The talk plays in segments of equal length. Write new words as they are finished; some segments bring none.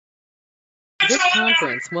This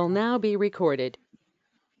conference will now be recorded.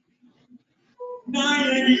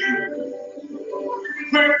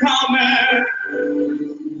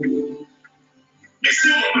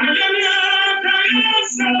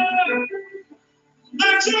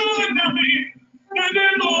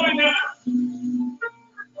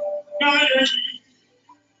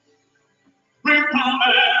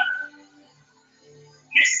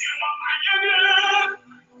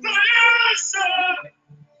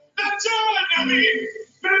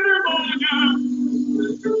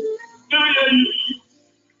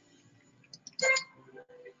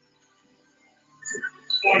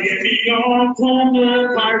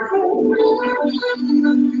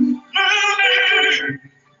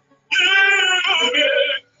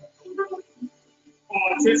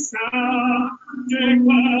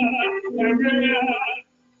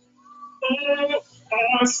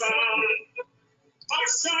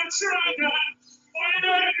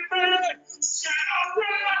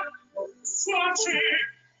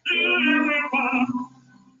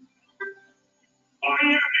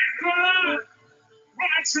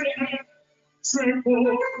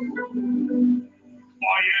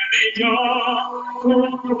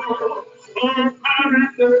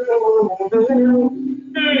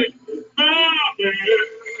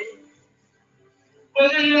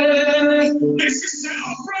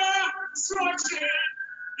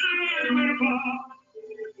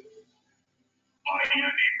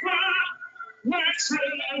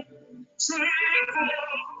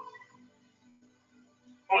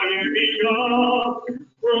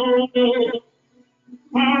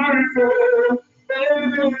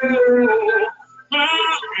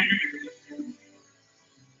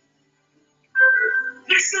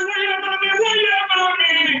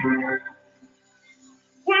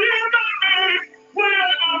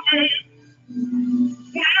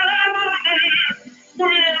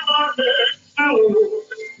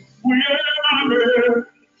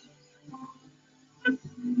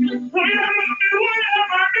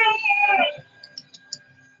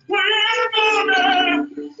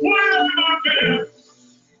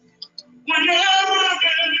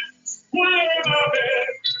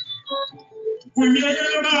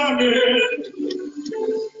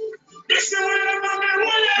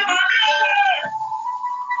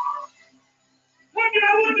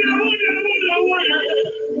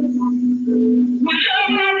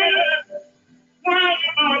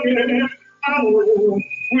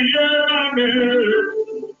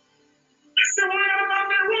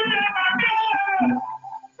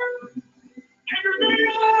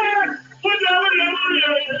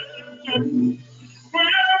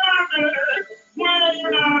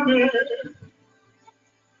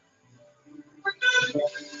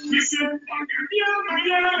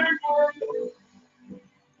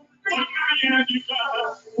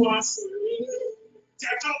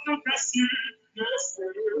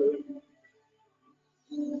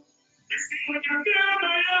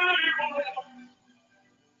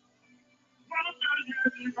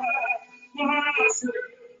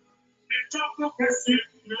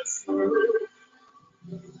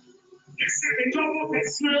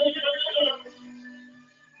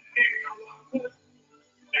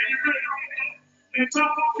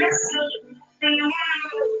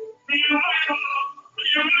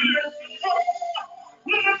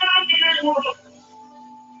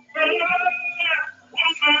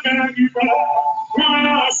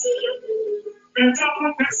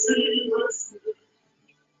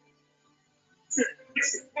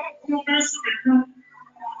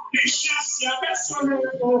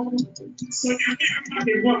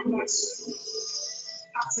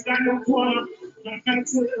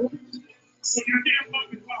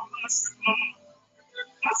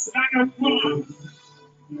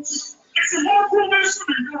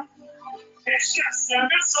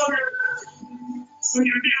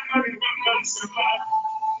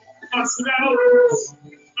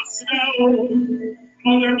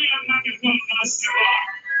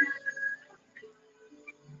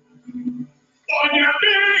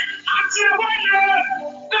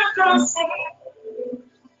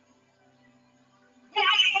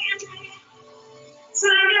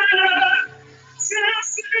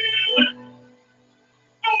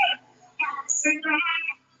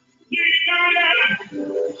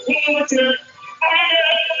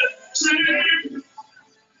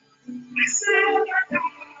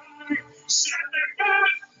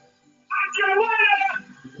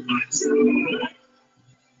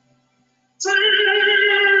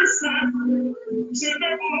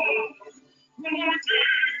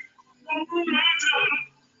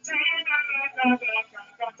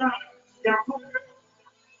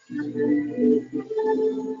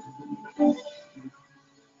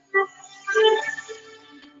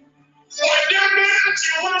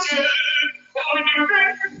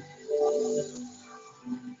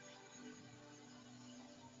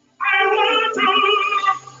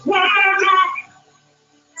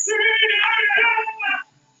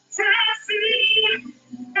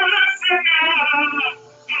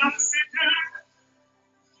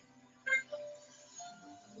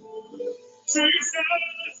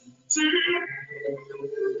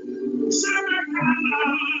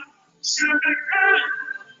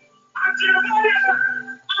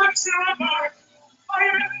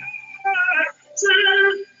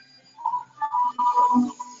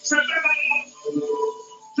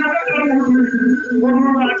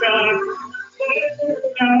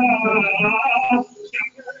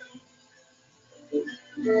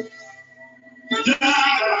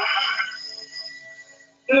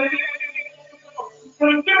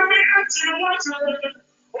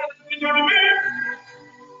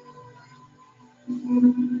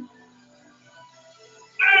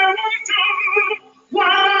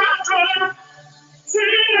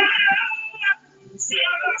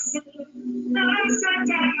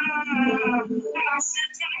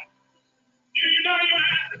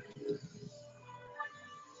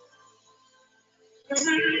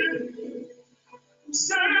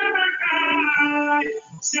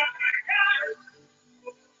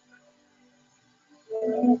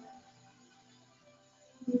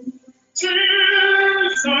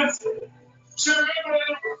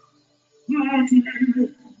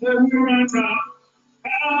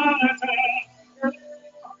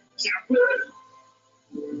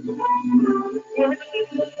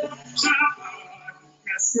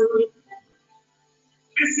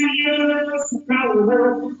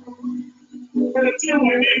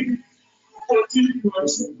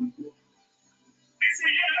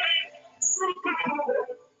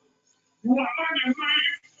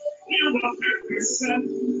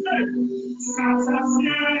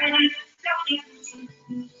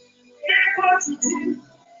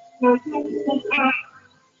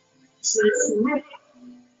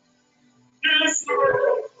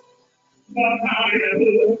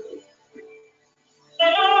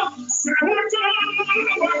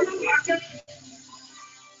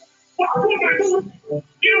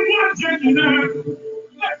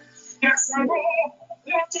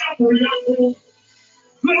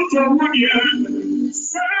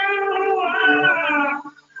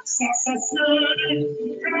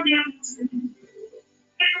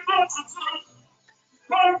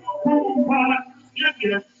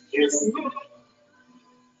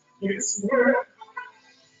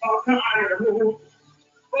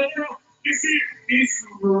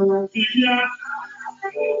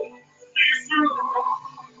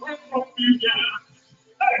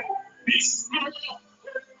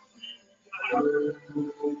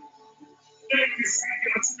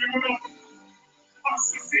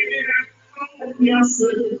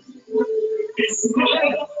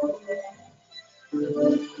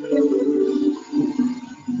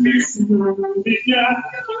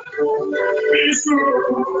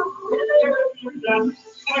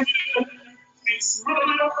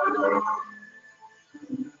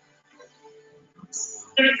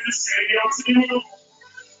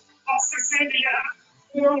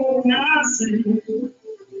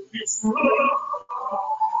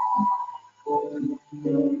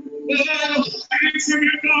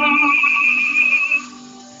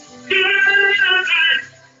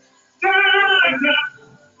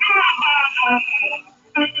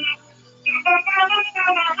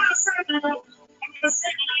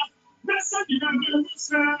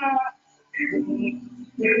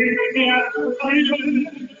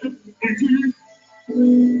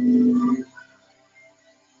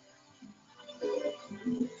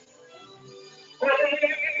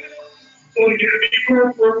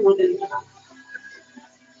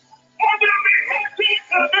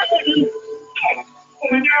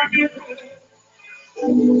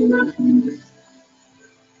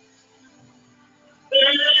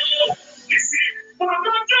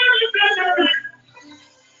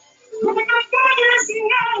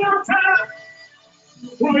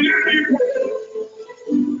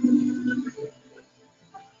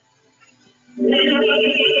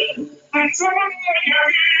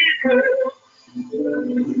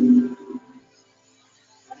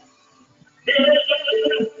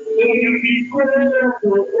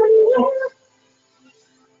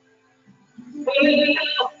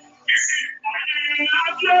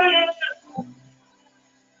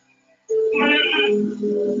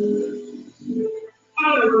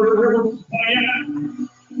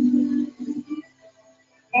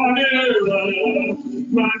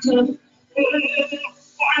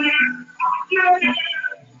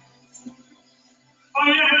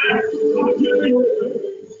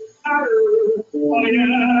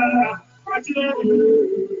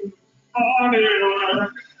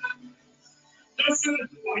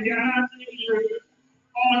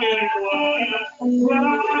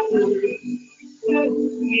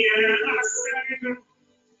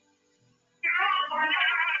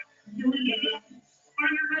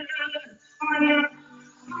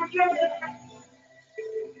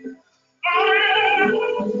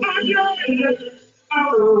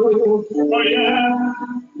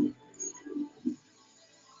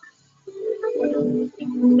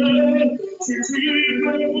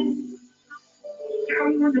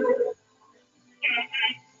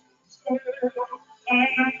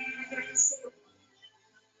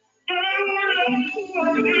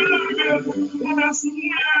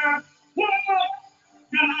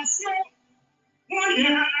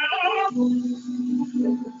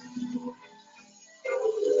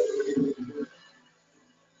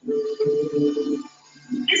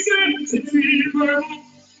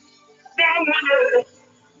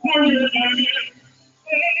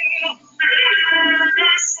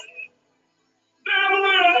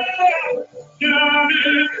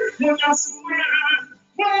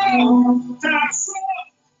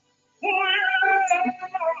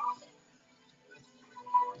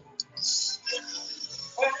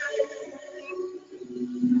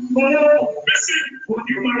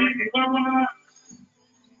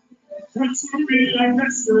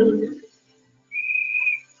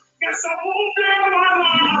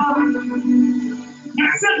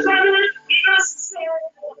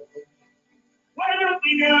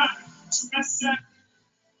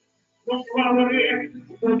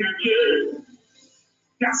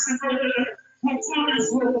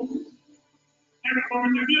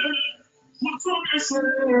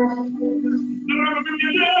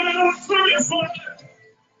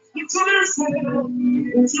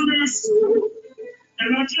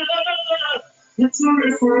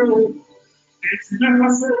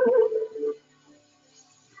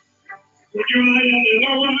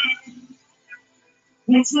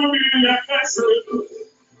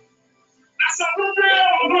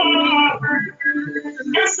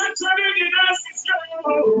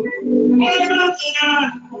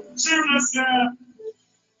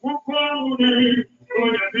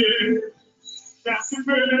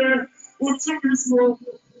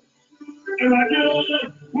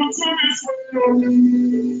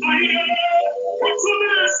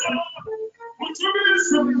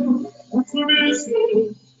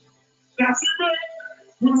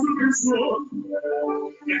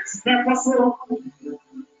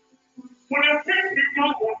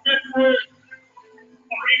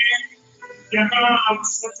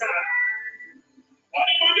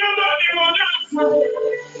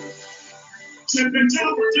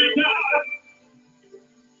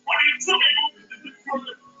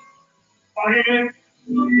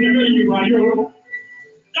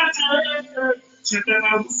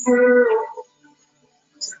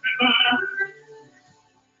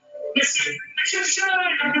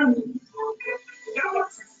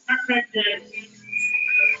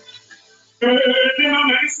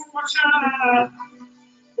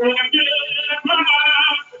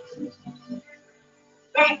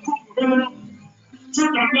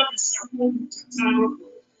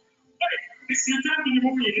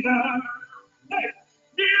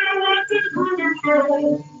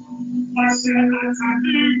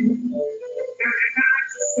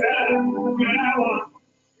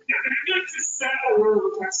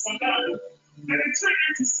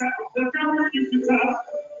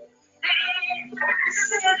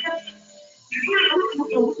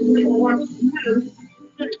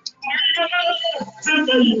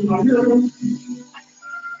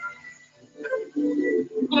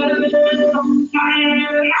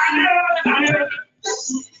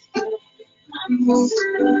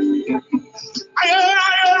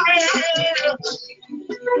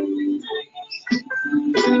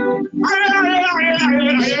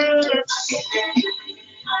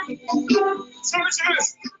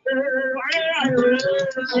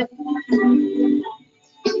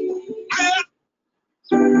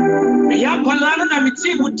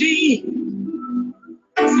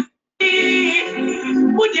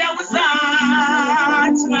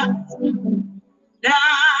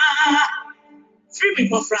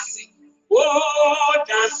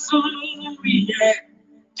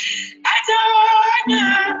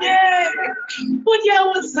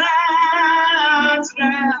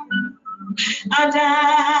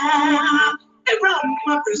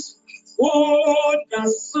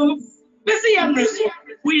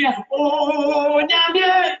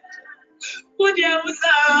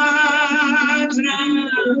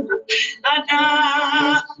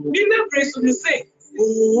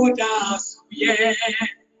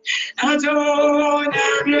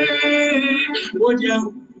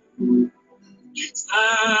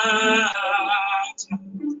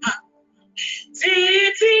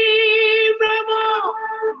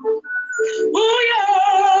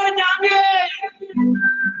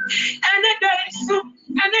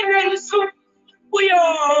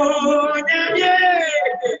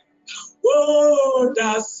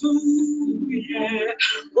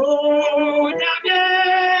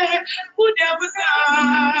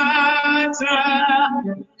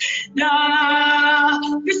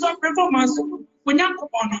 this of performance when you come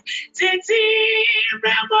on. Titi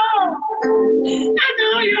Remo, I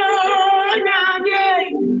know you're not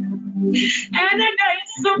gay. And a day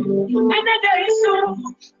so,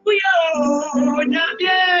 we are not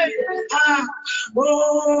gay.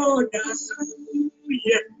 Oh, that's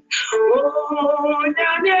yeah. Oh,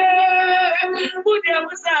 Nane, would you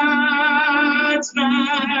was that?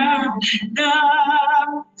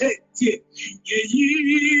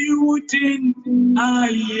 You wouldn't.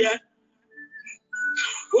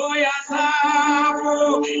 Oh, yes,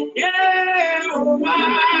 yeah.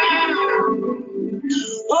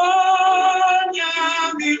 Oh,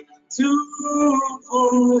 Yami,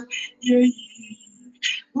 too. Yeah,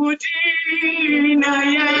 wouldn't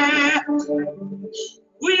I?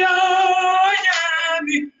 We are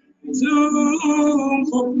Yami,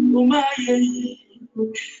 too. My,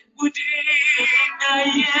 wouldn't I?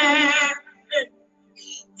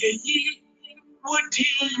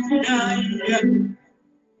 Wouldn't I?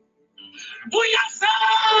 We are so,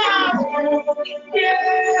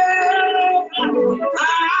 yeah.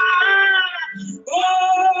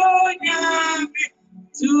 Oh, Yami,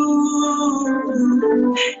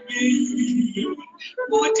 too.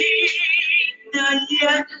 Wouldn't I?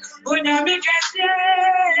 When I make a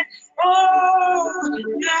say, oh,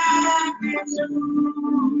 Yami,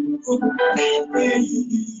 too.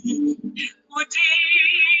 Wouldn't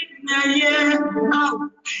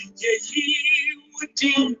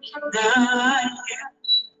I?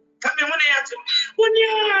 Come on, when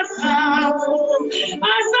you're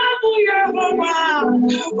Asafu Yehova,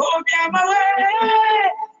 oh,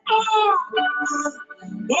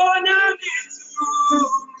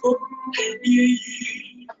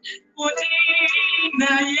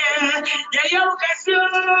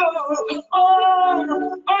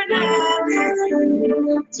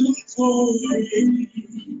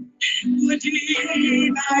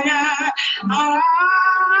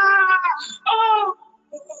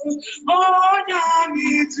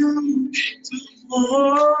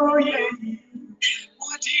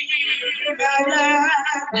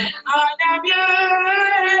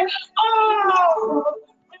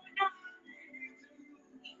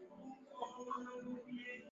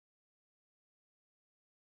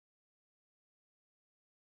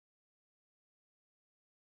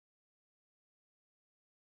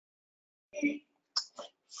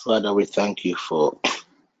 Father, we thank you for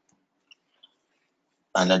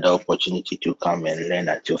another opportunity to come and learn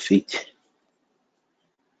at your feet.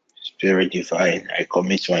 Spirit divine, I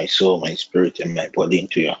commit my soul, my spirit, and my body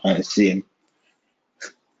into your hands. Same.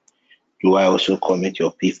 Do I also commit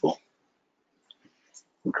your people?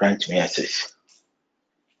 Grant me access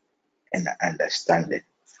and understanding.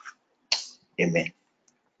 Amen.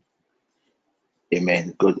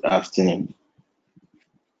 Amen. Good afternoon.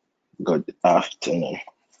 Good afternoon.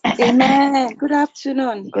 Amen. Good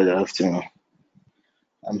afternoon. Good afternoon.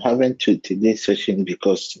 I'm having today's session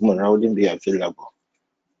because tomorrow I wouldn't be available.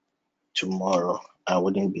 Tomorrow I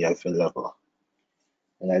wouldn't be available.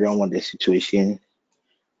 And I don't want the situation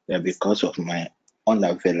that because of my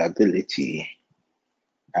unavailability,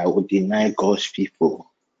 I would deny God's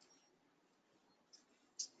people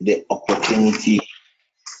the opportunity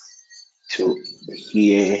to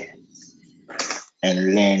hear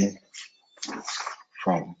and learn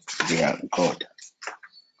from their God.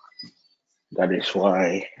 That is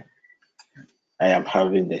why I am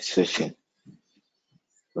having this session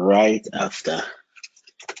right after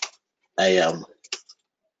I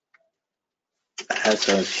had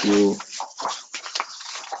some few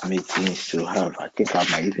meetings to have. I think I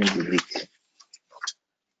might even be late.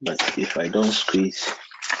 But if I don't squeeze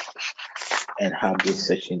and have this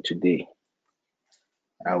session today,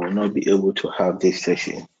 I will not be able to have this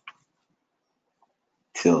session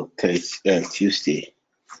till Tuesday.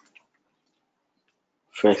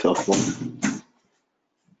 First of all,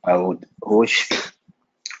 I would wish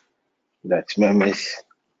that members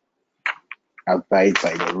abide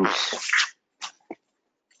by the rules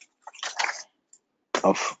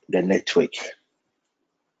of the network.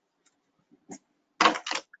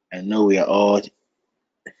 I know we are all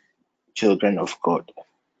children of God,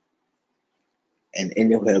 and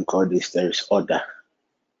anywhere God is, there is order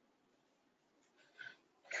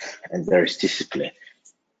and there is discipline.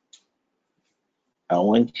 I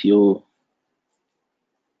want you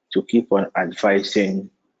to keep on advising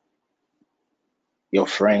your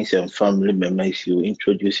friends and family members you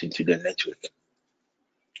introduce into the network,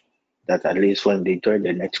 that at least when they join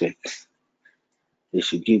the network, they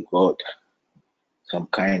should give God some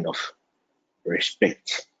kind of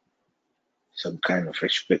respect. Some kind of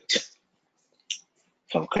respect.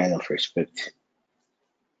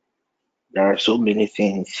 There are so many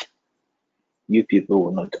things you people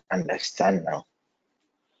will not understand now.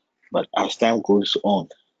 But as time goes on,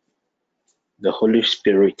 the Holy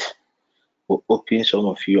Spirit will open some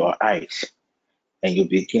of your eyes and you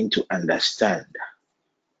begin to understand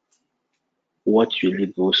what really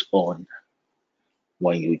goes on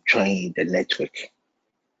when you join the network.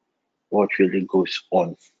 What really goes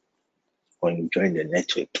on when you join the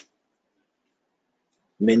network.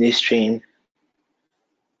 Ministering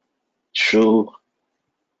through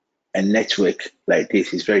a network like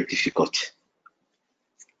this is very difficult.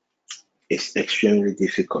 It's extremely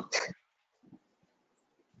difficult.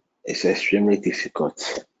 It's extremely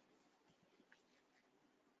difficult.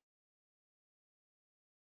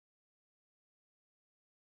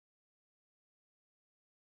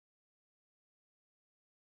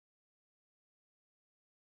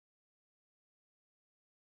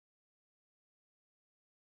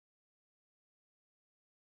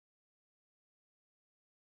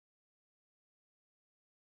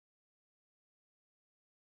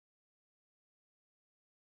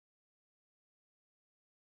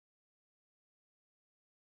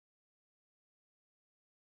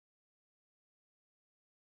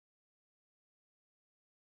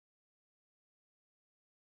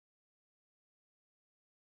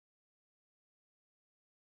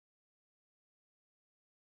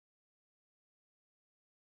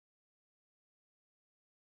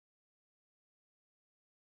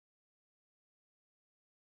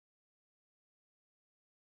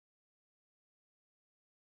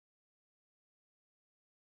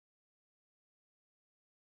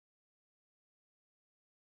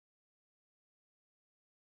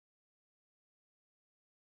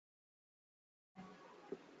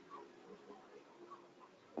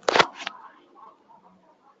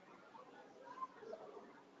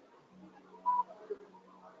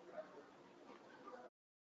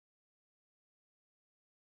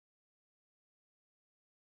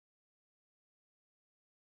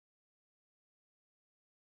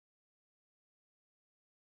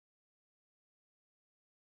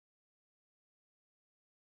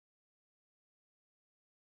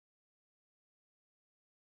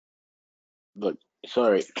 But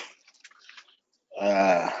sorry,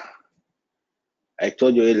 uh, I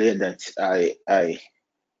told you earlier that I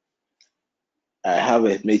have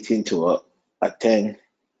a meeting to attend,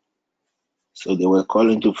 so they were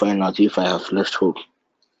calling to find out if I have left home.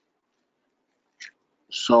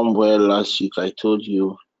 Somewhere last week, I told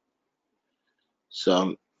you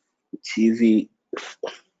some TV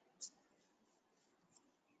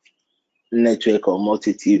network or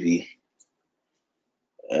multi TV.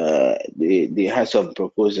 They had some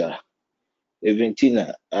proposal. Even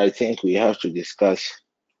Tina, I think we have to discuss.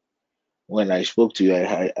 When I spoke to you,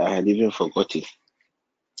 I had even forgotten.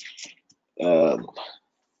 Um,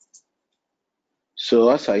 so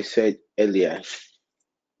as I said earlier,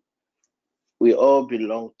 we all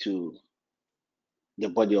belong to the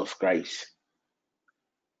body of Christ.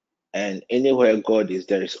 And anywhere God is,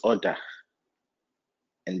 there is order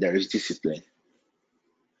and there is discipline.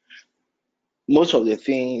 Most of the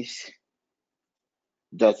things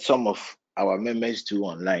that some of our members do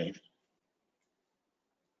online,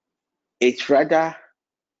 it rather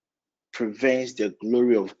prevents the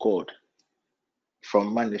glory of God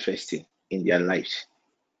from manifesting in their lives.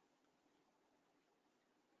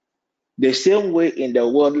 The same way in the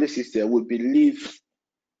worldly system, we believe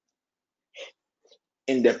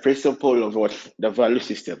in the principle of what? The value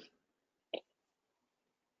system.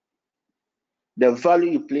 The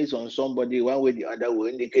value you place on somebody, one way or the other, will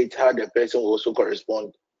indicate how the person will also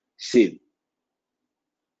correspond. Same.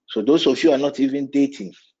 So those of you are not even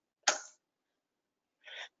dating,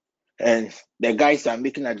 and the guys are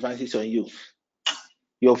making advances on you,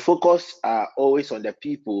 your focus are always on the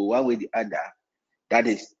people, one way or the other, that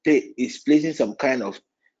is placing some kind of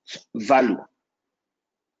value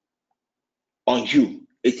on you.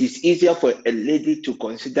 It is easier for a lady to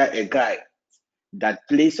consider a guy that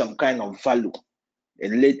plays some kind of value.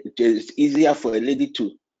 It is easier for a lady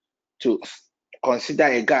to consider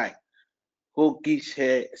a guy who gives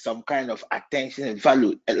her some kind of attention and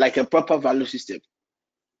value, like a proper value system.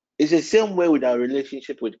 It's the same way with our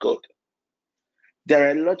relationship with God. There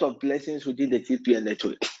are a lot of blessings within the TPN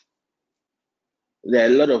network. There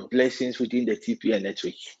are a lot of blessings within the TPN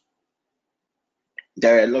network.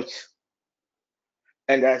 There are a lot.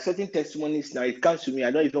 And there are certain testimonies now, it comes to me,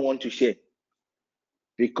 I don't even want to share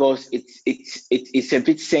because it's a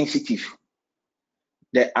bit sensitive.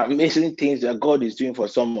 The amazing things that God is doing for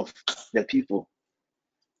some of the people.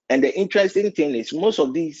 And the interesting thing is, most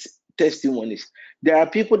of these testimonies, there are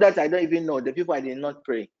people that I don't even know, the people I did not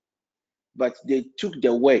pray, but they took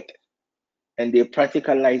the word and they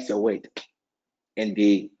practicalized the word, and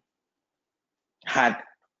they had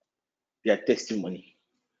their testimony.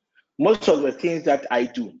 Most of the things that I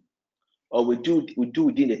do or we do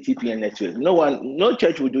within the TPN network, no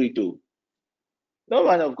church will do it too. No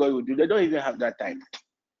man of God will do. They don't even have that time.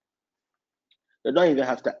 They don't even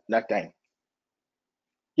have that time.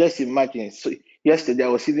 Just imagine. So yesterday I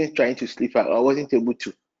was even trying to sleep. I wasn't able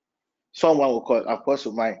to. Someone will call,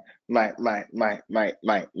 Apostle, my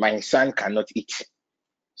son cannot eat.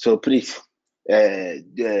 So please,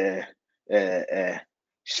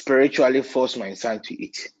 spiritually force my son to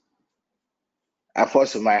eat.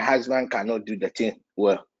 Apostle, my husband cannot do the thing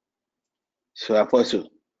well. So Apostle,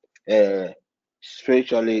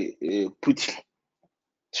 spiritually put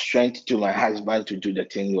strength to my husband to do the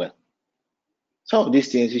thing well. Some of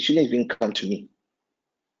these things, it shouldn't even come to me.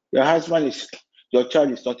 Your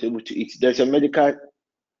child is not able to eat. There's a medical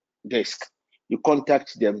desk. You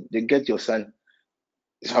contact them, they get your son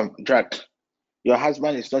some drug. Your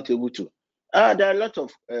husband is not able to. There are a lot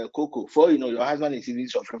of cocoa. For your husband is even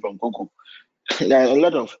suffering from cocoa. There are a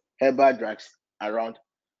lot of herbal drugs around.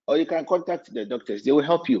 Or you can contact the doctors, they will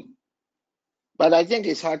help you. But I think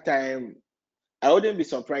it's hard time. I wouldn't be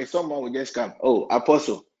surprised someone will just come. Oh,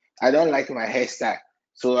 Apostle, I don't like my hairstyle,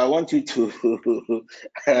 so I want you to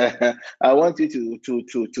I want you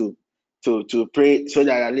to pray so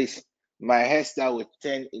that at least my hairstyle will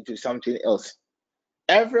turn into something else.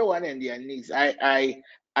 Everyone and their needs. I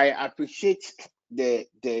appreciate the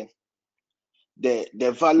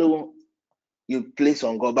value you place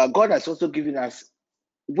on God, but God has also given us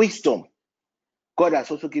wisdom. God has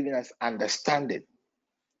also given us understanding.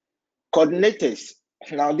 Coordinators.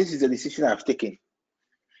 Now, this is a decision I've taken.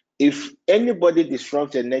 If anybody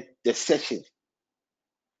disrupts the session,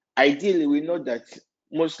 ideally we know that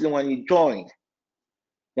mostly when you join,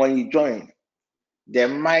 the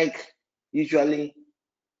mic usually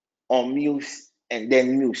unmutes and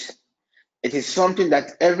then mutes. It is something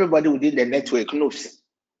that everybody within the network knows.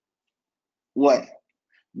 Why?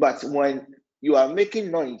 But when you are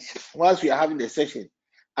making noise whilst we are having the session,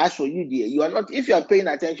 as for you, dear, you are not. If you are paying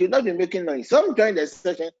attention, you'll not be making noise. Some join the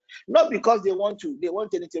session not because they want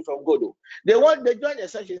anything from God. They join the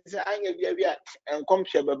session and say, and come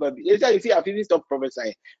share baby. You see, I've even stopped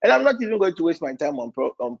prophesying, and I'm not even going to waste my time on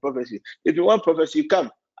prophecy. If you want prophecy, you come.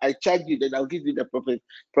 I charge you, then I'll give you the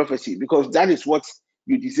prophecy because that is what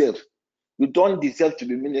you deserve. You don't deserve to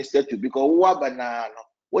be ministered to because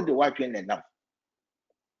what the wife in now.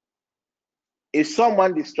 If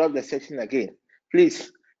someone disrupts the session again, please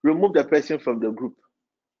remove the person from the group.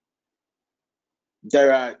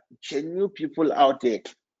 There are genuine people out there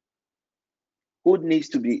who needs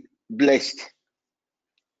to be blessed,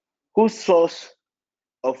 whose source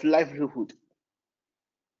of livelihood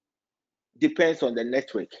depends on the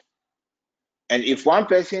network. And if one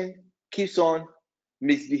person keeps on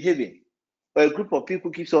misbehaving, or a group of people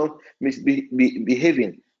keeps on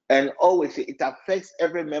misbehaving, and always it affects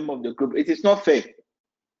every member of the group, it is not fair.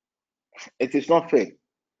 It is not fair.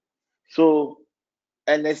 So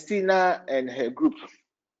Ernestina and her group,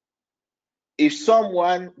 if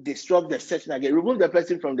someone disrupts the session again, remove the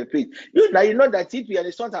person from the page. You know that TPN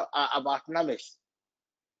is not about numbers.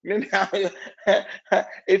 If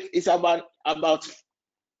it's about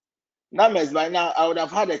numbers, by now I would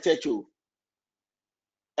have had a church.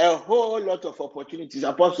 A whole lot of opportunities.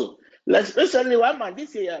 Apostle, recently one man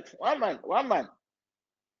this year, one man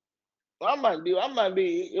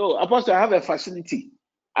be. Apostle, I have a facility.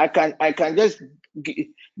 I can just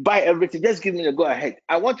buy everything. Just give me the go ahead.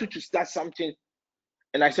 I want you to start something.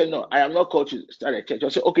 And I said, no, I am not called to start a church. I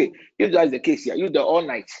said, okay, if that's the case here, you the all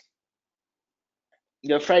night,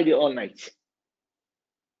 the Friday all night.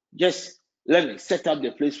 Just let me set up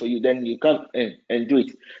the place for you. Then you come and do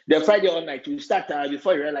it. The Friday all night, you start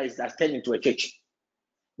before you realize that's turned into a church.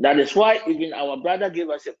 That is why even our brother gave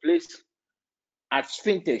us a place at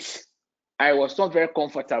Sphinx. I was not very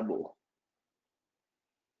comfortable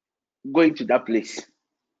going to that place.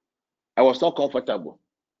 I was not comfortable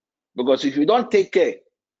because if you don't take care,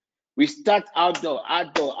 we start outdoor.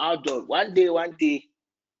 One day.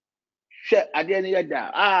 At the end of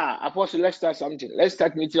that, Apostle, let's start something. Let's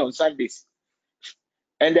start meeting on Sundays.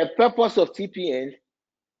 And the purpose of TPN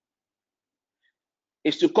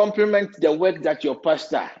is to complement the work that your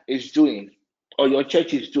pastor is doing or your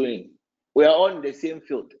church is doing. We are all in the same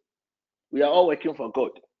field. We are all working for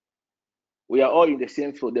God. We are all in the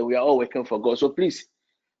same field and we are all working for God. So please,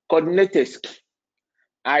 coordinators,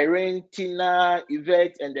 Irene, Tina,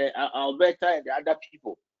 Yvette, and Alberta, and the other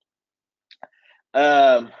people.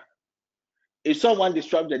 If someone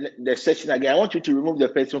disrupts the session again, I want you to remove the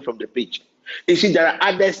person from the page. You see, there are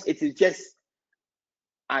others. It is just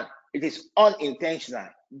and it is unintentional.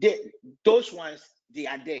 Those ones, they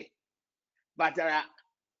are there. But there are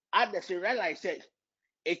others, you realize that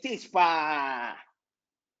it is pa.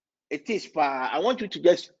 It is pa. I want you to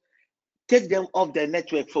just take them off the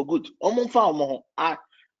network for good.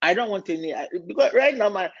 I don't want any, because right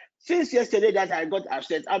now, since yesterday that I got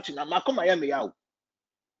upset, up to now, my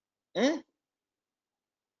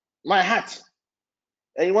heart,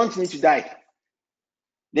 and you want me to die.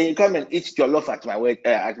 Then you come and eat your love at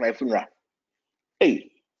my funeral.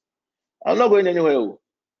 Hey, I'm not going anywhere.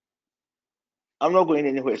 I'm not going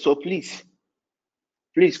anywhere. So please,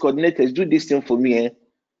 coordinators, do this thing for me.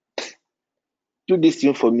 Do this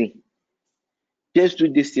thing for me. Just do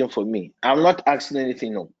this thing for me. I'm not asking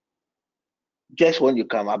anything. No. Just when you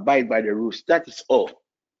come, abide by the rules. That is all.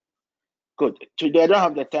 Good. Today I don't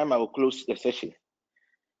have the time. I will close the session.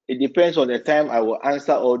 It depends on the time I will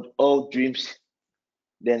answer all dreams.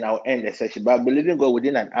 Then I'll end the session. But I believe in God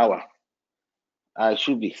within an hour. I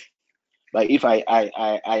should be. But if I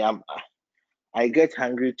get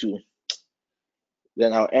hungry too,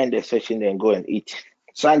 then I'll end the session and go and eat.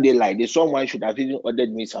 Sunday light. Someone should have even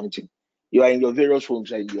ordered me something. You are in your various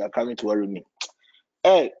homes and you are coming to worry me.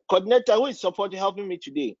 Hey, coordinator, who is supporting helping me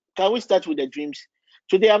today? Can we start with the dreams?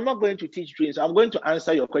 Today I'm not going to teach dreams. I'm going to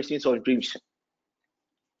answer your questions on dreams.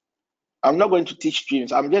 I'm not going to teach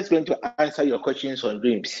dreams. I'm just going to answer your questions on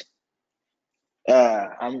dreams.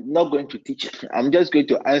 I'm not going to teach. I'm just going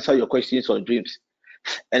to answer your questions on dreams.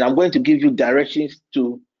 And I'm going to give you directions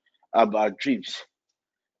about dreams.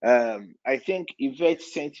 I think Yvette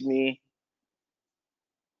sent me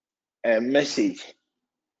a message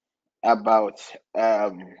about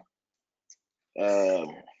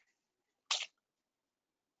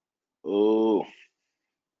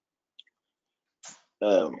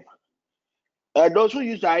those who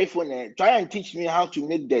use the iPhone, try and teach me how to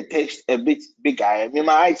make the text a bit bigger. I mean,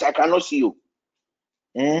 my eyes, I cannot see you.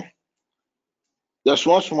 The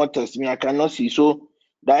small text, I cannot see. So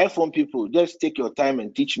the iPhone people, just take your time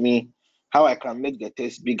and teach me how I can make the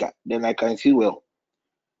text bigger. Then I can see well.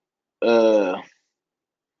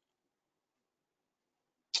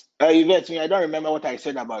 Yvette, I don't remember what I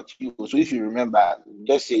said about you. So if you remember,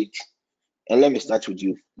 just say it. And let me start with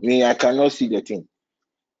you. I cannot see the thing.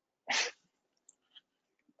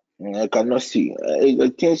 I cannot see.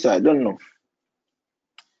 The things I don't know.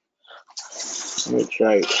 Let me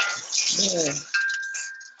try it.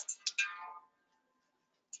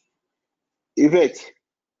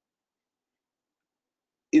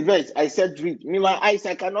 Yvette, I said read. My eyes,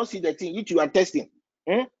 I cannot see the thing which you are testing.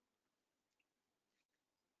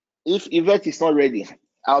 If Yvette is not ready,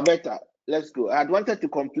 Alberta, let's go. I wanted to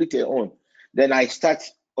complete her own. Then I start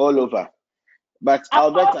all over. But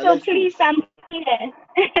Alberta, let's please, go. I'm here.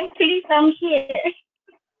 Please, I'm here.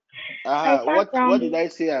 What did I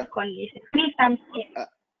say? Please, I'm here.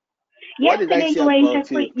 What did I say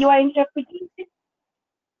about you? You are interpreting.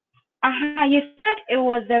 You said it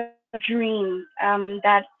was a dream.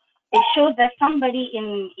 That it shows that somebody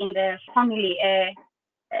in the family,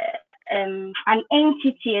 an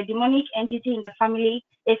entity, a demonic entity in the family,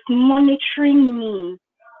 is monitoring me,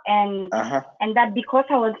 and that because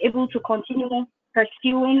I was able to continue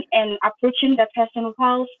pursuing and approaching the person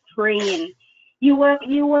while praying, you were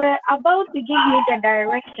about to give me the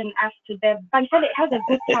direction as to but you said it has a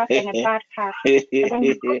good path and a bad path. You see,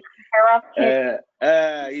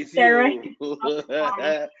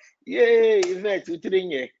 yeah, Yvette,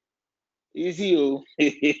 you see you,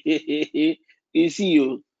 you see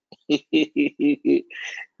you.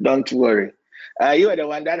 Don't worry. You are the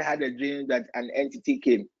one that had a dream that an entity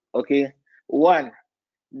came. Okay, one,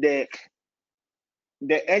 the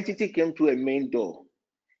entity came to a main door.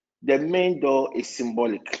 The main door is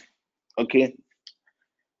symbolic. Okay.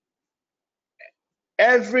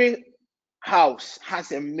 Every house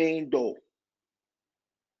has a main door.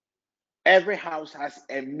 Every house has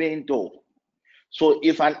a main door. So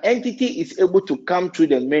if an entity is able to come through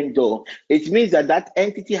the main door, it means that that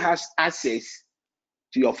entity has access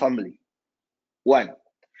to your family. One.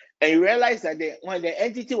 And you realize that when the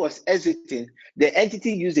entity was exiting, the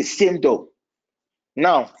entity used the same door.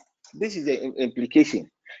 Now, this is the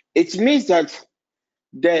implication. It means that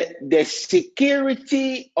the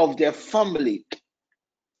security of the family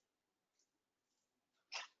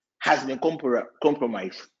has been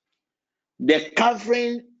compromised. The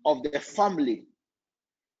covering of the family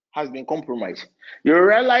has been compromised. You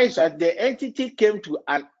realize that the entity came to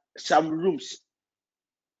some rooms,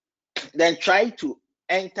 then tried to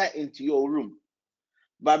enter into your room.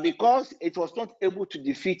 But because it was not able to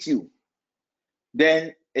defeat you,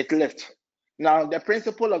 then it left. Now, the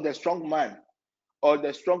principle of the strong man or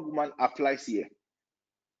the strong woman applies here.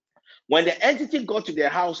 When the entity got to their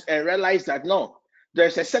house and realized that no,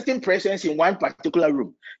 there's a certain presence in one particular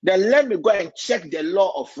room, then let me go and check the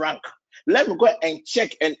law of rank. Let me go and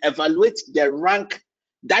check and evaluate the rank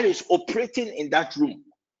that is operating in that room.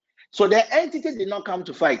 So the entity did not come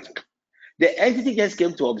to fight. The entity just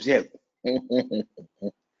came to observe.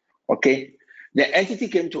 Okay? The entity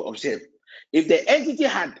came to observe. If the entity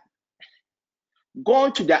had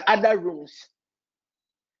gone to the other rooms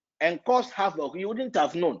and caused havoc, you wouldn't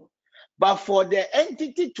have known. But for the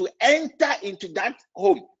entity to enter into that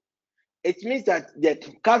home, it means that the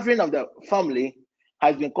covering of the family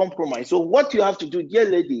has been compromised. So what you have to do, dear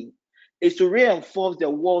lady, is to reinforce the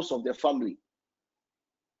walls of the family.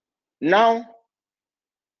 Now,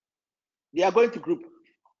 they are going to group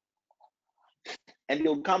and they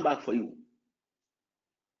will come back for you.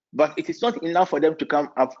 But it is not enough for them to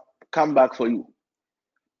come back for you.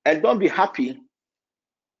 And don't be happy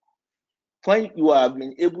when you have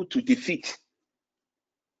been able to defeat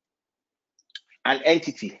an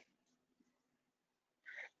entity.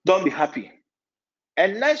 Don't be happy.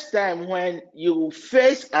 And next time when you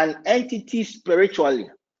face an entity spiritually,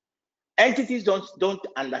 entities don't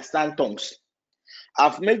understand tongues.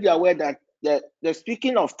 I've made you aware that the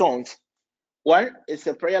speaking of tongues, one is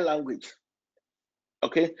a prayer language.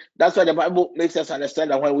 Okay, that's why the Bible makes us understand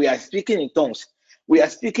that when we are speaking in tongues, we are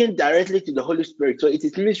speaking directly to the Holy Spirit. So it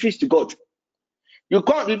is mysteries to God. You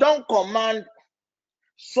don't command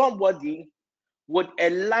somebody with a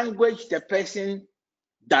language the person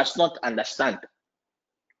does not understand.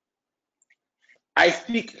 I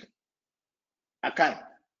speak. I can.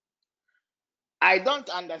 I don't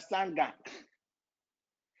understand that.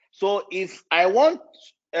 So if I want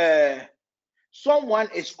someone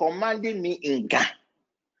is commanding me in Ga,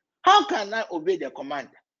 how can I obey the command?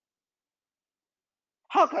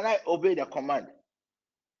 How can I obey the command?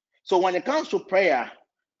 So when it comes to prayer,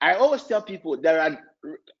 I always tell people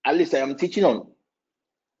at least I am teaching on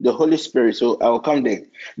the Holy Spirit, so I will come there.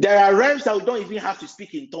 There are realms that we don't even have to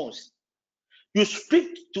speak in tongues. You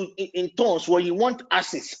speak in tongues when you want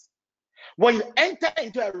access. When you enter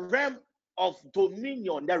into a realm of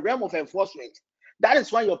dominion, the realm of enforcement, that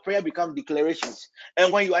is when your prayer becomes declarations.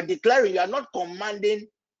 And when you are declaring, you are not commanding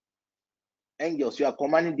angels, you are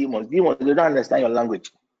commanding demons. Demons, they don't understand your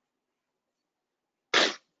language.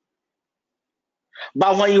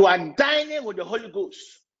 But when you are dining with the Holy Ghost,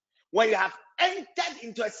 when you have entered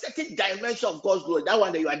into a certain dimension of God's glory, that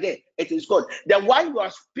one that you are there, it is God. The one you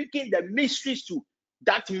are speaking the mysteries to,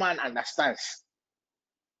 that man understands.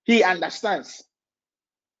 He understands.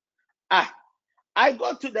 I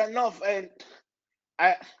go to the north and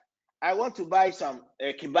I want to buy some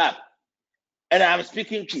kebab, and I'm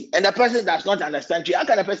speaking Chi, and the person does not understand Chi. How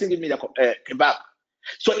can the person give me the kebab?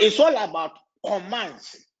 So it's all about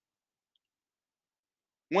commands.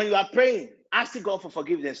 When you are praying, asking God for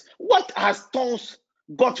forgiveness, what has tongues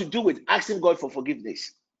got to do with asking God for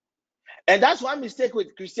forgiveness? And that's one mistake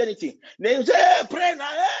with Christianity. They say, hey, pray now.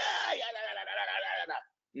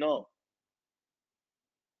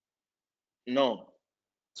 No.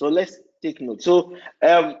 So let's take note. So,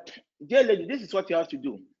 dear lady, this is what you have to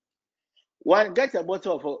do. One, get a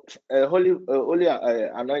bottle of holy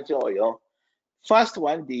anointing oil. Fast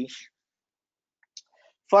one day.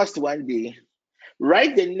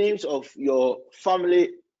 Write the names of your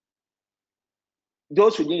family,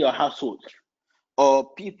 those within your household,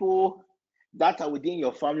 or people that are within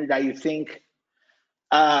your family that you think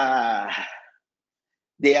they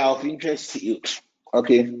are of interest to you.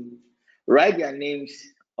 Okay, write their names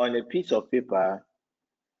on a piece of paper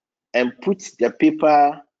and put the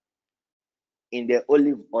paper in the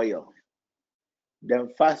olive oil. Then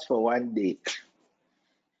fast for one day,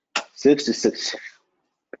 6 to 6.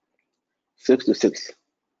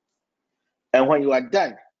 And when you are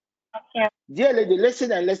done, Okay. dear lady,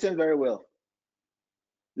 listen and listen very well.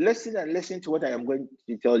 Listen and listen to what I am going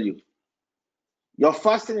to tell you. Your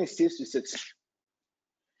fasting is 6 to 6.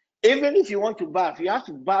 Even if you want to bath, you have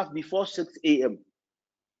to bath before 6 a.m.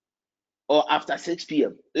 or after 6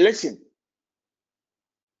 p.m. Listen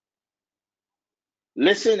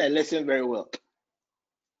and listen very well.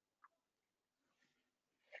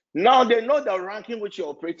 Now they know the ranking which you're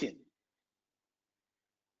operating.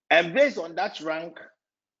 And based on that rank,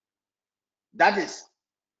 that is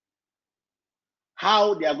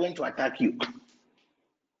how they are going to attack you.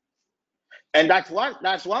 And that's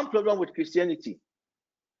one problem with Christianity.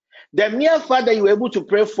 The mere fact that you were able to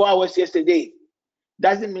pray 4 hours yesterday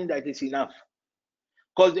doesn't mean that it's enough.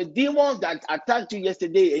 Because the demons that attacked you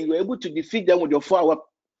yesterday and you were able to defeat them with your 4-hour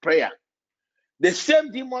prayer, the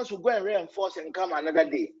same demons will go and reinforce and come another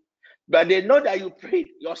day. But they know that you prayed.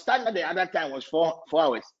 Your standard the other time was 4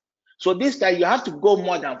 hours. So this time you have to go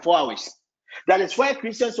more than 4 hours. That is why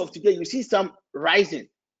Christians of today, you see some rising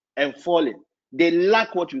and falling. They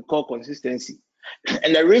lack what we call consistency.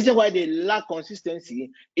 And the reason why they lack consistency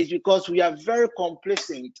is because we are very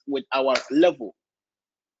complacent with our level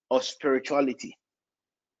of spirituality.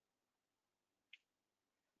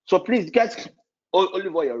 So please get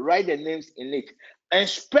olive oil, write the names in it, and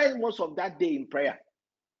spend most of that day in prayer.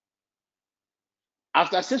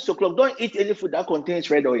 After 6 o'clock, don't eat any food that contains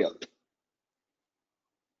red oil.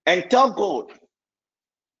 And tell God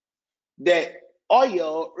the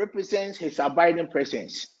oil represents his abiding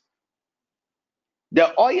presence.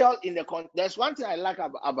 The oil in the there's one thing I like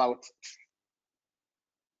about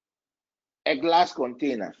a glass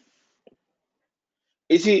container.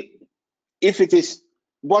 You see, if it is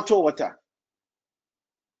bottled water,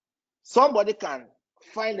 somebody can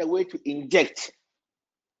find a way to inject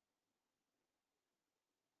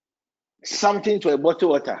something to a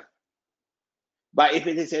bottled water. But if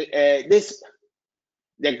it is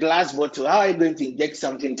the glass bottle, how are you going to inject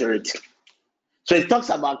something to it? So it talks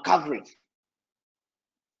about covering.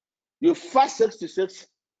 You fast 6 to 6,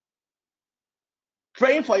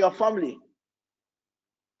 praying for your family,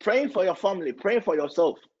 praying for your family, praying for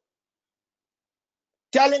yourself,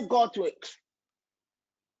 telling God to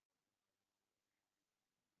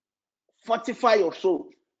fortify your soul.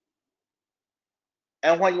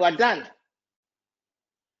 And when you are done,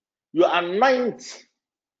 you anoint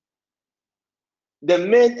the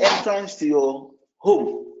main entrance to your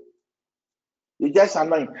home. You just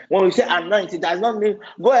anoint. When we say anoint, it does not mean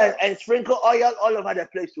go and sprinkle oil all over the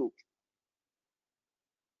place. So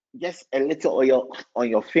just a little oil on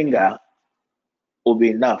your finger will be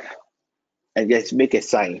enough. And just make a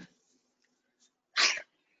sign.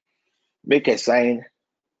 Make a sign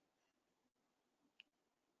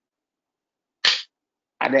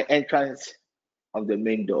at the entrance of the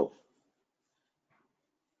main door.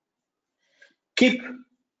 Keep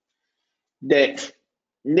the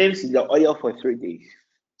names in the oil for 3 days.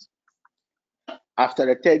 After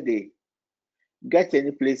the 3rd day, get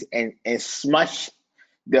any place and smash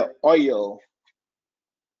the oil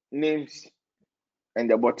names in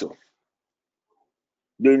the bottle.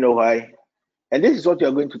 Do you know why? And this is what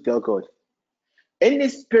you're going to tell God. Any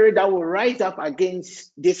spirit that will rise up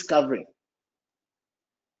against this covering,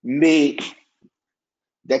 may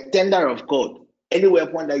the tender of God, any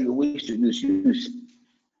weapon that you wish to use,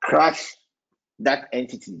 crush that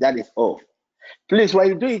entity. That is all. Please, when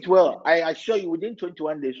you do it well, I assure you within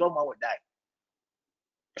 21 days, someone will die.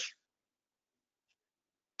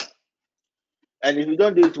 And if you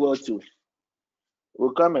don't do it well too,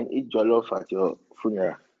 we'll come and eat jollof at your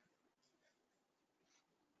funeral.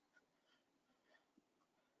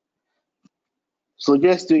 So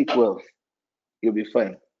just do it well. You'll be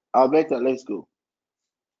fine. Alberta, let's go.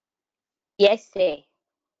 Yes, sir.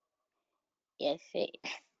 Yes, sir.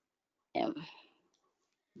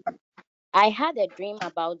 I had a dream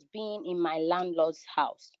about being in my landlord's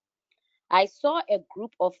house. I saw a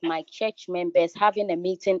group of my church members having a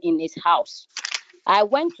meeting in his house. I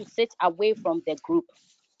went to sit away from the group.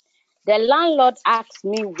 The landlord asked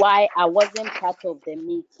me why I wasn't part of the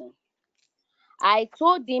meeting. I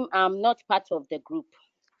told him I'm not part of the group.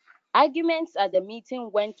 Arguments at the meeting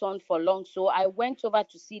went on for long, so I went over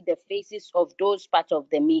to see the faces of those part of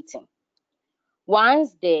the meeting.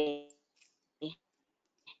 Once they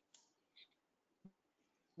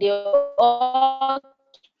all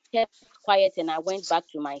kept quiet and I went back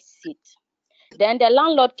to my seat. Then the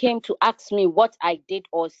landlord came to ask me what I did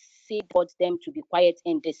or said for them to be quiet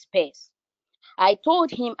and disperse. I told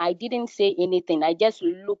him I didn't say anything. I just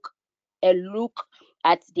look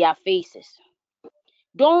at their faces.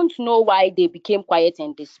 Don't know why they became quiet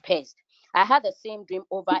and dispersed. I had the same dream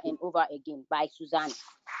over and over again. By Susanna.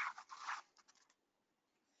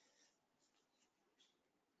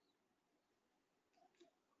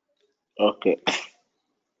 Okay.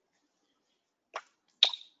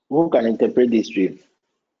 Who can interpret this dream?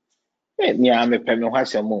 Me, I'm a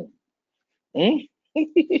permanent.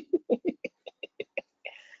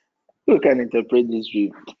 Who can interpret this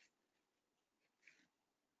dream?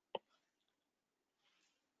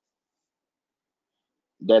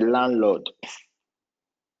 The landlord,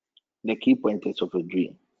 the key pointers of a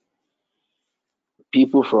dream,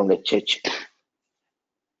 people from the church.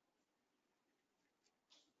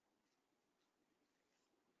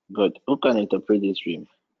 God, who can interpret this dream?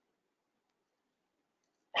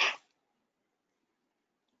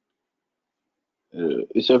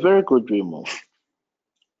 It's a very good dream.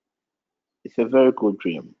 It's a very good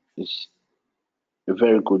dream. It's a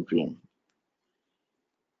very good dream.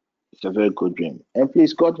 It's a very good dream. And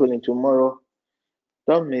please, God willing, tomorrow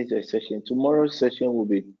Don't miss the session. Tomorrow's session will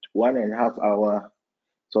be 1.5 hours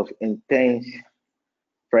of intense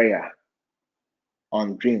prayer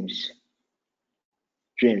on dreams.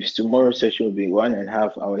 Dreams. Tomorrow's session will be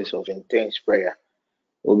 1.5 hours of intense prayer.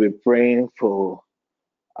 We'll be praying for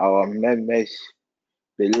our members,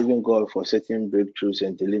 believing God for certain breakthroughs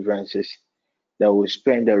and deliverances. That will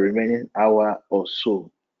spend the remaining hour or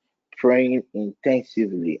so praying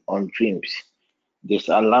intensively on dreams,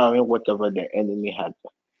 disallowing whatever the enemy had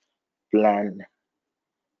planned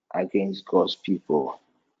against God's people.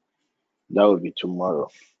 That will be tomorrow.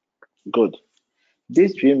 Good.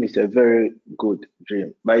 This dream is a very good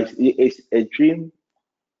dream, but it's a dream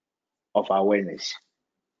of awareness.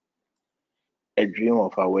 A dream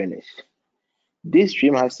of awareness. This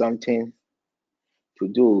dream has something to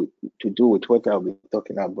do with what I'll be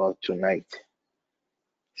talking about tonight.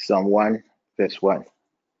 Psalm 1 verse 1.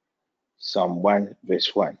 Psalm 1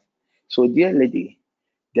 verse 1. So, dear lady,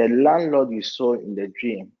 the landlord you saw in the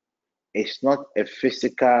dream is not a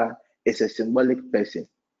physical, it's a symbolic person.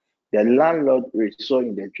 The landlord you saw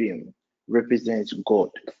in the dream represents God.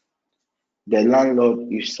 The landlord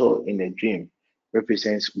you saw in the dream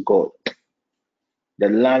represents God. The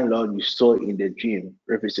landlord you saw in the dream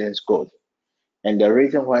represents God. And the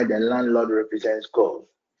reason why the landlord represents God,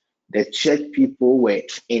 the church people were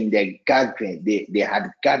in the gathering, they had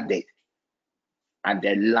gathered at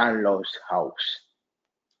the landlord's house.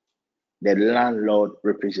 The landlord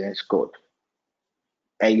represents God.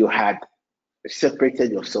 And you had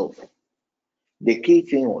separated yourself. The key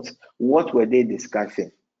thing was, what were they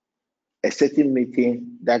discussing? A certain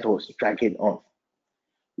meeting that was dragging on.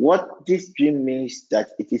 What this dream means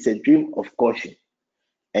that it is a dream of caution,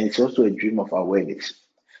 and it's also a dream of awareness.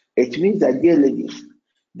 It means that, dear ladies,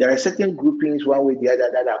 there are certain groupings, one way or the other,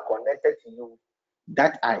 that are connected to you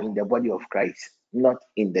that are in the body of Christ, not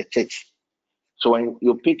in the church. So when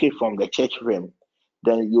you pick it from the church realm,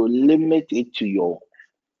 then you limit it to your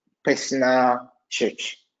personal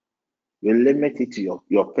church. You limit it to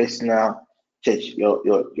your personal church,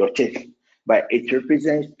 your church. But it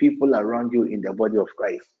represents people around you in the body of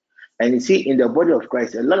Christ. And you see, in the body of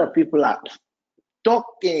Christ, a lot of people are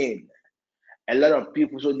talking. A lot of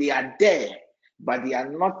people, so they are there, but they are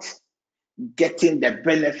not getting the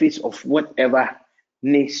benefits of whatever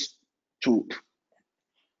one needs to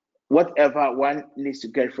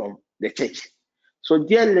get from the church. So,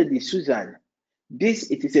 dear lady Susan,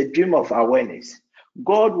 it is a dream of awareness.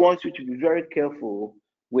 God wants you to be very careful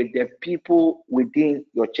with the people within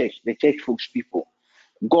your church, the church folks people.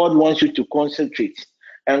 God wants you to concentrate,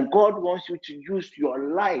 and God wants you to use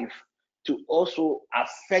your life to also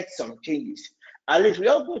affect some changes. At least we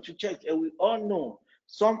all go to church and we all know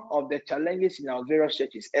some of the challenges in our various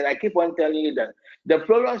churches. And I keep on telling you that the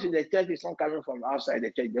problems in the church is not coming from outside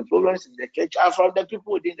the church. The problems in the church are from the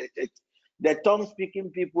people within the church. The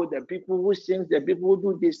tongue-speaking people, the people who sing, the people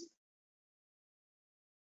who do this.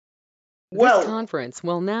 This conference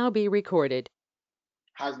will now be recorded.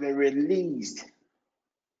 Has been released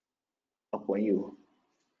upon you.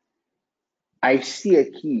 I see a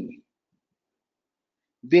key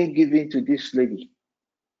being given to this lady.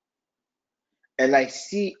 And I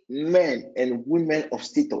see men and women of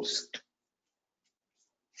status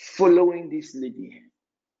following this lady.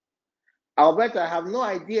 Albert, I have no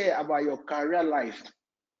idea about your career life.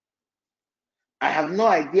 I have no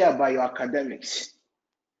idea about your academics.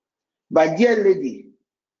 But dear lady,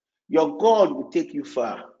 your God will take you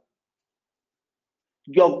far.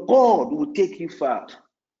 Your God will take you far.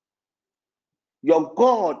 Your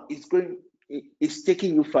God is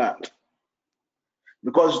taking you far.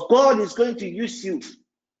 Because God is going to use you.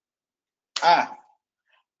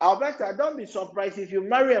 Alberta, don't be surprised if you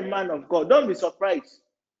marry a man of God. Don't be surprised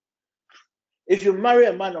if you marry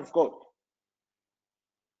a man of God.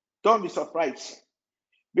 Don't be surprised.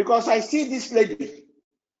 Because I see this lady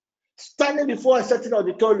standing before a certain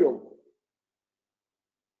auditorium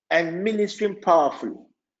and ministering powerfully.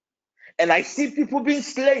 And I see people being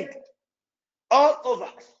slain all over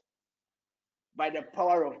by the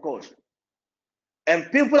power of God.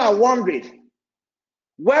 And people are wondering,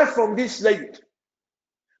 where from this lady?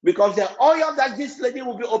 Because the oil that this lady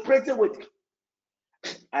will be operating with,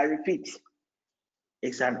 I repeat,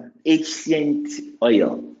 it's an ancient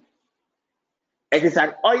oil. It is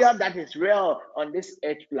an oil that is real on this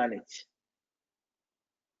earth planet.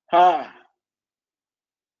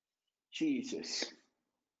 Jesus.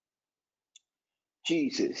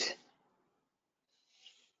 Jesus.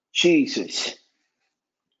 Jesus.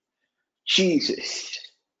 Jesus.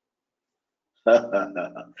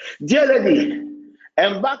 Dear lady,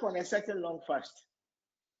 embark on a certain long fast.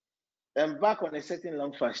 Embark on a certain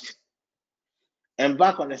long fast.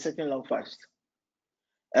 Embark on a certain long fast.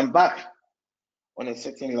 Embark on a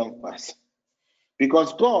certain long fast.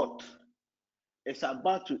 Because God is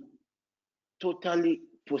about to totally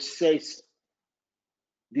possess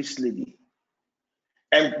this lady.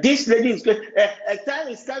 And this lady is going, a time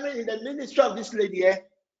is coming in the ministry of this lady.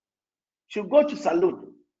 She'll go to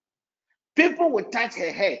salon. People will touch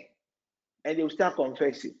her hair and they will start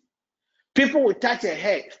confessing. People will touch her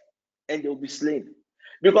head and they will be slain.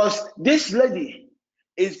 Because this lady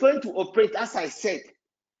is going to operate, as I said,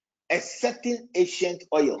 a certain ancient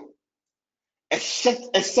oil. A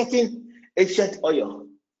certain ancient oil.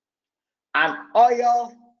 An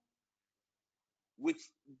oil which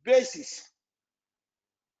basis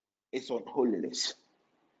is on holiness.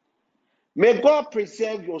 May God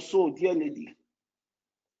preserve your soul, dear lady.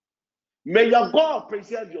 May your God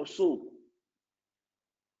preserve your soul.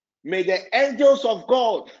 May the angels of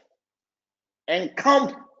God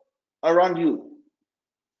encamp around you.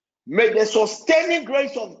 May the sustaining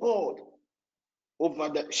grace of God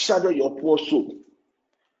overshadow your poor soul.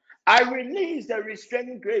 I release the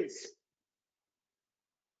restraining grace.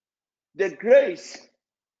 The grace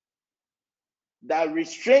that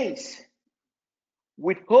restrains,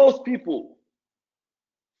 withholds people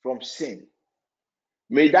from sin.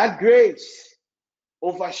 May that grace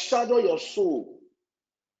overshadow your soul,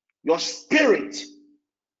 your spirit,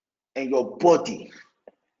 and your body.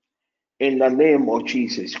 In the name of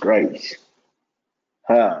Jesus Christ.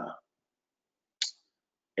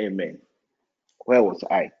 Amen. Where was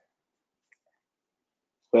I?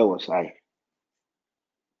 Where was I?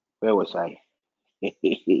 Where was I?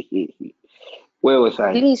 Where was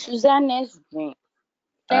I? Please, Susanna's dream.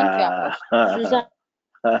 Thank you, Apostle.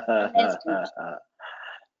 Susanna's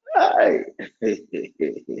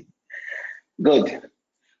dream. Good.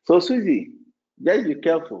 So, Susie, just be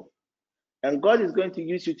careful. And God is going to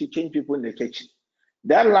use you to change people in the church.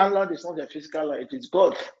 That landlord is not a physical Lord, it is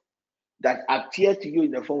God that appeared to you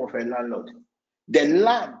in the form of a landlord. The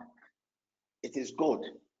land, it is God.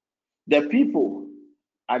 The people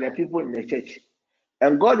are the people in the church.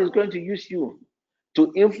 And God is going to use you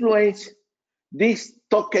to influence this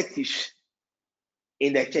talkative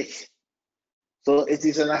in the church. So it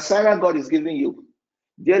is an assignment God is giving you.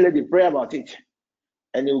 Dear lady, pray about it.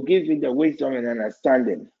 And He will give you the wisdom and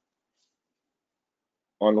understanding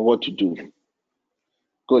on what to do.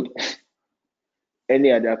 Good.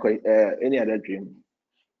 Any other dream?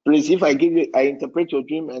 Please, if I interpret your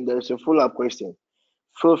dream and there's a follow-up question,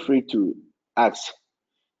 feel free to ask.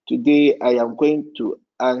 Today, I am going to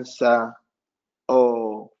answer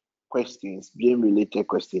all questions, dream-related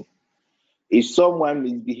questions. If someone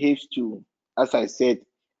misbehaves to, as I said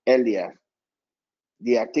earlier,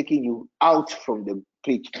 they are taking you out from the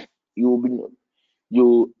page, you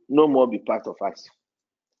will no more be part of us.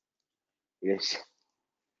 Yes.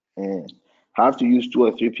 I have to use 2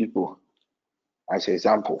 or 3 people as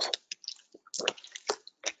examples.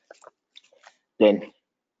 Then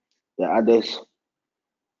the others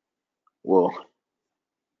will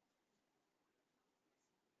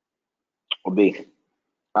obey.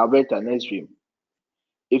 Alberta, next dream.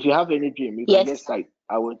 If you have any dream, you can just type.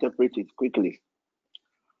 I will interpret it quickly.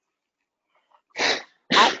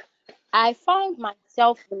 I found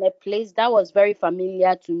myself in a place that was very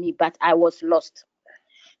familiar to me, but I was lost.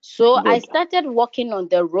 So I started walking on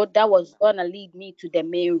the road that was going to lead me to the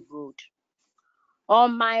main road.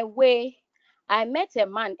 On my way, I met a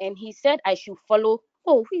man and he said I should follow.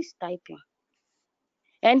 Oh, who is typing?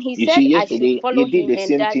 And he said I should follow him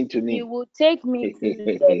and that he would take me to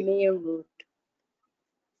the main road.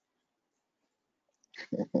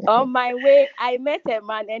 On my way, I met a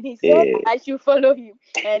man and he said I should follow him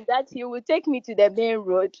and that he would take me to the main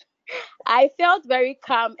road. I felt very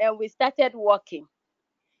calm and we started walking.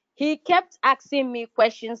 He kept asking me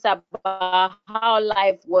questions about how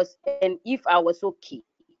life was and if I was okay.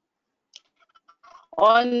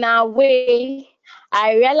 On our way,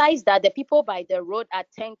 I realized that the people by the road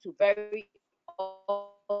attend to very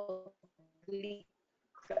ugly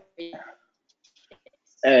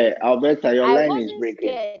Alberta, your line is breaking.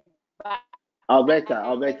 Scared,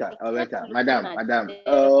 Alberta, madam.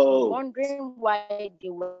 Wondering why they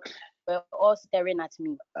were all staring at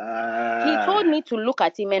me. He told me to look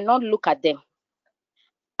at him and not look at them.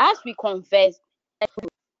 As we conversed,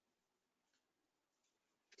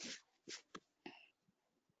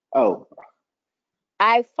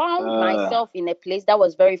 I found myself in a place that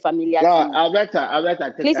was very familiar to me.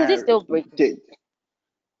 Alberta, please, is it still breaking?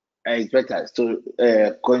 It's better. So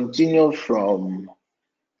continue from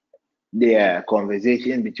the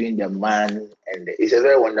conversation between the man and it's a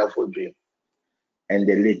very wonderful dream, and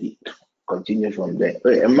the lady. Continue from there.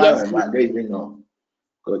 A man, Yes, a man, there is no.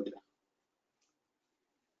 Good.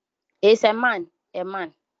 it's a man. A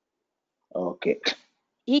man. Okay.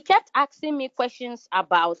 He kept asking me questions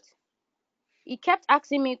about. Hey, I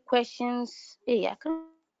can't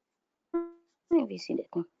even see the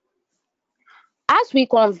thing. As we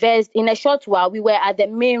conversed, in a short while, we were at the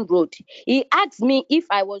main road. He asked me if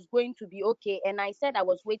I was going to be okay, and I said I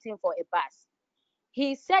was waiting for a bus.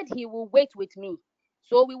 He said he will wait with me.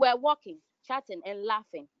 So we were walking, chatting, and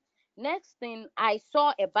laughing. Next thing, I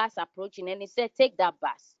saw a bus approaching, and he said, "Take that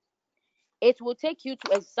bus. It will take you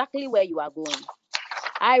to exactly where you are going."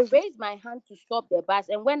 I raised my hand to stop the bus,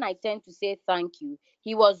 and when I turned to say thank you,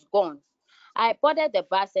 he was gone. I boarded the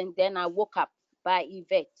bus, and then I woke up by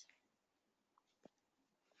Yvette.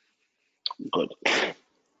 Good.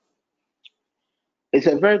 It's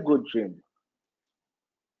a very good dream.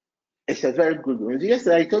 It's a very good dream.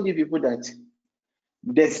 Yesterday, I told you people that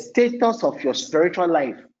the status of your spiritual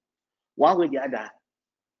life, one way or the other,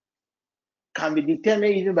 can be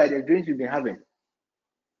determined even by the dreams you've been having.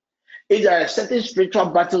 If there are certain spiritual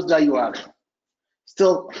battles that you are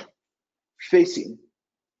still facing,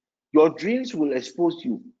 your dreams will expose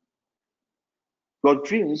you. Your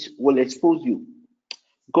dreams will expose you.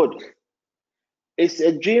 Good. It's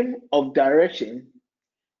a dream of direction.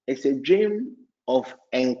 It's a dream of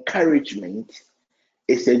encouragement.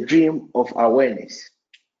 It's a dream of awareness.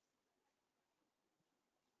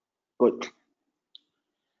 Good.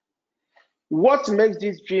 What makes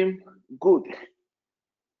this dream good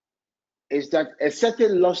is that a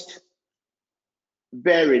certain lost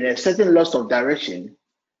bearing, a certain loss of direction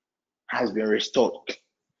has been restored.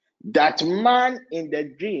 That man in the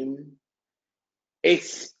dream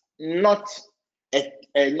is not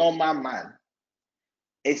a normal man.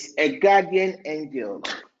 It's a guardian angel.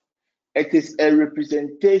 It is a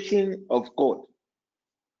representation of God.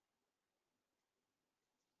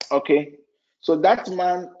 Okay? So that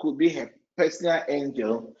man could be a personal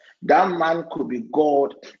angel. That man could be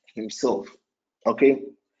God himself. Okay?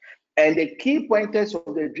 And the key pointers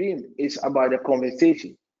of the dream is about the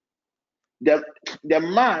conversation. The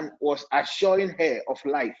man was assuring her of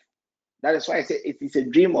life. That is why I say it is a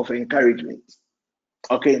dream of encouragement.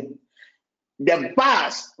 Okay? The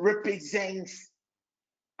bus represents,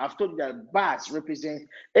 I've told you that bus represents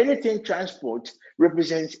anything transport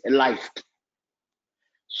represents a life.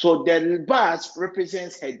 So the bus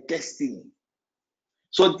represents her destiny.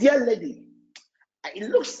 So, dear lady, it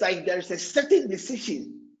looks like there is a certain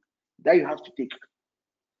decision that you have to take.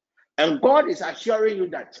 And God is assuring you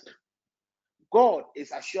that. God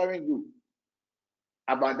is assuring you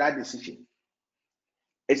about that decision.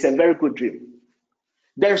 It's a very good dream.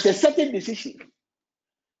 There is a certain decision.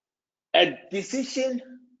 A decision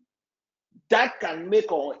that can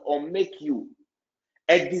make or make you.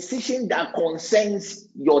 A decision that concerns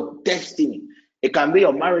your destiny. It can be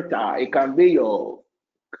your marital, it can be your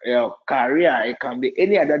career, it can be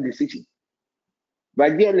any other decision.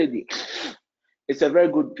 But dear lady, it's a very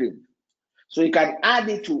good dream. So you can add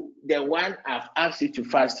it to the one I've asked you to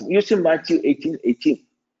fast using Matthew 18:18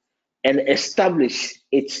 and establish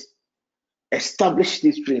it. Establish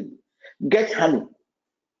this dream. Get honey.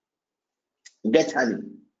 Get honey.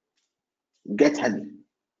 Get honey.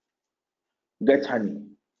 Get honey.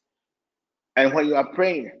 And when you are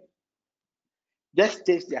praying, just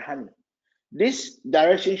taste the honey. This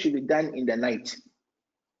direction should be done in the night.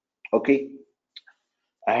 Okay?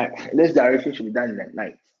 This direction should be done in the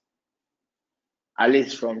night. At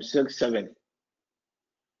least from 6, 7.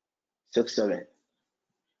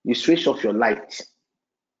 You switch off your light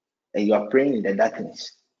and you are praying in the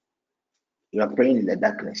darkness. You are praying in the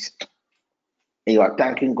darkness. And you are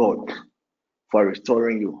thanking God for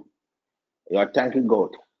restoring you. You are thanking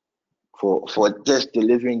God for just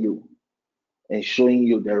delivering you and showing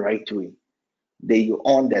you the right way. Then you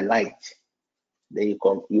on the light. Then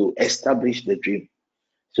you establish the dream.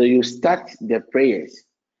 So you start the prayers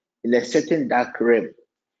in a certain dark realm,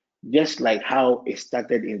 just like how it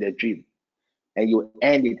started in the dream. And you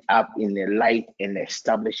end it up in the light and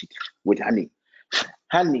establish it with honey.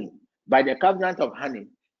 Honey, by the covenant of honey,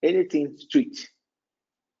 anything sweet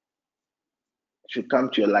should come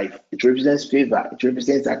to your life. It represents favor, it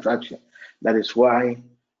represents attraction. That is why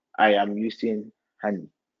I am using honey.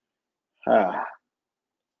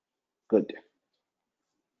 Good.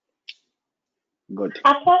 Good.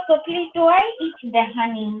 Apostle, please, do I eat the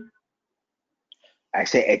honey? I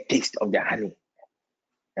say a taste of the honey.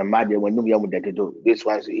 And mother, when you do this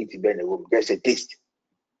one's you eat in the room, just a taste.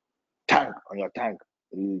 Tongue on your tongue.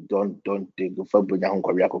 You don't take the for down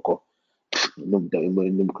Korea cocoa.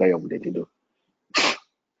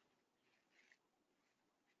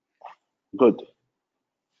 Good.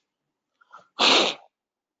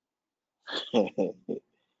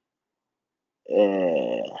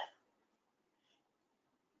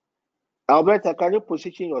 Alberta, can you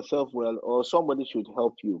position yourself well, or somebody should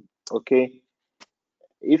help you? Okay.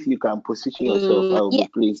 If you can position yourself, I will Yeah.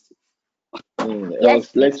 be pleased.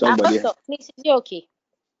 Yes, Let please. somebody. Apostle, please, is it okay?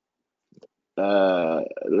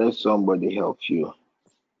 Let somebody help you.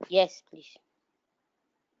 Yes, please.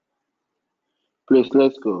 Please,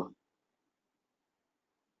 let's go.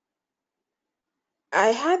 I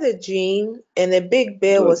had a dream, and a big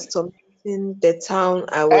bear Good. was tormenting the town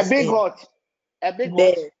I A was big in. what? A big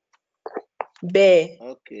Bear. what? Bear.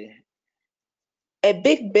 Okay. A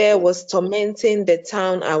big bear Good. was tormenting the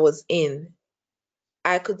town I was in.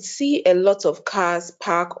 I could see a lot of cars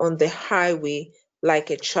parked on the highway like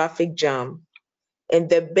a traffic jam, and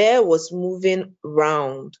the bear was moving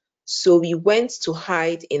round, so we went to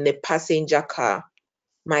hide in the passenger car,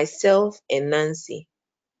 myself and Nancy.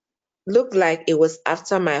 Looked like it was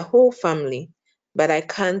after my whole family, but I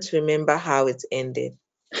can't remember how it ended.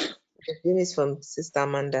 The dream is from Sister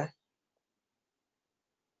Amanda.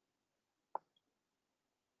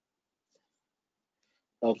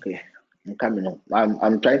 Okay. I'm coming on.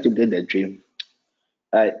 I'm trying to get the dream.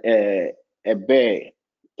 A bear,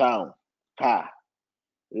 town, car,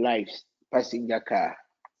 lives, passenger car.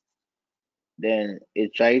 Then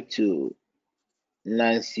it tried to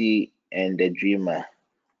Nancy and the dreamer,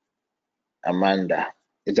 Amanda.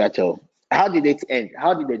 Is that all? How did it end?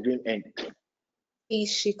 How did the dream end?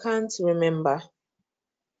 She can't remember.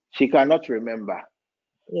 She cannot remember.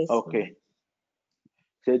 Yes. Okay.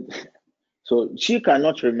 So she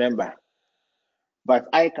cannot remember, but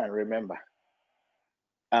I can remember.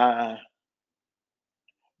 That's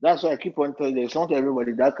why I keep on telling you, it's not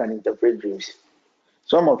everybody that can interpret dreams.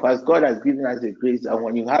 Some of us, God has given us the grace that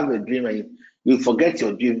when you have a dream and you forget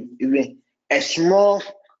your dream, even a small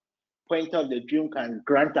point of the dream can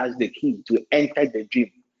grant us the key to enter the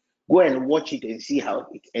dream. Go and watch it and see how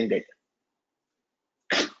it ended.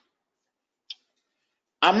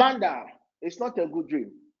 Amanda, it's not a good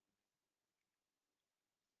dream.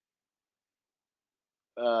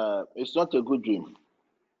 It's not a good dream.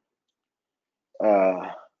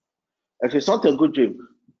 If it's not a good dream,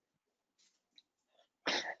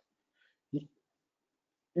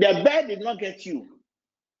 the bear did not get you.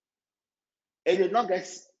 It did not get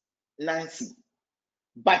Nancy,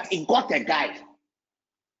 but it got a guy.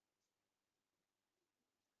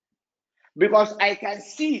 Because I can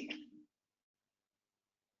see.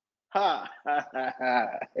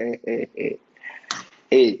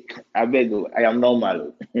 Hey, I beg you, I am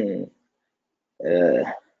normal.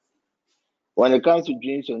 When it comes to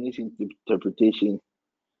dreams and its interpretation,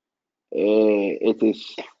 it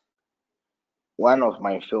is one of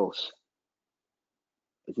my fails.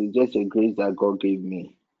 It is just a grace that God gave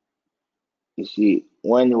me. You see,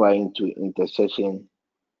 when you are into intercession,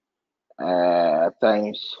 at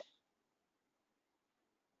times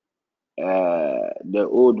the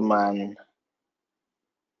old man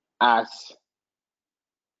asks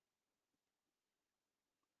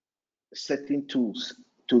certain tools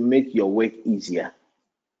to make your work easier.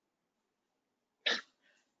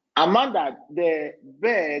 Amanda, the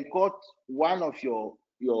bear got one of your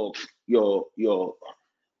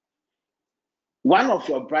one of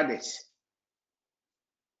your brothers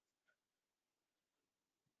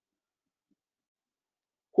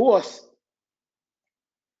who was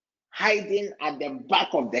hiding at the back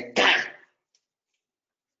of the car.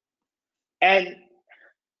 And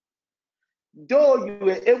though you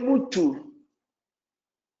were able to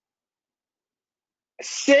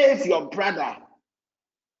save your brother,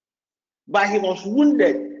 but he was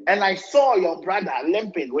wounded, and I saw your brother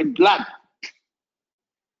limping with blood.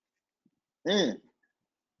 The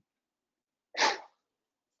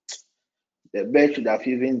bear should have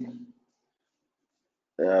even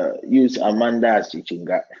used Amanda as teaching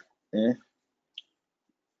guy.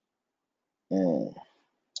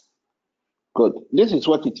 Good. This is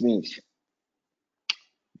what it means.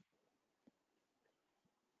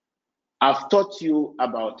 I've taught you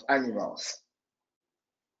about animals.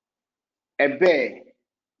 A bear,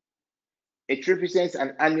 it represents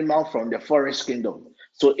an animal from the forest kingdom.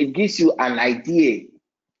 So it gives you an idea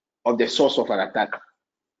of the source of an attack.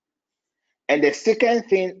 And the second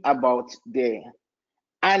thing about the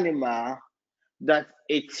animal, that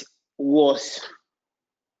it was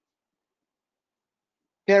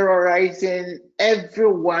terrorizing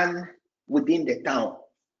everyone within the town.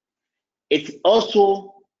 It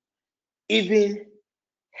also even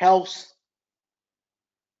helps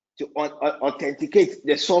to authenticate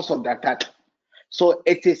the source of the attack. So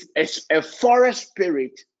it is a forest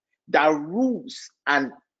spirit that rules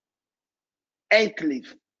an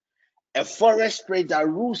enclave, a forest spirit that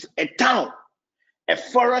rules a town, a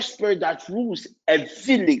forest spirit that rules a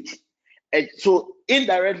village. And so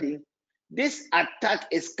indirectly, this attack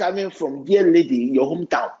is coming from, dear lady, your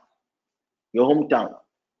hometown. Your hometown.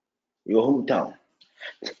 Your hometown.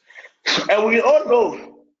 And we all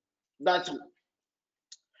know that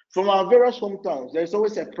from our various hometowns, there's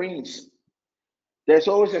always a prince. There's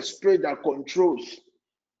always a spirit that controls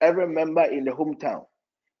every member in the hometown.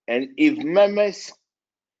 And if members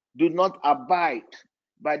do not abide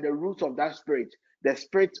by the rules of that spirit, the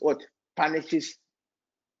spirit what punishes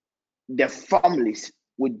the families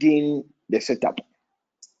within the setup.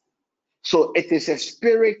 So it is a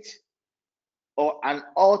spirit or an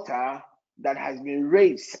altar that has been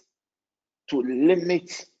raised to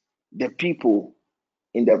limit the people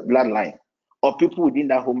in the bloodline or people within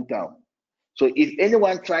that hometown. So if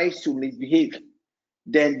anyone tries to misbehave,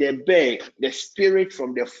 then the spirit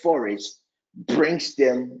from the forest brings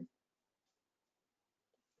them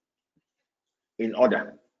in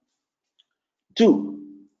order. 2,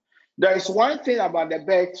 there is one thing about the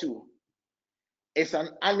bear too. It's an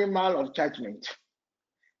animal of judgment.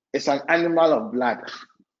 It's an animal of blood.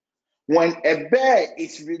 When a bear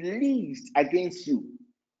is released against you,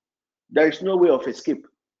 there is no way of escape.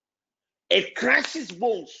 It crushes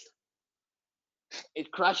bones.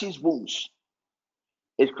 It crushes bones.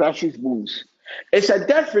 It crushes bones. It's a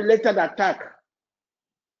death-related attack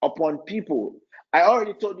upon people. I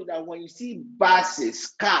already told you that when you see buses,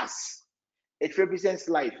 cars, it represents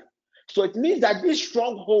life. So it means that this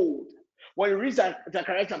stronghold, when you read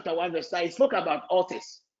Zechariah chapter 1 verse 9, it spoke about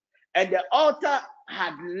altars. And the altar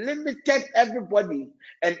had limited everybody,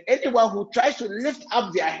 and anyone who tries to lift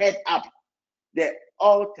up their head up, the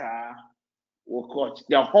altar will cut,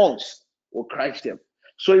 their horns will crush them.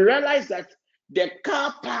 So you realize that the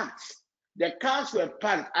cars were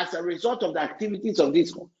parked as a result of the activities of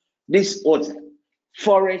this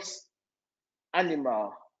forest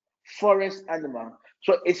animal.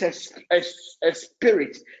 So it's a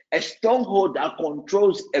spirit, a stronghold that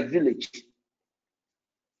controls a village.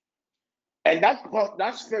 And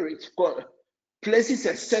that spirit places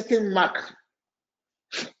a certain mark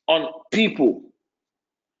on people.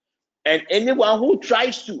 And anyone who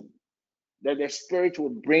tries to, then the spirit will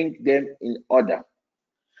bring them in order.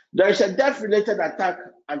 There is a death-related attack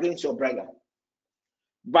against your brother.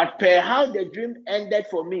 But per how the dream ended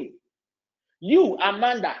for me, you,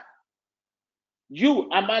 Amanda, you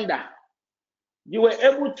were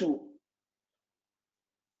able to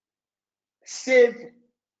save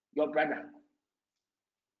your brother.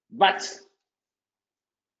 But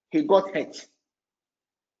he got hurt.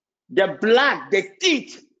 The blood, the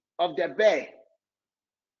teeth of the bear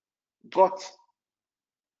got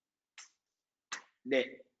the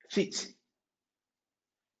feet.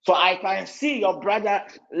 So I can see your brother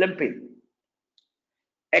limping.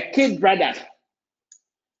 A kid brother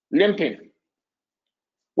limping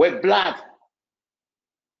with blood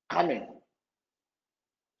coming.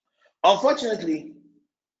 Unfortunately,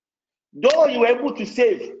 though you were able to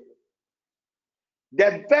save,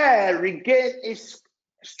 the bear regained its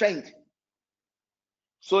strength.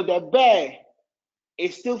 So the bear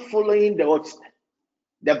is still following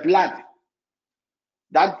the blood,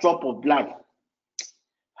 that drop of blood.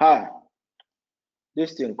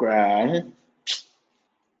 This thing cry.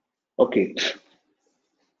 Okay.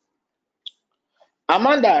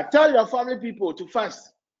 Amanda, tell your family people to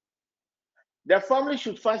fast. The family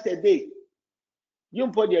should fast a day. You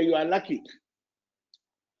are lucky.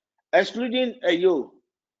 Excluding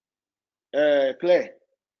Claire.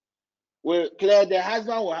 Well, Claire, the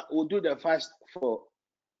husband will do the fast for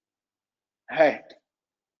her.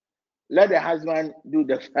 Let the husband do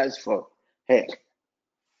the fast for her.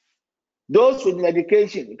 Those with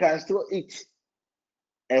medication can still eat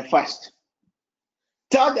and fast.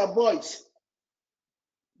 Tell the boys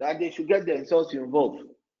that they should get themselves involved.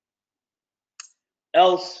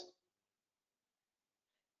 Else,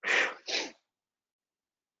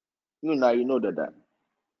 you know that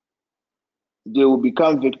they will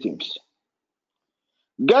become victims.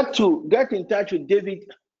 Get in touch with David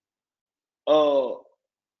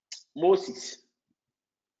Moses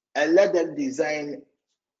and let them design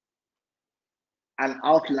an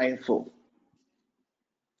outline for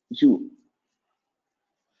you.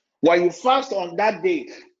 When you fast on that day,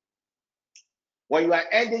 when you are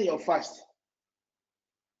ending your fast,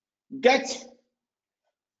 get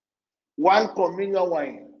 1 communion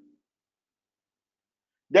wine.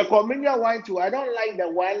 The communion wine too, I don't like the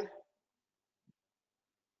one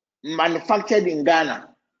manufactured in Ghana.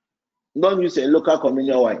 Don't use a local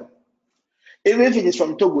communion wine. Even if it is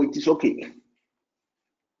from Togo, it is okay.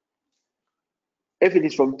 If it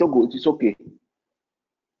is from Togo, it is okay.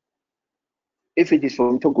 If it is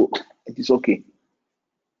from Togo, it is okay.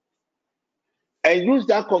 And use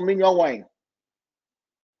that communion wine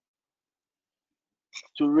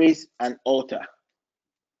to raise an altar.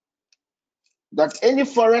 That any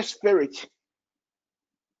forest spirit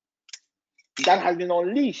that has been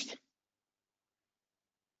unleashed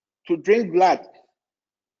to drink blood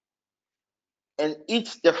and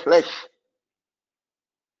eat the flesh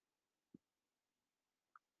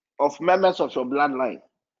of members of your bloodline,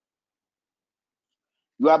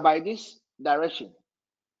 you are by this direction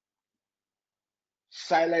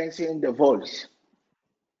silencing the voice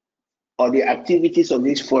or the activities of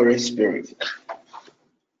this forest spirit.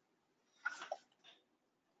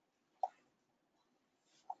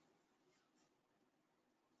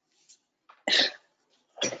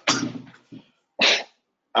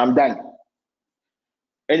 I'm done.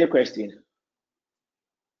 Any question?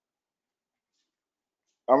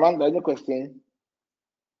 Amanda, any question?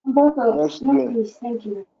 Yes, please. Thank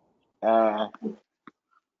you.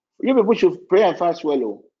 You people should pray and fast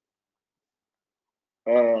well.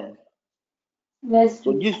 Yes,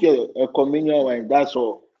 So just get a communion wine, that's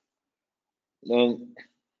all. Then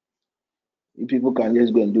you people can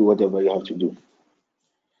just go and do whatever you have to do.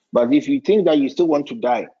 But if you think that you still want to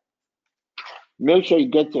die, make sure you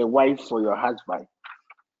get a wife for your husband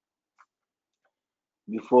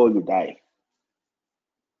before you die.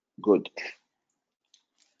 Good.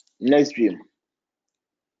 Next dream.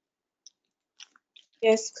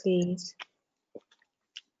 Yes, please.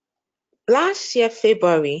 Last year,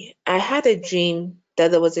 February, I had a dream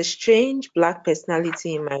that there was a strange black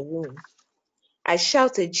personality in my room. I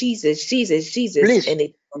shouted, Jesus, Jesus, Jesus, Please, and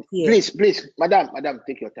it appeared. please, madam,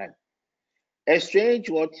 take your time. A strange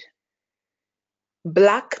what?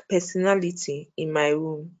 Black personality in my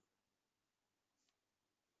room.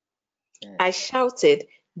 I shouted,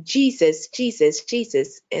 Jesus, Jesus,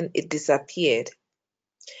 Jesus, and it disappeared.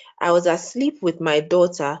 I was asleep with my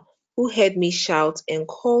daughter, who heard me shout and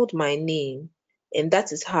called my name, and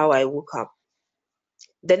that is how I woke up.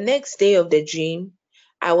 The next day of the dream,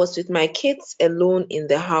 I was with my kids alone in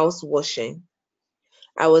the house washing.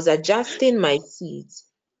 I was adjusting my seat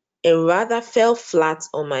and rather fell flat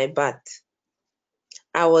on my butt.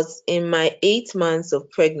 I was in my 8 months of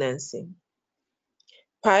pregnancy.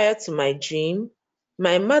 Prior to my dream,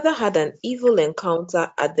 my mother had an evil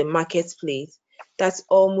encounter at the marketplace that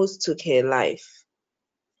almost took her life.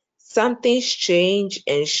 Something strange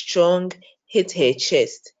and strong hit her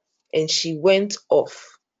chest, and she went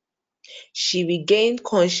off. She regained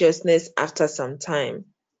consciousness after some time.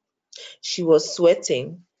 She was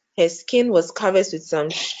sweating. Her skin was covered with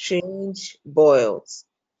some strange boils.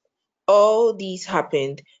 All these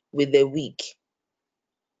happened with a week.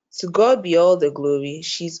 To God be all the glory,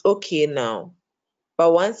 she's okay now.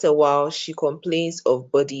 But once a while, she complains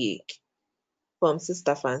of body ache. From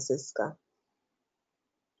Sister Francisca.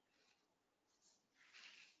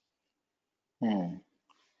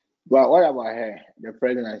 Well, what about her? The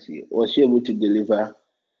pregnancy, was she able to deliver?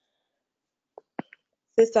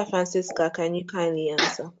 Sister Francisca, can you kindly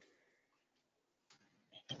answer?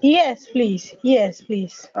 Yes, please. Yes,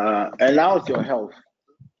 please. And how's your health?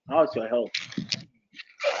 How's your health?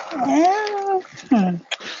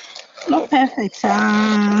 Not perfect.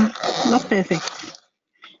 Not perfect.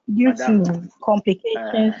 Due to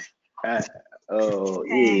complications.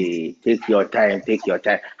 Take your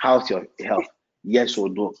time. How's your health? Yes or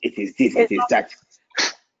no? It is this, it is that.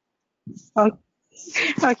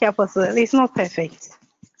 Okay, Apostle. It's not perfect.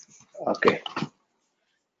 Okay.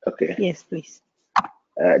 Yes, please.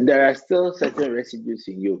 There are still certain residues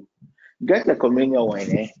in you. Get a communion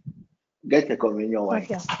wine, Get a communion wine.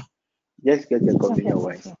 Okay. Just get a communion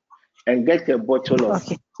wine. And get a bottle of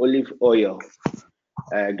olive oil.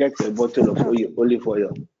 Get a bottle of olive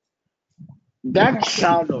oil. That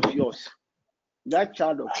child of yours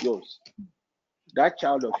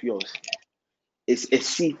is a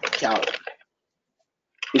sick child.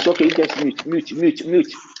 It's okay, you just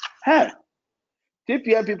mute. Hey,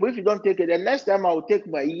 TPM people, if you don't take it, the next time I will take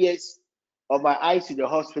my ears or my eyes to the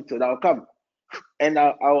hospital, I'll come and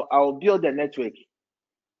I'll build the network.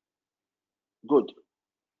 Good.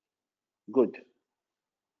 Good.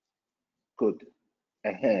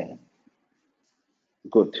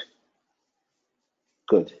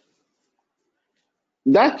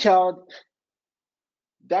 That child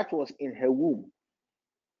that was in her womb,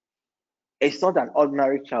 it's not an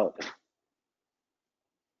ordinary child.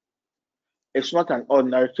 It's not an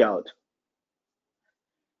ordinary child.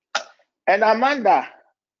 And Amanda,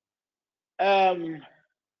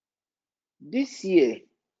 this year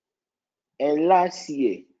and last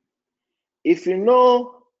year, if you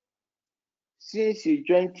know, since you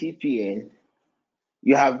joined TPN,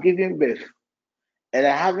 you have given birth, and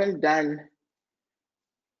I haven't done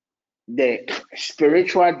the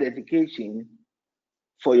spiritual dedication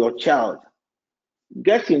for your child,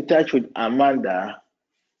 get in touch with Amanda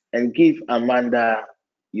and give Amanda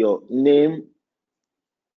your name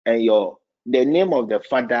and the name of the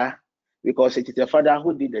father, because it is the father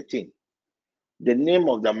who did the thing, the name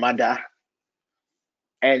of the mother,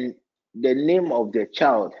 and the name of the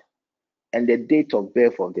child, and the date of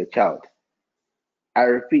birth of the child. I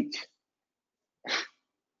repeat,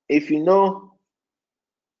 if you know,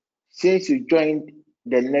 since you joined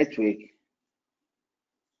the network,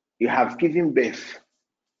 you have given birth,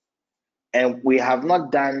 and we have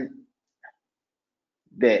not done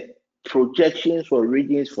the projections or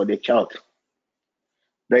readings for the child.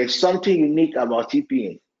 There is something unique about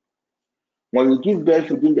TPN. When you give birth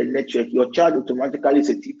within the network, your child automatically is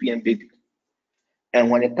a TPN baby. And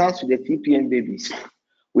when it comes to the TPN babies,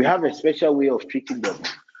 we have a special way of treating them.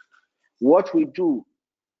 What we do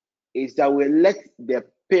is that we let the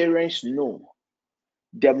parents know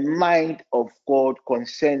the mind of God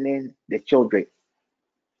concerning the children.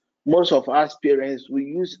 Most of us parents, we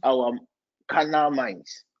use our carnal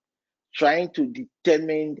minds trying to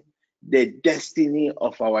determine the destiny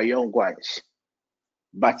of our young ones.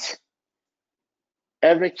 But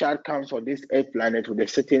every child comes on this earth planet with a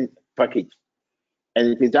certain package. And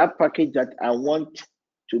it is that package that I want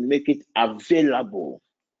to make it available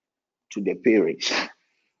to the parents.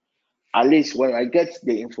 At least when I get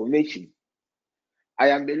the information, I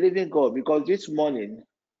am believing God, because this morning,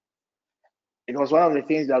 it was one of the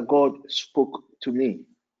things that God spoke to me.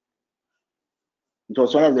 It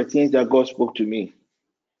was one of the things that God spoke to me,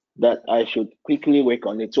 that I should quickly work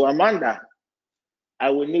on it. So Amanda, I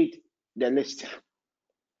will need the list.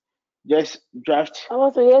 Just draft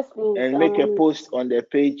Yes, please. and make a post on the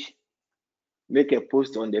page. Make a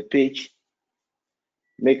post on the page.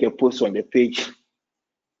 Make a post on the page.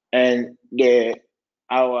 And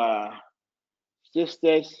our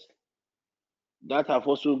sisters that have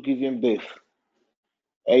also given birth.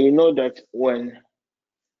 And you know that when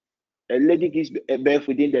a lady gives birth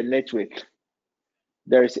within the network,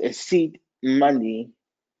 there is a seed money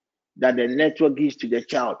that the network gives to the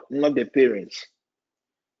child, not the parents.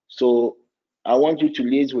 So I want you to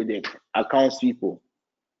liaise with the accounts people.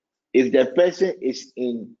 If the person is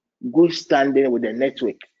in good standing with the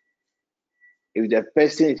network, you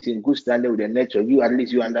at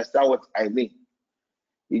least you understand what I mean.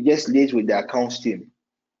 You just liaise with the accounts team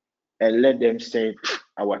and let them send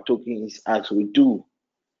our tokens as we do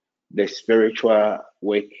the spiritual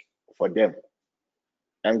work for them.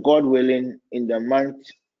 And God willing, in the month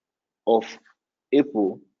of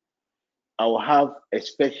April, I will have a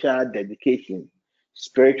special dedication,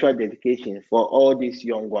 spiritual dedication for all these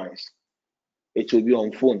young ones. It will be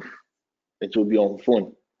on phone. It will be on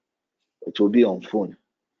phone. It will be on phone.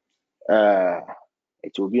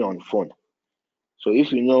 It will be on phone. So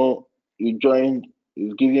if you know you joined,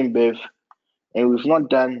 you've given birth, and we've not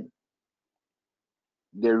done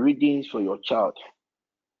the readings for your child,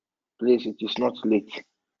 please, it is not late.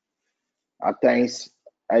 At times,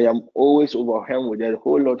 I am always overwhelmed with a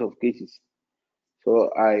whole lot of cases.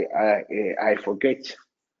 So I forget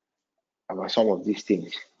about some of these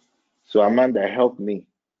things. So Amanda, help me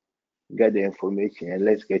get the information and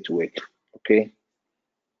let's get to work. Okay?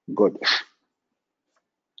 Good.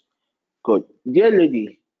 Good. Dear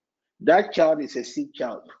lady, that child is a sick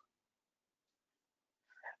child.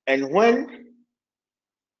 And when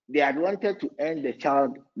they had wanted to end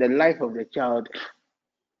the life of the child,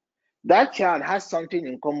 that child has something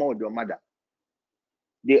in common with your mother.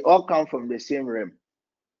 They all come from the same realm.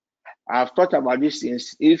 I've thought about these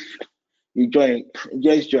things. If you join,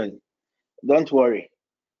 just join. Don't worry.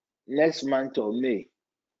 Next month or May,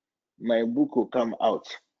 my book will come out.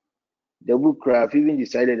 The book, I've even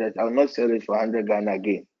decided that I'll not sell it for 100 Ghana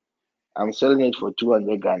again. I'm selling it for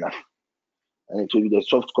 200 Ghana. And it will be the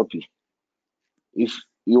soft copy. If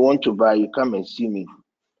you want to buy, you come and see me.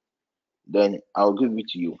 Then I'll give it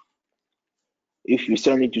to you. If you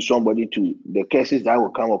send it to somebody, to the cases that will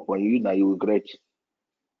come upon you, now you will regret.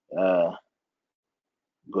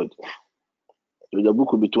 Good. So the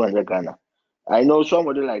book will be 200 Ghana. I know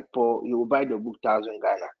somebody like Paul, he will buy the book 1,000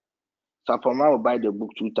 Ghana. Sapoma will buy the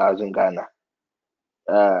book 2,000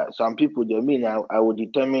 Ghana. Some people, they mean I will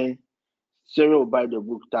determine. Sarah will buy the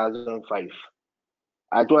book 1,005.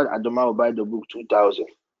 I thought Adoma will buy the book 2,000.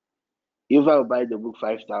 Eva will buy the book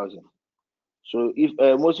 5,000. So if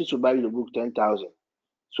Moses will buy the book 10,000.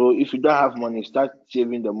 So if you don't have money, start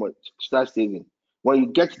saving the money. Start saving. When you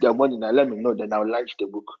get the money, now let me know. Then I'll launch the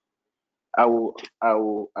book. I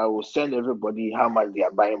will send everybody how much they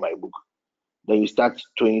are buying my book. Then you start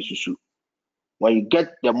throwing susu. When you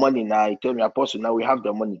get the money now, you tell me, Apostle, now we have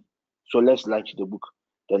the money. So let's launch the book.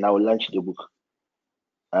 Then I will launch the book.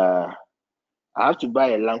 I have to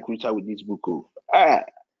buy a Land Cruiser with this book.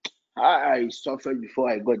 I suffered before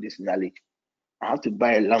I got this knowledge. I have to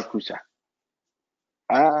buy a Land Cruiser.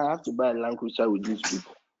 I have to buy a Land Cruiser with this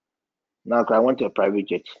book. Now I want a private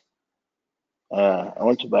jet. I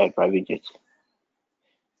want to buy a private jet.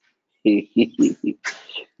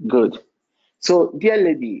 Good. So, dear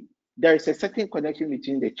lady, there is a certain connection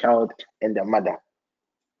between the child and the mother,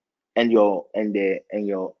 and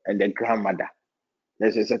the grandmother.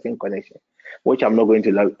 There's a certain connection, which I'm not going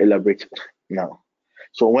to elaborate now.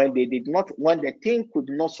 So when the thing could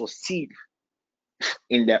not succeed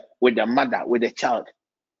with the mother, with the child,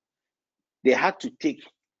 they had to take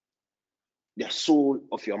the soul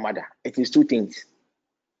of your mother. It is two things.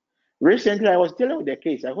 Recently, I was dealing with the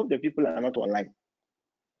case. I hope the people are not online.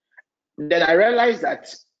 Then I realized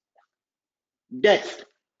that death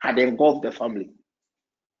had engulfed the family.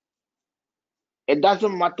 It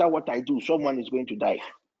doesn't matter what I do, someone is going to die.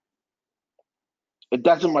 It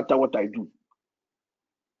doesn't matter what I do,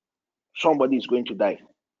 somebody is going to die.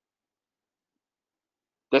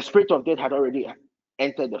 The spirit of death had already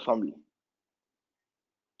entered the family.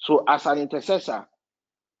 So as an intercessor,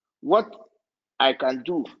 what I can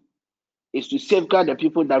do is to safeguard the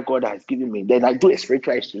people that God has given me. Then I do a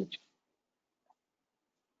spiritual exchange.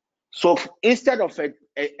 So instead of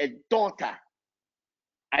a daughter,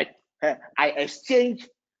 I exchange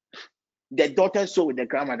the daughter's soul with the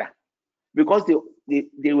grandmother, because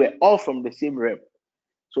they were all from the same realm.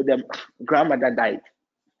 So the grandmother died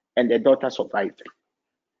and the daughter survived.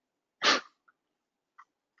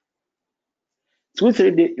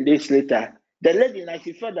 2-3 days later, the lady, now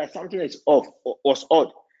she felt that something was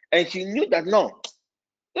odd, and she knew that no,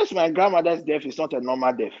 this my grandmother's death is not a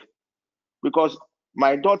normal death, because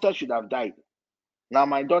my daughter should have died. Now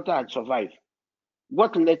my daughter had survived.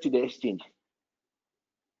 What led to the exchange?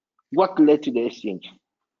 What led to the exchange?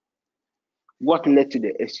 What led to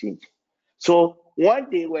the exchange? So when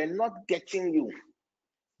they were not getting you,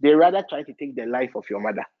 they rather try to take the life of your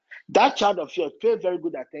mother. That child of yours, pay very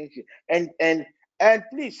good attention, and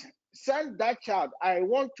please send that child.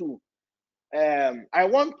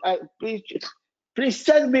 Please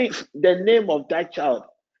send me the name of that child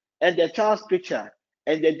and the child's picture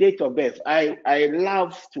and the date of birth. I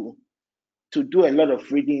love to do a lot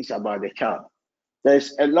of readings about the child.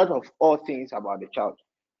 There's a lot of all things about the child.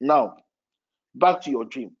 Now, back to your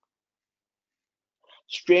dream.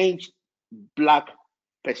 Strange black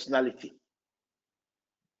personality.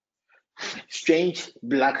 Strange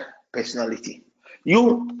black personality. I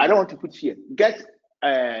don't want to put here. Get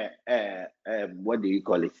what do you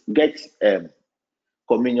call it? Get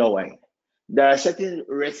communion wine. There are certain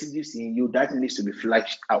residues in you that needs to be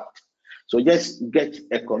flushed out. So just get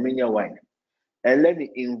a communion wine and let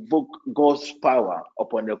me invoke God's power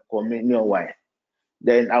upon the communion wine.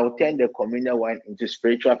 Then I'll turn the communion wine into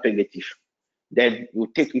spiritual purgative. Then you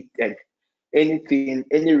take it, and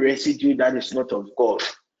any residue that is not of God,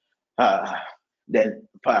 then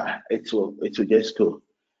it will just go.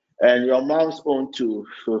 And your mom's own too.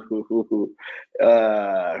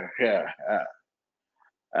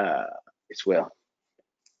 It's well.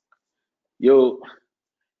 Your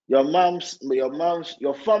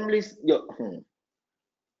family's,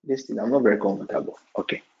 this thing, I'm not very comfortable.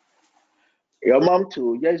 Okay. Your mom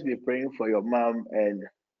too, just be praying for your mom, and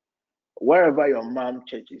wherever your mom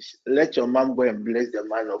churches, let your mom go and bless the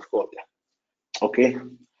man of God. Okay?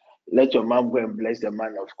 Let your mom go and bless the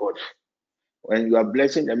man of God. When you are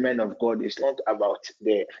blessing the man of God, it's not about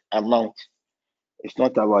the amount. It's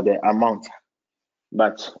not about the amount,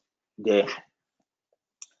 but the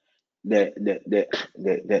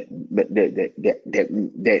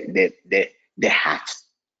heart.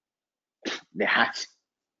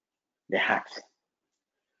 The heart.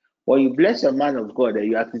 When you bless a man of God,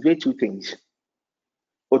 you activate two things.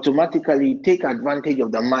 Automatically, you take advantage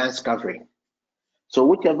of the man's covering. So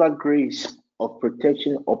whichever grace of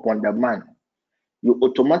protection upon the man, you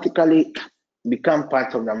automatically become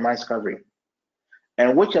part of the man's covering.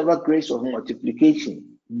 And whichever grace of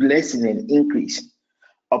multiplication, blessing, and increase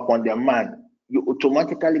upon the man, you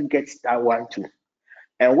automatically get that one too.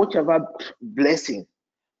 And whichever blessing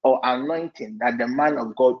or anointing that the man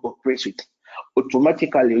of God operates with,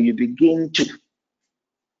 automatically you begin to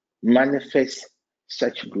manifest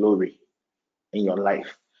such glory in your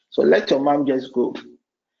life. So let your mom just go.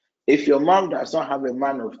 If your mom does not have a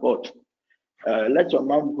man of God, let your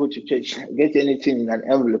mom go to church, get anything in an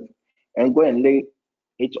envelope, and go and lay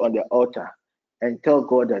it on the altar and tell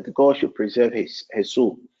God that God should preserve her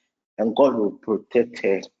soul and God will protect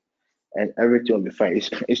her and everything will be fine.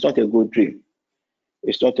 It's not a good dream.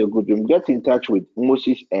 It's not a good dream. Get in touch with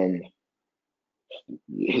Moses and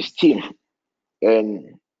his team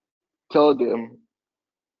and tell them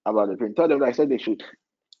about the dream. Tell them that I said they should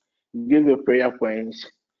give you prayer points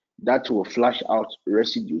that will flash out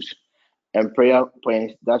residues and prayer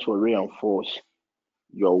points that will reinforce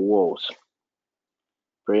your walls.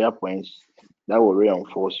 Prayer points that will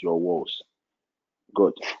reinforce your walls.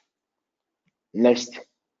 Good. Next.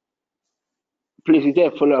 Please, is there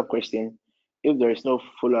a follow-up question? If there is no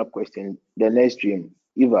follow-up question, the next dream.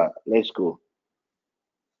 Eva, let's go.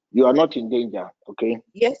 You are not in danger, okay?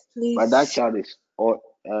 Yes, please. But that child is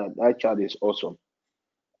awesome.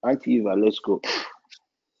 Auntie Eva, let's go.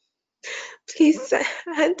 Please,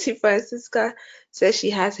 Auntie Francisca says she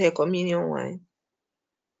has her communion wine.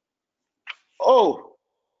 Oh,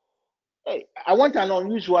 hey, I want an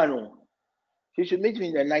unusual one. She should meet me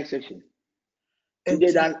in the night section.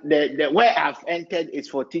 Today, the where I've entered is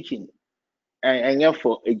for teaching, and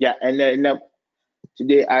therefore, and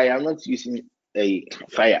today I am not using a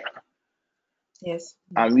fire. Yes.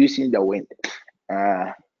 I'm using the wind.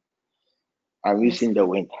 I'm using the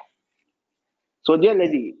wind. So, dear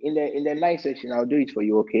lady, in the night section, I'll do it for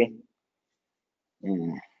you, okay?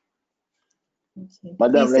 Okay.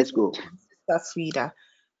 Madam, let's go. Sister Frida.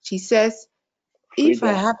 She says, Frida. if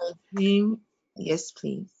I have a dream, yes,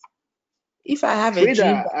 please. If I have Frida, a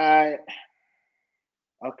dream,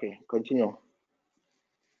 okay, continue.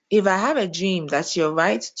 If I have a dream that your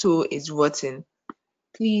right toe is rotten,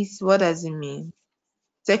 please, what does it mean?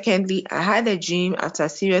 Secondly, I had a dream after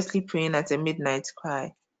seriously praying at a midnight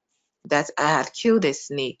cry that I had killed a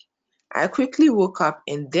snake. I quickly woke up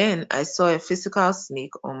and then I saw a physical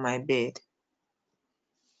snake on my bed.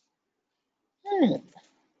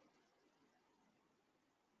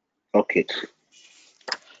 Okay.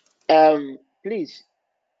 Please,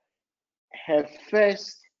 her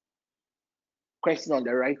first question on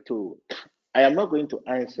the right toe, I am not going to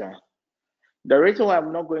answer. The reason why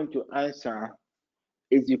I'm not going to answer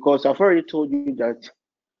is because I've already told you that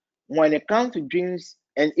when it comes to dreams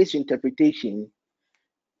and its interpretation,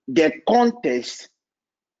 the context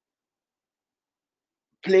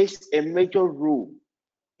plays a major role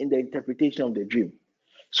in the interpretation of the dream.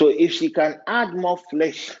 So if she can add more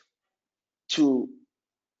flesh to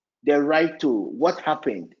the right toe, what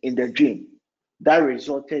happened in the dream that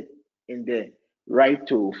resulted in the right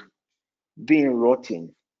toe being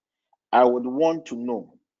rotten, I would want to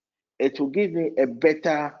know. It will give me a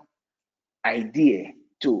better idea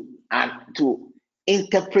to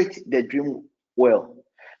interpret the dream well.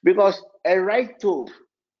 Because a rotten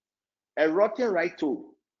right toe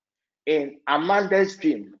in Amanda's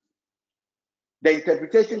dream, the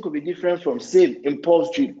interpretation could be different from same in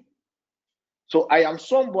Paul's dream. So I am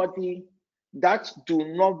somebody that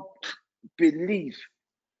do not believe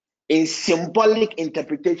in symbolic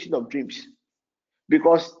interpretation of dreams,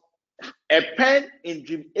 because a pen in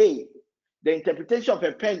dream A, the interpretation of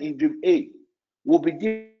a pen in dream A will be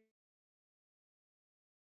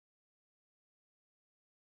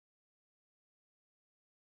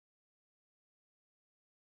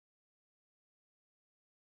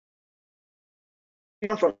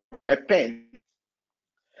different from a pen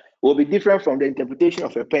will be different from the interpretation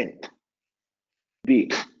of a pen B.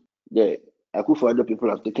 The for other people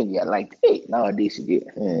have taken their light. Hey, nowadays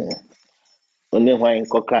only when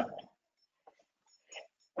coca.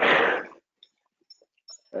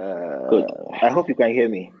 Good. I hope you can hear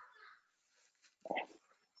me.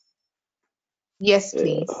 Yes,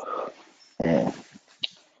 please.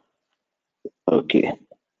 Okay.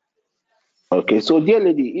 Okay. So, dear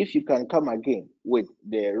lady, if you can come again with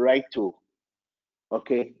the right toe,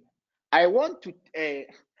 okay. I want to.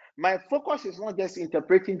 My focus is not just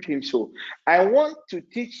interpreting dreams. So, I want to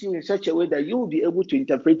teach you in such a way that you will be able to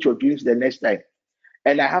interpret your dreams the next time,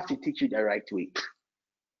 and I have to teach you the right way.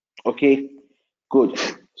 Okay. Good.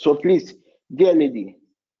 So, please, dear lady.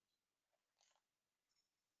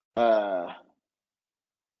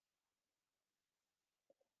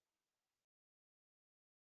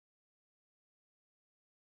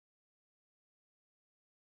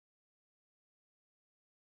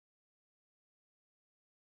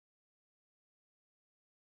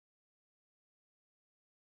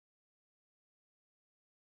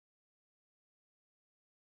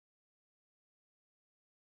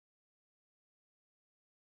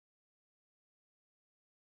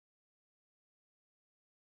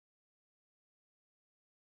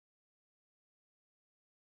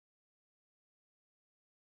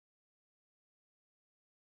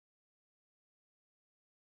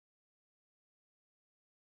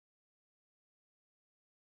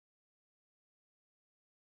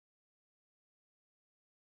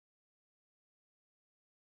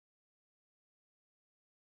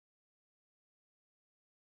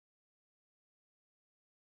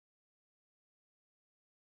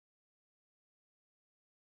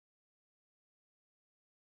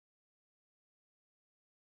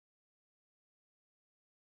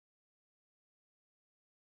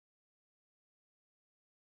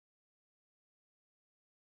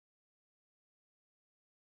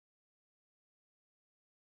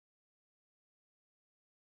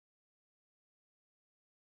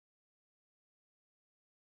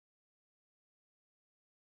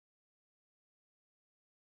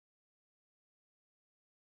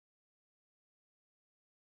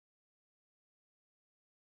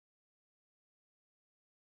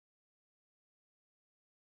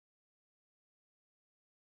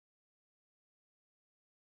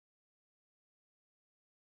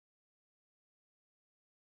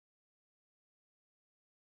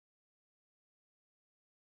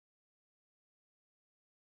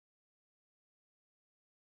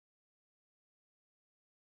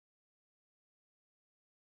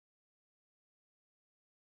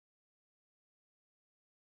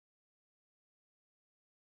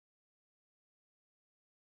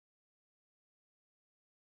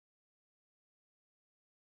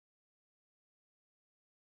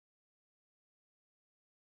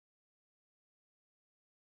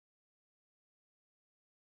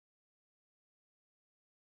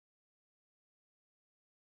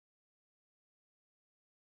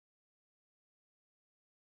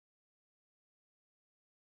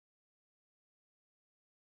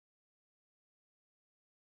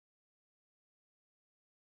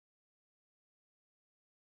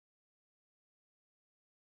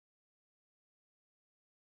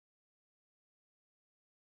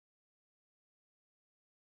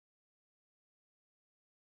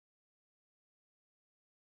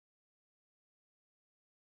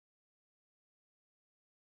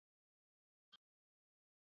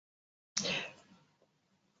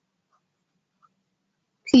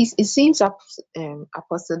 Please, it seems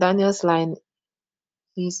Apostle Daniel's line,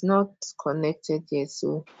 he's not connected yet,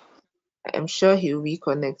 so I'm sure he'll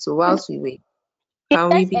reconnect. So whilst we wait, can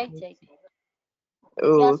we be?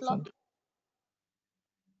 Oh, okay.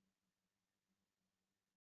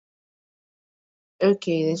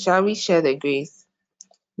 Okay, then shall we share the grace?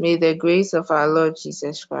 May the grace of our Lord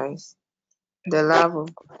Jesus Christ, the love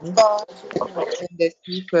of God, and the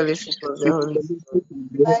sweet fellowship of the Holy Spirit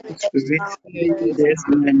Be with us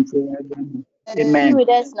now and forevermore. Amen. Be with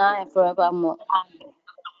us now and forevermore.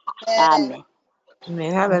 Amen.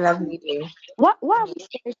 Amen. Have a lovely day. Why are we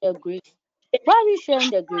sharing the grace? Why are we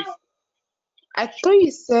sharing the grace? I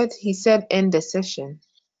thought he said end the session.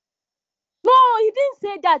 No, he didn't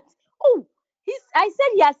say that. Oh, I said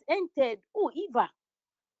he has entered. Oh, Eva.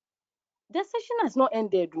 The session has not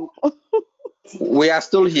ended. We are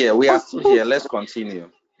still here. Let's continue.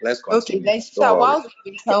 Okay, then whilst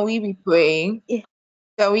we wait, can we be praying? Yeah.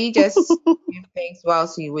 Can we just give thanks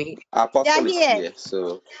whilst we wait? Apostle is here,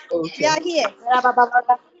 so okay. We are here.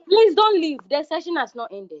 Please don't leave. The session has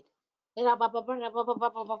not ended.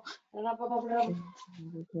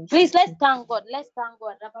 Please, let's thank God.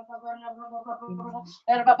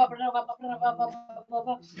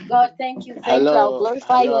 God, thank you. Hello. I'll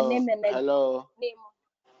glorify your name and hello.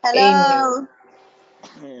 Hello.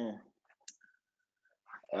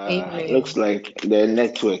 Looks like the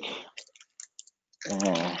network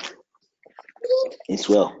is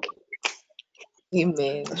well.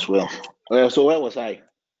 Amen. As well. So where was I?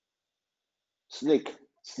 Snake.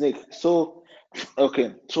 So,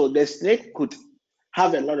 okay. So the snake could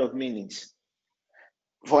have a lot of meanings.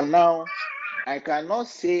 For now, I cannot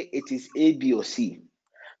say it is A, B, or C.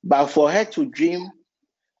 But for her to dream,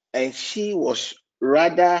 and she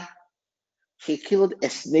killed a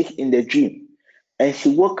snake in the dream. And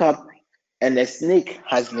she woke up and a snake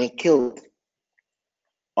has been killed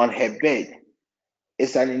on her bed.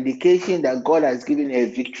 It's an indication that God has given her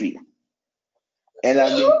victory. And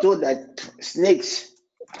I've been told that snakes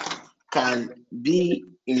can be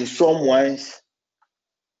in someone's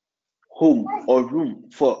home or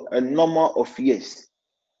room for a number of years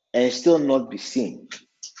and still not be seen.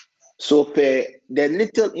 So per the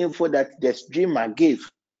little info that the dreamer gave,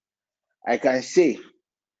 I can say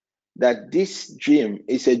that this dream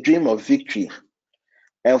is a dream of victory.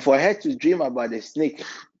 And for her to dream about the snake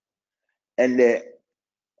and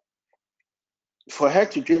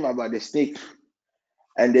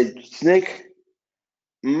the snake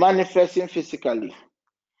manifesting physically,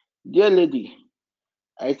 dear lady,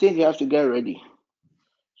 I think you have to get ready.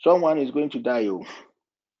 Someone is going to die.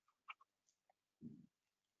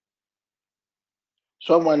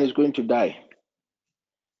 Someone is going to die.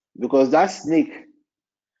 Because that snake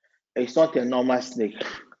is not a normal snake.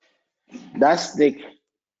 That snake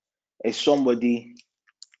is somebody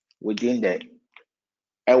within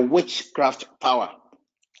a witchcraft power.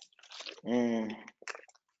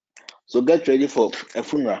 So get ready for a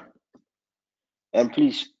funeral. And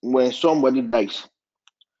please, when somebody dies,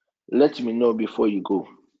 let me know before you go.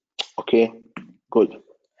 Okay? Good.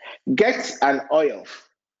 Get an oil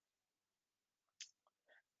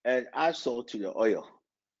and add salt to the oil,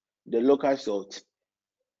 the local salt.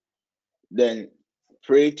 Then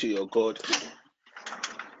pray to your God.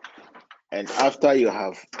 And after you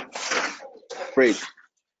have prayed,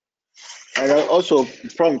 and I also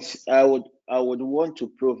prompt, I would want to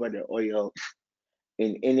pray over the oil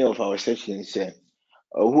in any of our sessions,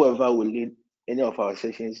 or whoever will lead any of our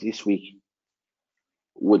sessions this week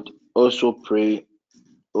would also pray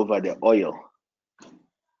over the oil.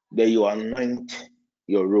 Then you anoint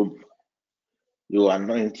your room. You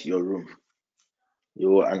anoint your room.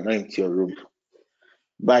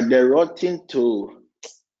 But the rotten to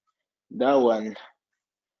that one,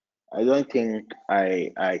 I don't think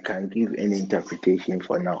I can give any interpretation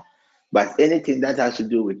for now. But anything that has to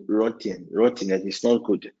do with rottenness is not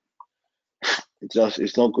good.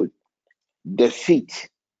 It's not good. The feet.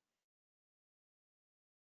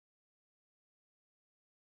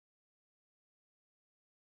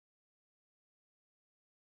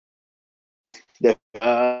 The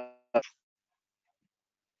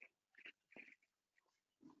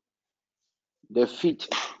feet.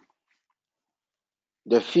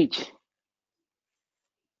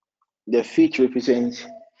 The feet represents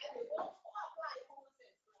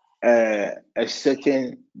a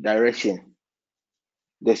certain direction.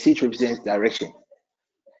 The feet represents direction.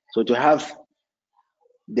 So to have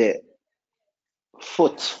the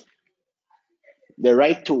foot, the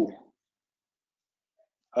right toe,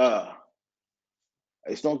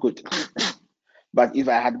 it's not good. But if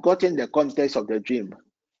I had gotten the context of the dream,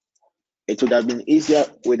 it would have been easier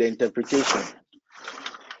with the interpretation.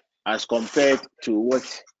 as compared to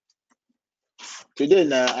what today.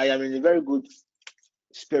 Now I am in a very good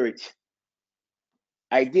spirit.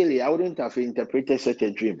 Ideally, I wouldn't have interpreted such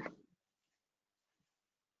a dream.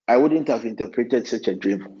 I wouldn't have interpreted such a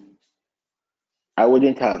dream. I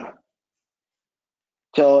wouldn't have.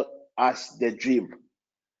 Tell us the dream.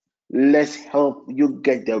 Let's help you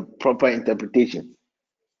get the proper interpretation.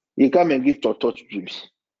 You come and give thought dreams.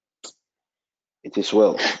 It is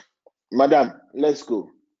well. Madam, let's go.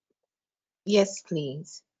 Yes,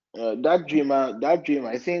 please. That dream,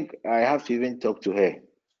 I think I have to even talk to her.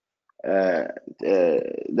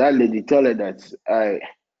 That lady, tell her that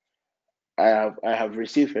I have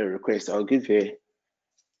received her request. I'll give her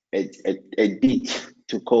a date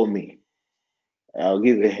to call me. I'll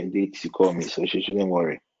give her a date to call me, so she shouldn't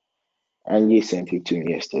worry. And you sent it to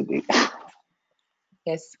me yesterday.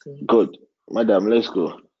 Yes, please. Good. Madam, let's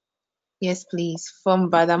go. Yes, please. From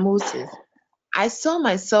Brother Moses. I saw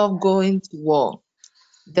myself going to war.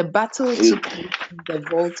 The battle took place in the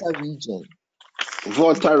Volta region.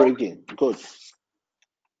 Volta region. Good.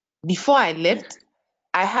 Before I left,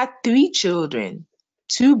 I had 3 children,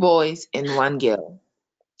 2 boys and 1 girl.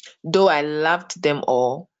 Though I loved them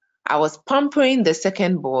all, I was pampering the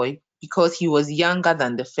second boy because he was younger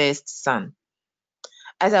than the first son.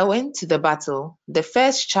 As I went to the battle, the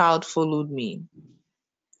first child followed me.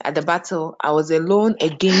 At the battle, I was alone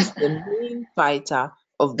against the main fighter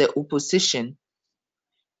of the opposition.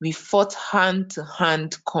 We fought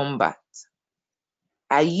hand-to-hand combat.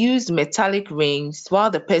 I used metallic rings while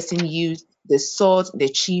the person used the sword the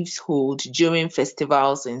chiefs hold during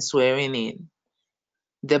festivals and swearing in.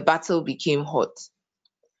 The battle became hot.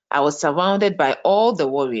 I was surrounded by all the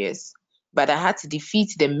warriors, but I had to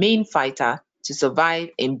defeat the main fighter to survive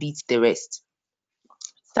and beat the rest.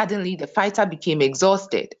 Suddenly, the fighter became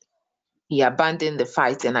exhausted. He abandoned the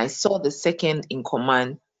fight and I saw the second in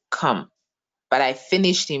command come, but I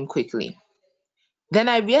finished him quickly. Then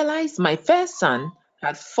I realized my first son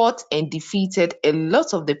had fought and defeated a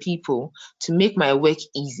lot of the people to make my work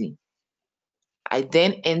easy. I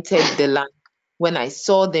then entered the land when I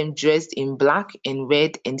saw them dressed in black and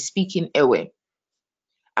red and speaking Ewe.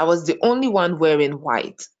 I was the only one wearing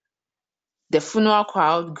white. The funeral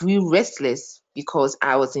crowd grew restless because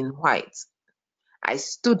I was in white. I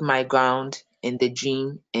stood my ground and the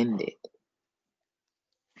dream ended.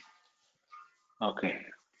 Okay.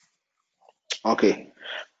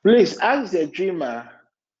 Please ask the dreamer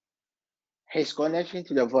his connection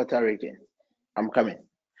to the Volta region. I'm coming.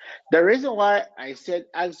 The reason why I said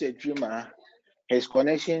ask the dreamer his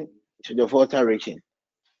connection to the Volta region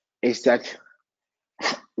is that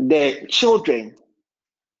the children,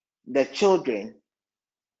 the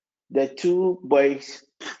 2 boys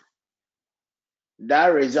that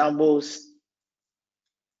resembles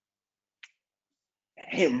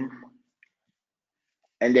him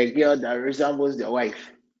and the girl that resembles the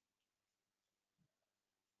wife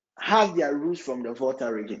have their roots from the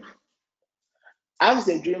Volta region. Ask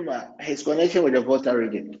the dreamer his connection with the Volta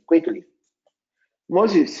region quickly.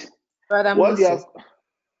 Moses, Brother what Moses, do you have?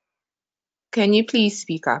 Can you please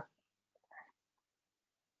speak up?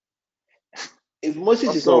 If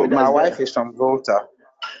Moses is Also, not with my us, wife is from Volta.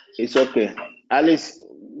 It's okay. Alice,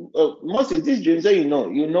 Moses, this dream, so you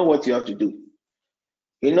know what you have to do.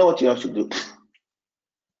 You know what you have to do.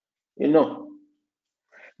 You know.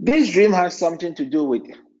 This dream has something to do with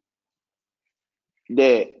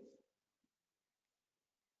the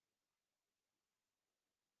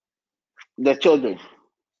children.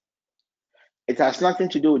 It has nothing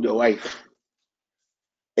to do with your wife.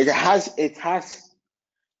 It has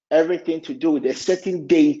everything to do with a certain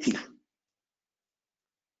deity.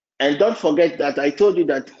 And don't forget that I told you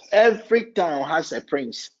that every town has a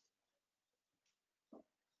prince.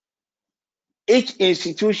 Each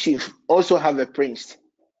institution also have a prince.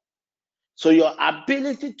 So your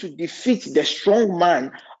ability to defeat the strong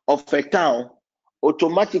man of a town,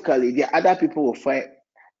 automatically the other people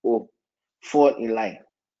will fall in line.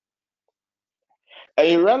 And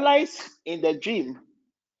you realize in the dream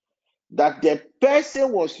that the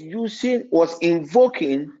person was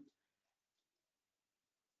invoking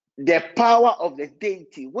the power of the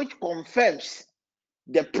deity, which confirms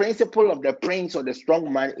the principle of the prince or the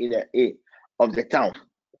strong man of the town.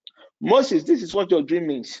 Moses, this is what your dream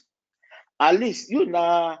means. At least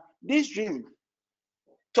this dream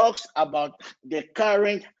talks about the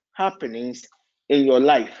current happenings in your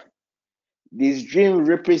life. This dream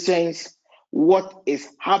represents what is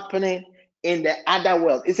happening in the other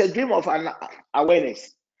world. It's a dream of an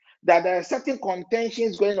awareness that there are certain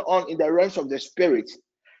contentions going on in the realms of the spirit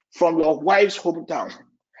from your wife's hometown.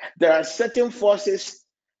 There are certain forces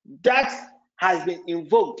that has been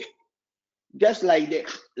invoked, just like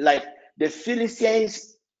the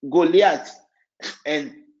Philistines, Goliath,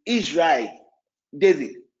 and Israel,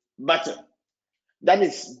 David battle. That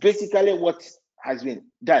is basically what has been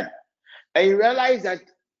done. And you realize that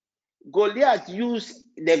Goliath used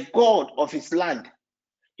the God of his land.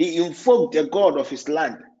 He invoked the God of his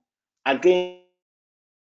land against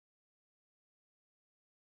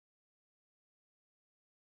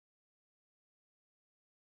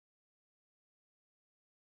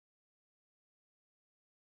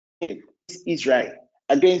Israel,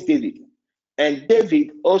 against David. And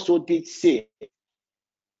David also did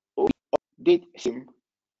him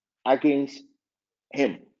against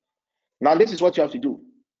him. Now, this is what you have to do.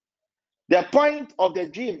 The point of the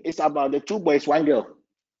dream is about the 2 boys, 1 girl.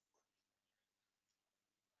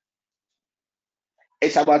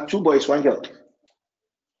 It's about 2 boys, 1 girl.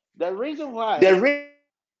 The reason why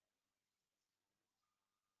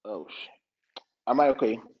oh, am I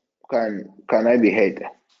okay? Can I be heard?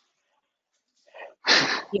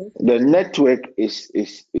 Yes. The network is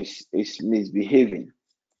misbehaving,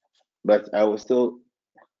 but I will still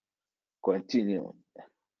continue.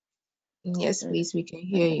 Yes, please, we can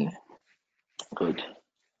hear you. Good.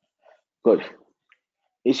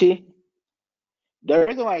 You see, the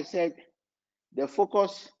reason why I said the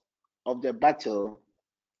focus of the battle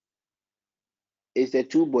is the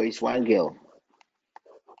 2 boys, 1 girl,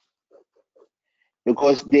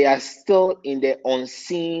 because they are still in the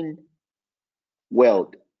unseen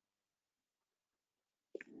world.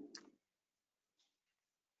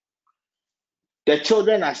 The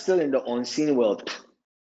children are still in the unseen world.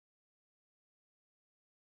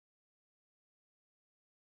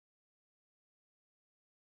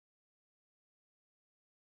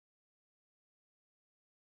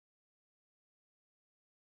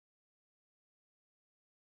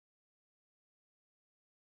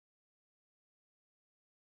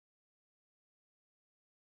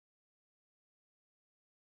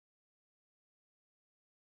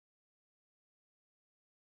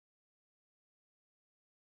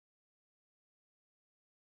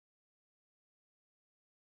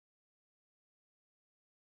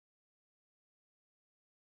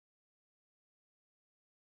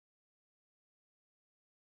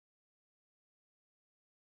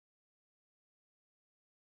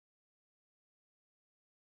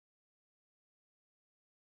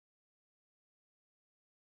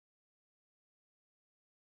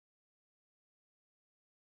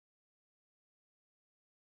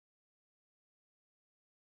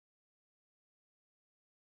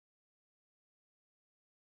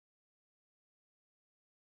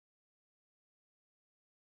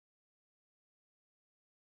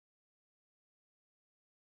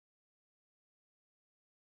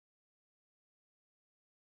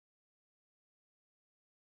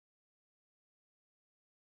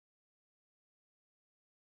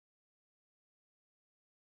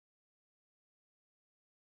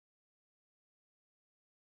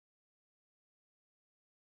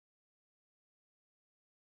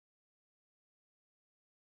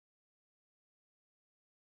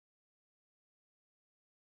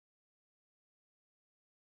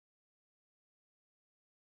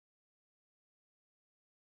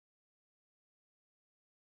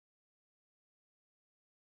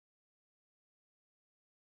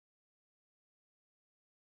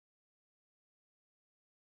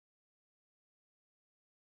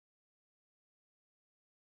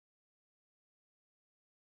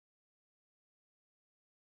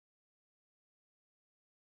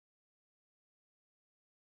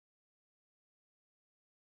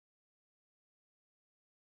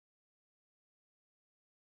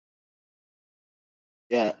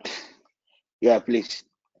 Yeah, please.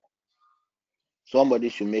 Somebody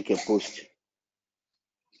should make a post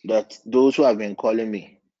that those who have been calling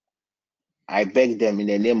me, I beg them in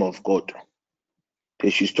the name of God, they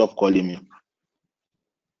should stop calling me.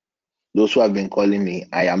 Those who have been calling me,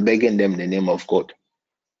 I am begging them in the name of God.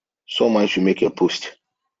 Someone should make a post.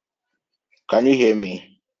 Can you hear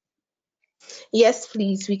me? Yes,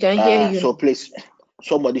 please, we can hear you. So please,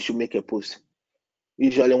 somebody should make a post.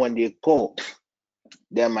 Usually when they call,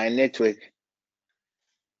 then my network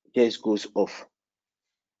just goes off.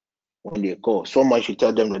 When they call, someone should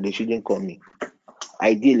tell them that they shouldn't call me.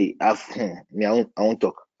 Ideally, I won't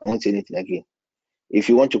talk. I won't say anything again. If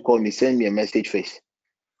you want to call me, send me a message first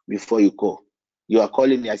before you call. You are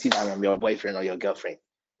calling me as if I'm your boyfriend or your girlfriend.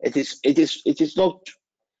 It is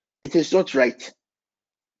not right.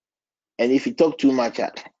 And if you talk too much,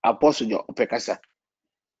 Apostle your Pekasa.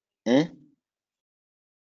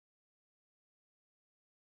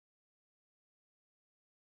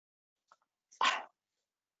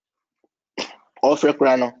 Offer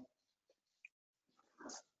Krano.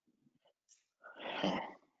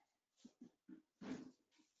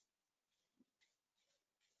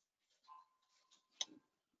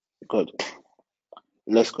 Good.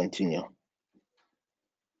 Let's continue.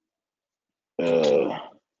 It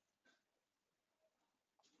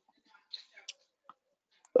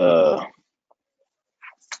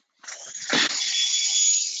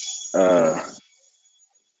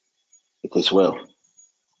is well.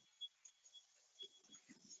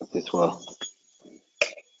 It is well.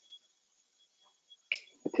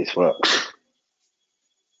 It is well.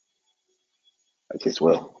 It is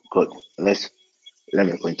well. Good. Let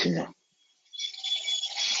me continue.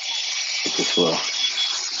 It is well.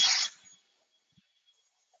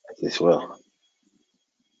 It is well.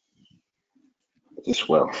 It is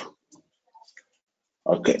well.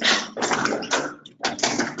 Okay.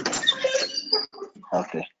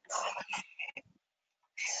 Okay.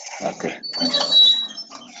 Okay.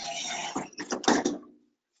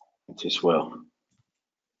 It is well.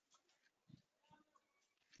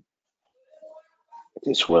 It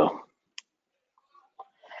is well.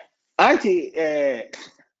 Auntie,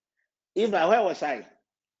 Eva, where was I?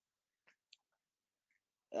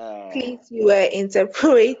 Please, you were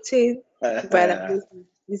interpreting Brother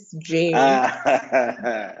Moses' dream.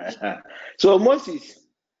 So Moses,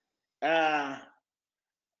 there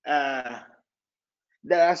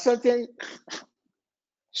are certain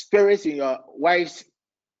spirits in your wife's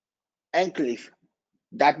enclave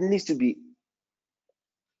that needs to be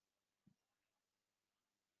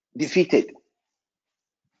defeated.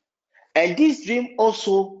 And this dream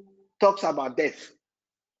also talks about death.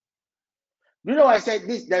 You know, I said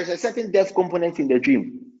this, there's a certain death component in the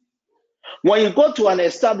dream. When you go to an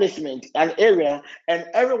establishment, an area, and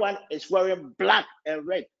everyone is wearing black and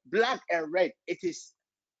red, it is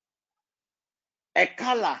a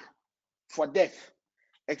color for death.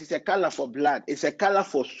 It is a color for blood. It's a color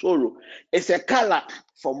for sorrow. It's a color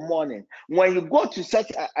for mourning. When you go to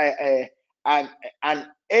such an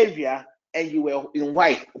area and you were in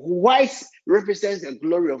white, white represents the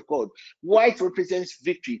glory of God. White represents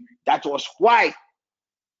victory. That was why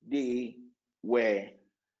they were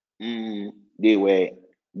very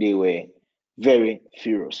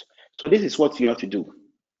furious. So this is what you have to do.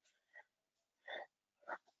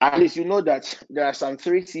 At least you know that there are some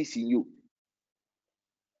 3 C's in you.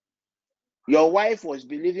 Your wife was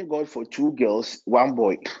believing God for 2 girls, 1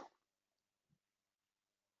 boy.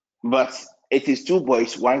 But it is 2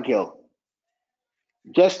 boys, 1 girl.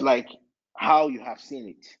 Just like how you have seen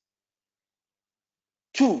it.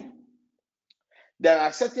 2, there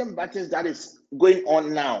are certain battles that is going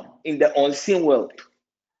on now in the unseen world.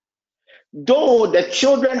 Though the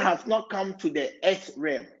children have not come to the earth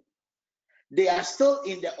realm, they are still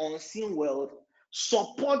in the unseen world,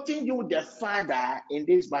 supporting you, the father, in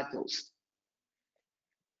these battles.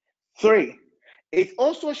 3, it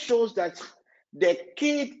also shows that the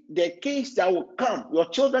kids that will come, your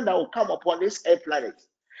children that will come upon this earth planet,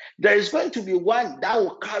 there is going to be one that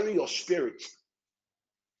will carry your spirit.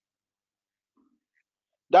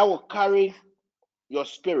 That will carry your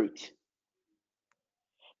spirit.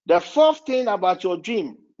 The 4th thing about your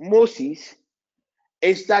dream, Moses,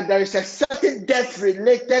 is that there is a certain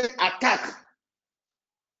death-related attack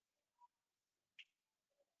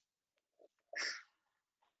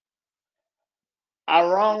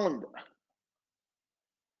around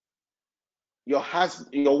your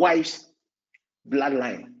wife's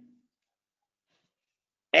bloodline.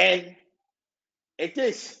 And it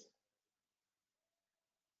is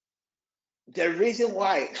the reason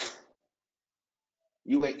why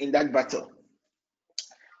you were in that battle.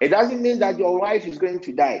 It doesn't mean that your wife is going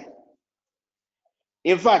to die.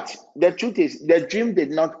 In fact, the truth is, the dream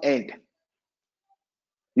did not end.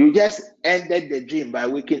 You just ended the dream by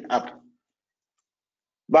waking up.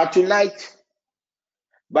 But tonight,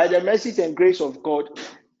 by the mercy and grace of God,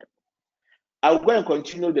 I will go and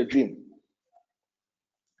continue the dream.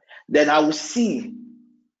 Then I will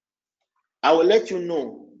let you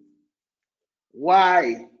know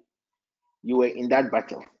why you were in that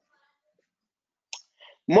battle.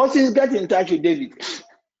 Moses, get in touch with David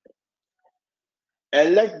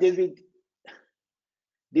and let David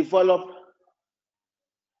develop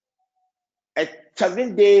a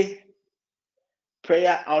 7-day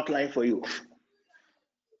prayer outline for you.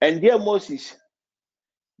 And dear Moses,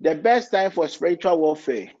 the best time for spiritual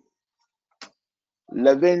warfare,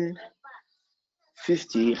 11:50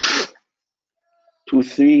 to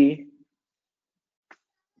 3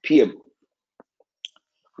 p.m.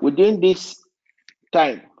 Within this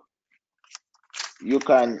time, you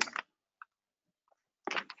can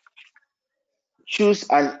choose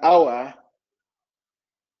an hour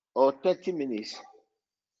or 30 minutes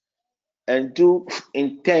and do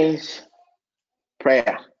intense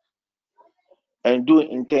prayer. And do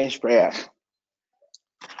intense prayer.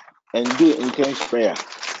 And do intense prayer.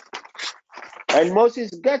 And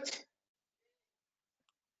Moses, get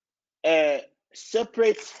a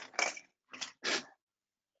separate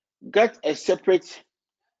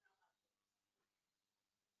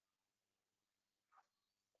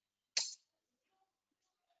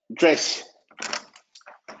dress.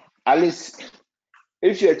 At least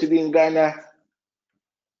if you are to be in Ghana,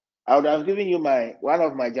 I would have given you one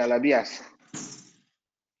of my jalabias.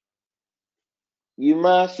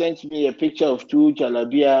 Yuma sent me a picture of 2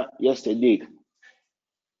 jalabia yesterday.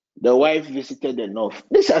 The wife visited the north.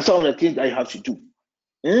 These are some of the things that you have to do.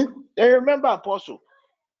 And remember, Apostle,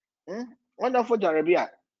 wonderful jalabia.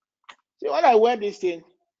 See, when I wear this thing,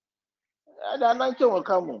 the anointing will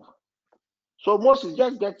come on. So Moses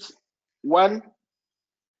just gets one.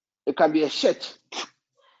 It can be a shirt,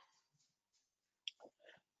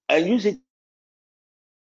 and use it.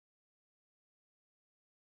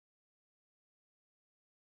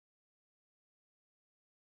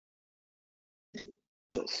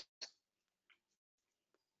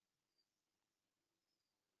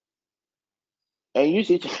 And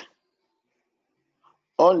use it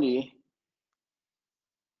only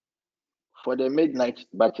for the midnight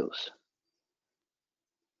battles.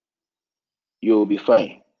 You will be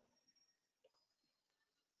fine.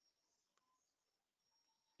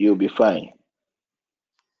 You'll be fine.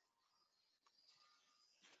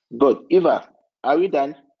 Good. Eva, are we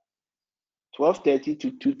done? 12:30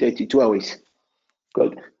 to 2:30, 2 hours.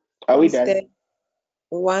 Good. Are we done?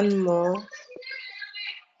 One more.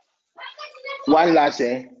 One last,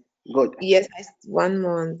 Good. Yes, one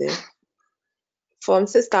more on there. From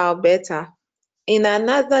Sister Alberta. In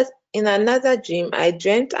another dream, I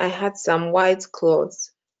dreamt I had some white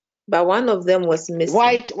clothes, but one of them was missing.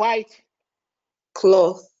 White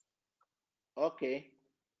cloth. Okay.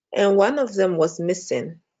 And one of them was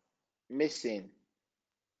missing.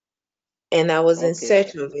 And I was in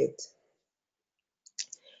search of it.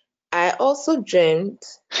 I also dreamt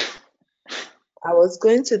I was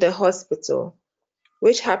going to the hospital,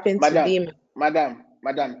 which happened to be...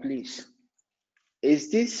 Madam, please. Is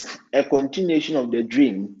this a continuation of the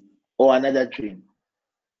dream or another dream?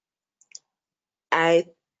 I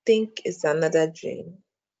think it's another dream.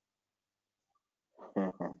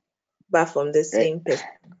 But from the same person.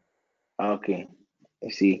 Okay.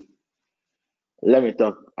 You see, let me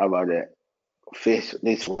talk about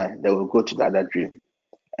this one. Then we'll go to the other dream.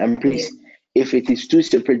 And please, if it is 2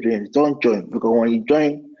 separate dreams, don't join, because when you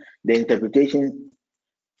join the interpretation,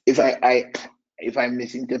 if I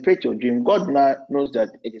misinterpret your dream, God now knows that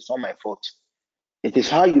it is not my fault. It is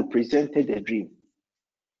how you presented the dream.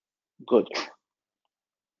 Good.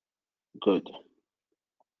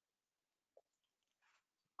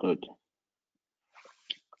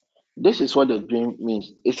 This is what the dream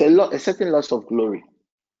means. It's a certain loss of glory.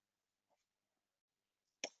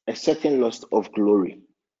 A certain loss of glory.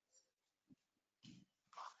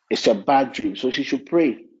 It's a bad dream, so she should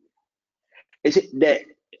pray. The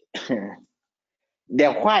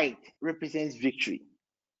white represents victory.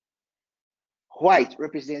 White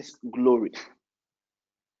represents glory.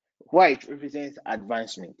 White represents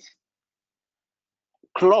advancement.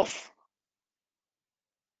 Cloth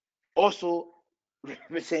also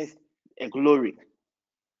represents a glory.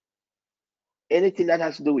 Anything that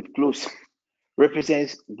has to do with clothes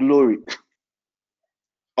represents glory,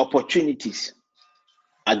 opportunities,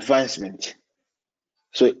 advancement.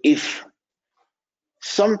 So if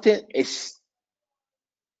something is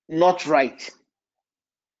not right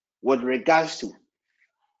with regards to,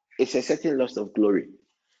 it's a certain loss of glory.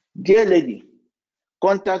 Dear lady,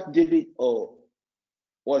 contact David, or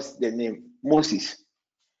what's the name? Moses.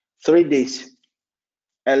 3 days,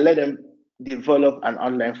 and let them develop an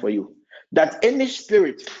online for you. That any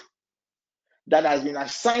spirit that has been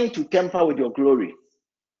assigned to tamper with your glory,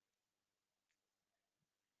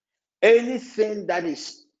 anything that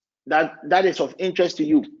is of interest to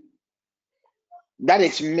you, that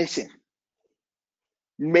is missing,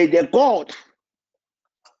 may the God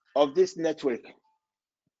of this network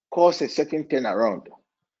cause a certain turnaround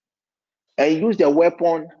and use the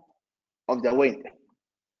weapon of the wind.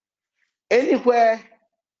 Anywhere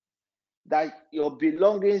that your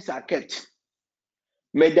belongings are kept,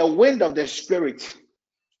 may the wind of the spirit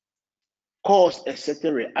cause a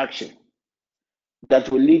certain reaction that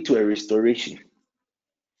will lead to a restoration.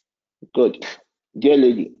 Good. Dear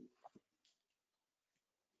lady,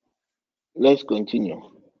 let's continue.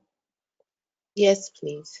 Yes,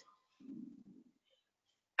 please.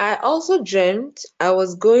 I also dreamt I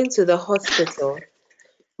was going to the hospital,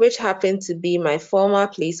 which happened to be my former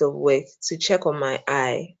place of work, to check on my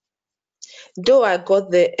eye. Though I got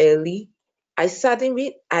there early, I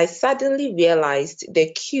suddenly realized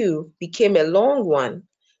the queue became a long one,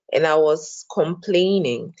 and I was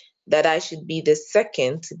complaining that I should be the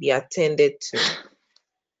second to be attended to.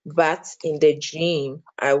 But in the dream,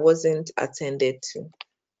 I wasn't attended to.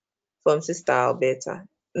 From Sister Alberta.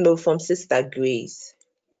 No, from Sister Grace.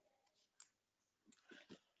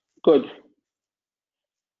 Good.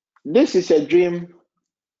 This is a dream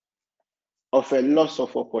of a loss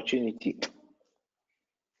of opportunity.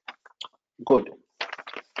 Good.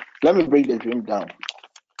 Let me break the dream down.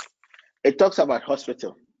 It talks about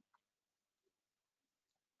hospital.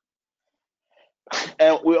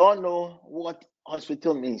 And we all know what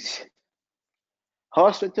hospital means.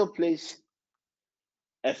 Hospital plays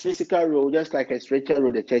a physical role, just like a spiritual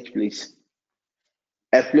role the church plays.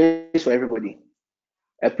 A place for everybody.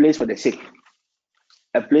 A place for the sick.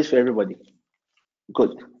 A place for everybody.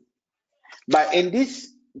 Good. But in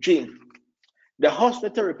this dream, the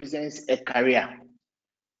hospital represents a career.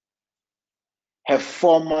 A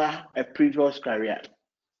previous career.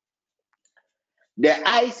 The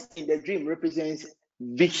eyes in the dream represents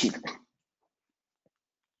vision.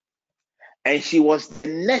 And she was the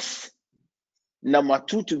next number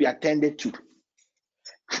 2 to be attended to.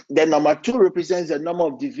 The number 2 represents the number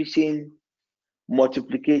of division,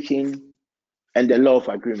 multiplication, and the law of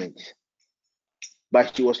agreement.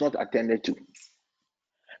 But she was not attended to.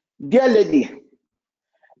 Dear lady,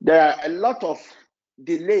 there are a lot of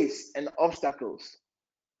delays and obstacles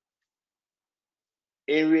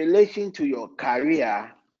in relation to your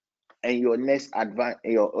career and your next advance,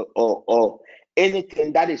 or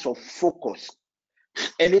anything that is of focus,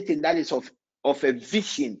 anything that is of a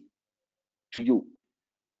vision to you.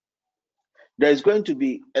 There's going to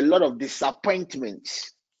be a lot of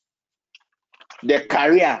disappointments. The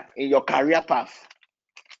career, in your career path,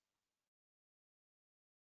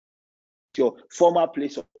 your former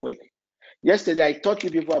place of work. Yesterday, I taught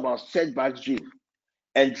you people about setbacks dream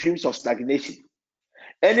and dreams of stagnation.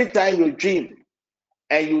 Anytime you dream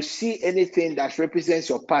and you see anything that represents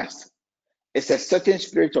your past, it's a certain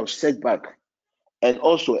spirit of setback and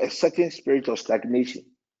also a certain spirit of stagnation.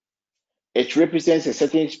 It represents a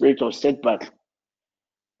certain spirit of setback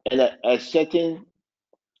and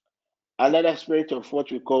another spirit of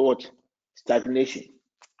what we call stagnation.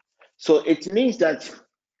 So it means that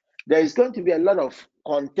there is going to be a lot of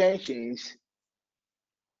contentions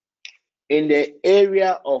in the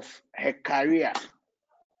area of her career,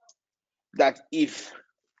 that if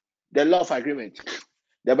the law of agreement,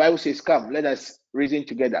 the Bible says, come, let us reason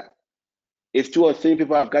together. If 2 or 3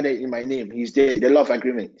 people have gathered in my name, he's there, the law of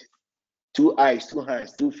agreement. 2 eyes, 2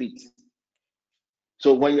 hands, 2 feet.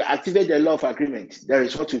 So when you activate the law of agreement, there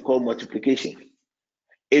is what we call multiplication.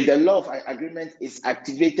 If the law of agreement is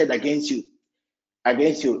activated against you,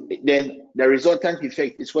 then the resultant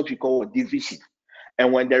effect is what we call division.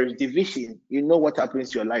 And when there is division, you know what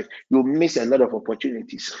happens to your life. You miss a lot of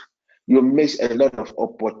opportunities. You miss a lot of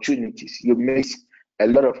opportunities. You miss a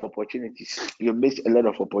lot of opportunities. You miss a lot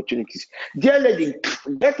of opportunities. Dear lady,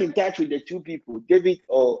 get in touch with the 2 people, David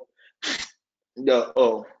or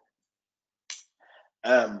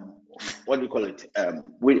what do you call it?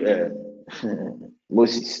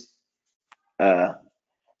 Moses. The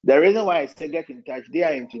reason why I say get in touch, they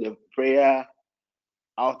are into the prayer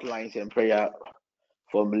outlines and prayer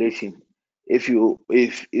formulation. If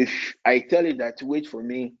I tell you that wait for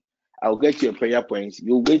me, I'll get your prayer points.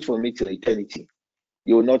 You wait for me till eternity.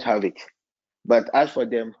 You will not have it. But as for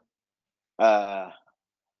them, I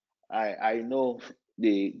know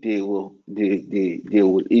they will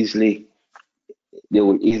easily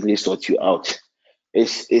sort you out.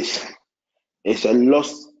 It's a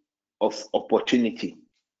loss of opportunity,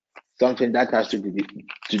 something that has to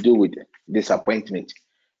do with disappointment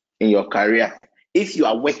in your career. If you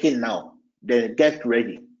are working now, then get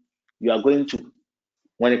ready. You are going to,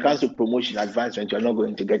 when it comes to promotion, advancement, you're not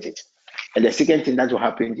going to get it. And the second thing that will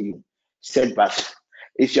happen to you, setbacks.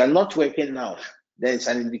 If you are not working now, then it's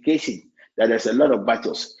an indication that there's a lot of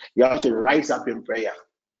battles. You have to rise up in prayer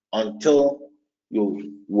until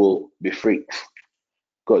you will be free.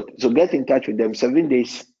 Good. So get in touch with them. 7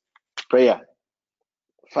 days prayer.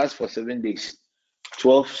 Fast for 7 days.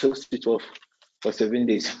 6 to 12 for 7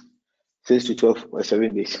 days. 6 to 12 for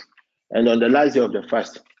 7 days. And on the last day of the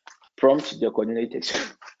fast, prompt the coordinators.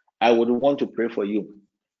 I would want to pray for you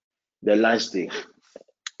the last day.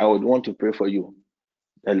 I would want to pray for you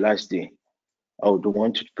the last day. I would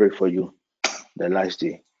want to pray for you the last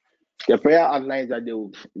day. The prayer outlines that they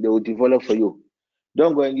will develop for you.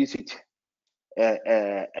 Don't go and use it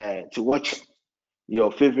to watch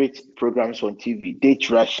your favorite programs on TV, Date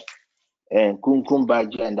Rush and Kumkum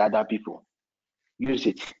Baji and other people. Use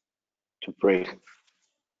it to pray.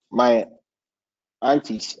 My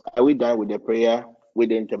aunties, are we done with the prayer, with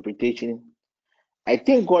the interpretation? I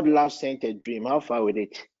think God last sent a dream. How far with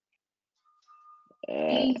it?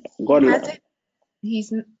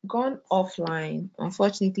 He's gone offline.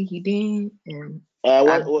 Unfortunately, he didn't.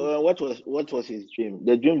 What was his dream?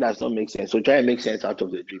 The dream does not make sense. So try and make sense out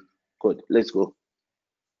of the dream. Good. Let's go.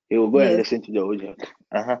 He will go and listen to the audio.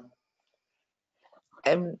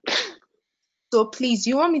 So please,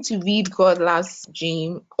 you want me to read God's last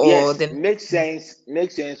dream or yes,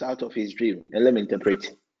 make sense out of his dream and let me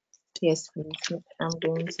interpret. Yes, please. I'm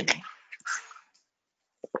going to.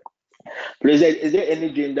 Please, is there any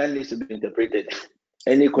dream that needs to be interpreted?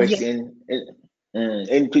 Any question? Yes.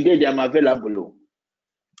 And today I'm available.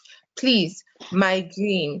 Please, my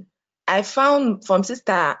dream. I found from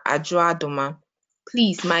Sister Ajua Doma.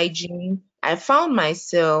 Please, my dream. I found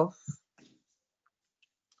myself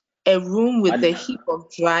a room with a heap of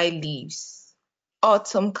dry leaves,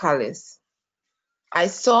 autumn colors. I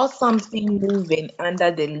saw something moving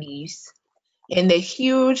under the leaves, and a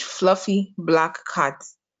huge, fluffy black cat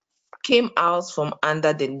came out from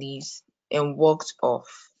under the leaves and walked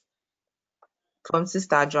off. From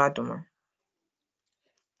Sister Ajua Doma.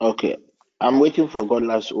 Okay, I'm waiting for God's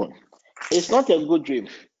last one. It's not a good dream.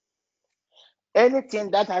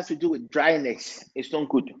 Anything that has to do with dryness is not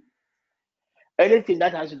good. Anything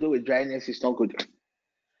that has to do with dryness is not good.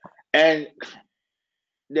 And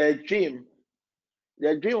the dream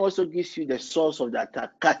also gives you the source of that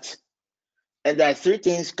cat. And there are 3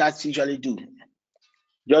 things cats usually do.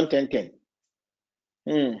 John 10:10.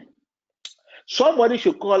 Somebody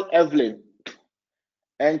should call Evelyn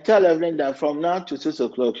and tell Evelyn that from now to 6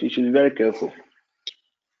 o'clock, she should be very careful.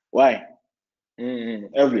 Why?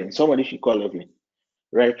 Evelyn, somebody should call Evelyn.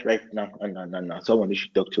 Right now. No. Somebody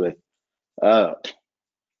should talk to her.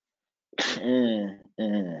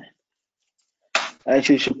 And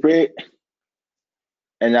she should pray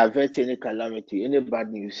and avert any calamity, any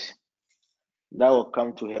bad news that will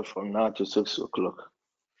come to her from now to 6 o'clock.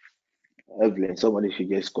 Evelyn, somebody should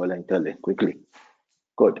just call and tell her quickly.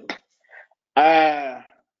 Good. Hey,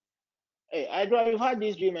 you've had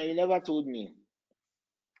this dream and you never told me.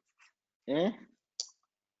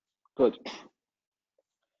 Good.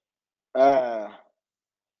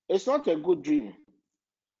 It's not a good dream.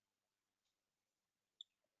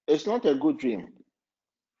 It's not a good dream.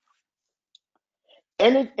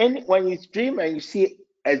 When you dream and you see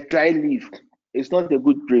a dry leaf, it's not a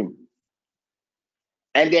good dream.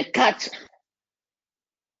 And the cat,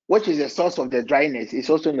 which is the source of the dryness, is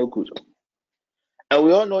also no good. And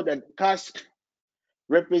we all know that cat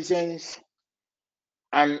represents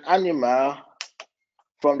an animal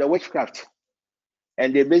from the witchcraft.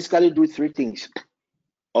 And they basically do 3 things: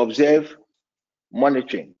 observe,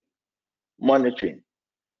 monitoring.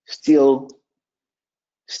 Still,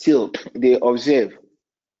 they observe,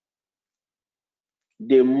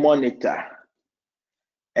 they monitor,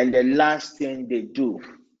 and the last thing they do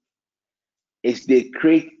is they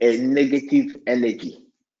create a negative energy.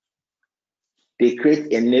 They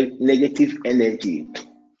create a negative energy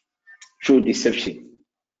through deception.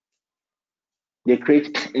 They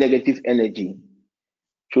create negative energy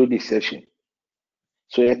through deception.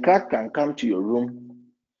 So a cat can come to your room.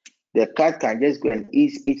 The cat can just go and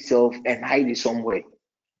eat itself and hide it somewhere.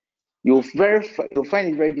 You'll find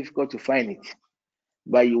it very difficult to find it,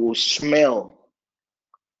 but you will smell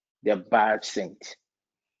the bad scent.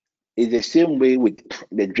 It's the same way with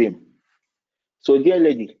the dream. So, dear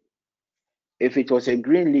lady, if it was a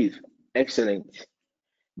green leaf, excellent.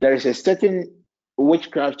 There is a certain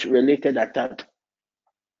witchcraft-related attack,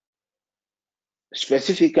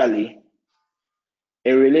 specifically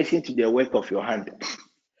in relation to the work of your hand,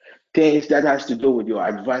 things that has to do with your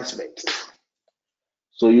advancement.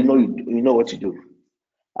 So you know what to do.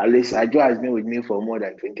 At least Ajua has been with me for more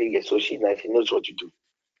than 20 years, so she knows what to do.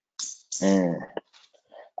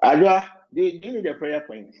 Ajua, do you need a prayer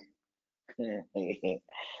point?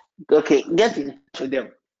 Okay, get in touch with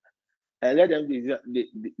them and let them be.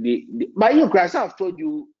 But you, Christ, I've told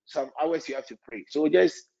you some hours you have to pray, so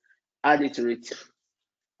just add it to it.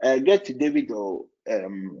 Get to David or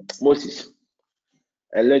Moses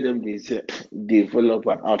and let them develop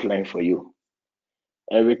an outline for you.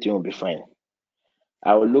 Everything will be fine.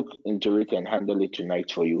 I will look into it and handle it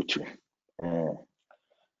tonight for you too.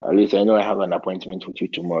 At least I know I have an appointment with you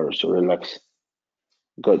tomorrow, so relax.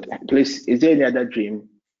 Good. Please, is there any other dream?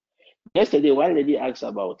 Yesterday, one lady asked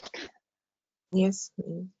about. Yes,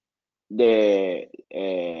 please. the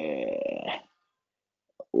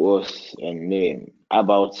was a name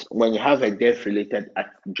about when you have a death-related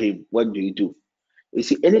dream. What do? You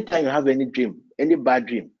see, anytime you have any dream, any bad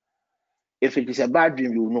dream, if it is a bad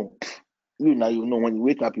dream, you know. You know when you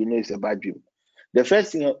wake up, you know it's a bad dream. The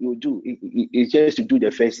first thing you do is just to do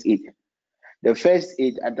the first aid. The first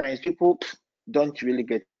aid, at times people don't really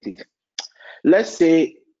get it. Let's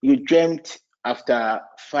say you dreamt after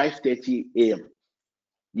 5:30 a.m.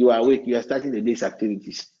 You are awake, you are starting the day's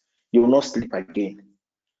activities. You will not sleep again.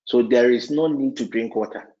 So there is no need to drink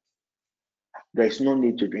water. There is no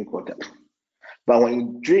need to drink water. But when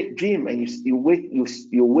you dream and you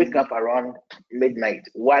wake up around midnight,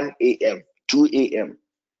 1 a.m., 2 a.m.,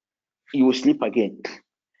 you will sleep again.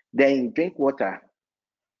 Then you drink water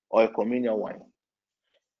or a communion wine.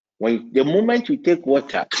 The moment you take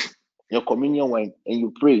water, your communion wine, and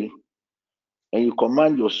you pray, and you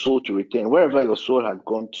command your soul to return, wherever your soul had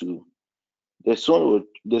gone to, the soul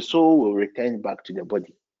will return back to the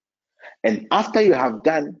body. And after you have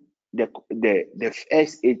done the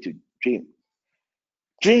first aid to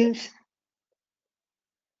dreams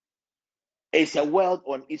is a world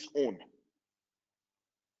on its own.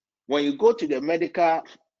 When you go to the medical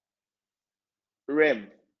realm,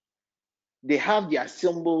 they have their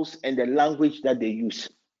symbols and the language that they use.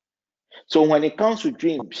 So when it comes to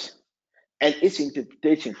dreams and its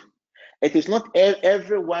interpretation, it is not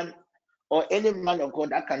everyone or any man of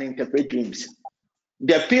God that can interpret dreams.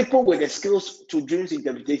 The people with the skills to dreams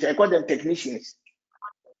interpretation, I call them technicians.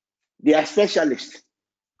 They are specialists.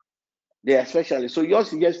 So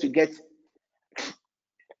yours is just to get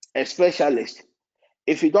a specialist.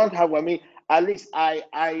 If you don't have, at least I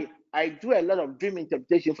do a lot of dream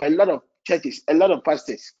interpretation for a lot of churches, a lot of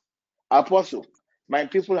pastors, apostles. My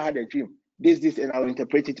people had a dream, this, and I'll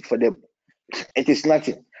interpret it for them. It is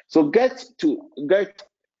nothing. So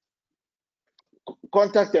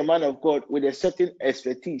contact a man of God with a certain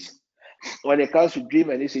expertise when it comes to dream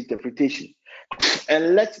and its interpretation,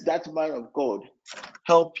 and let that man of God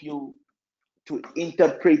help you to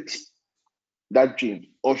interpret that dream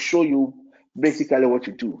or show you basically what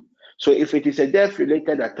to do. So if it is a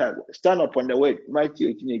death-related attack, stand upon the word, Matthew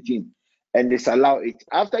 18:18, and disallow it.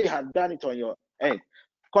 After you have done it on your end,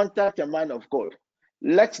 contact a man of God.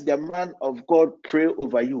 Let the man of God pray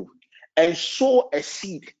over you and sow a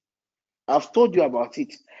seed. I've told you about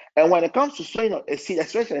it. And when it comes to sowing a seed,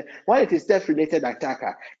 especially when it is death-related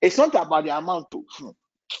attacker, it's not about the amount to.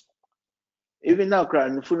 Even now,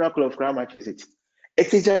 the funeral club of Crown is it.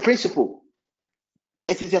 It is a principle.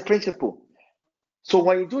 It is a principle. So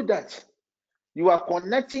when you do that, you are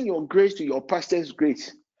connecting your grace to your pastor's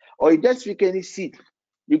grace. Or you just speak any seed.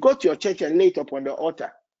 You go to your church and lay it upon the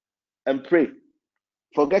altar and pray.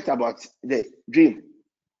 Forget about the dream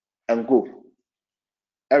and go.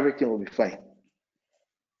 Everything will be fine.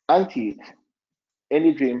 Auntie,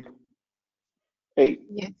 any dream? Hey.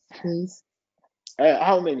 Yes, please.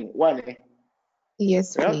 How many? One, eh?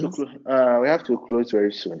 Yes, please. We have to close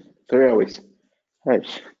very soon. 3 hours. Right.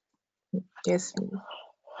 Yes, please.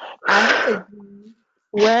 I had a dream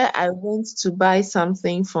where I went to buy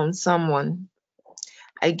something from someone.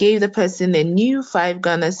 I gave the person a new 5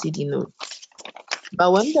 Ghana cedi note.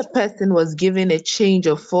 But when the person was given a change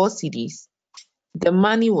of 4 cedis, the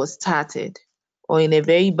money was tattered or in a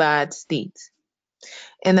very bad state.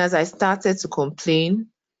 And as I started to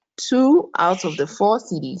complain, 2 out of the 4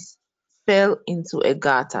 cedis fell into a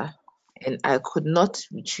gutter and I could not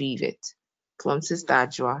retrieve it. From Sister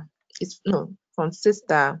Ajwa. From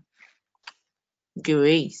Sister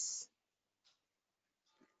Grace.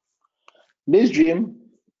 This dream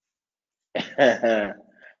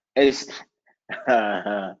is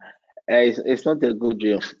it's not a good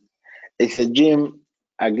dream. It's a dream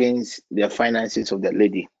against the finances of the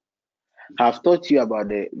lady. I've taught you about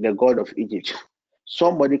the God of Egypt.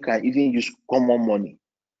 Somebody can even use common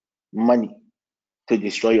money to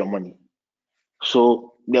destroy your money.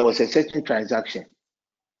 So there was a certain transaction.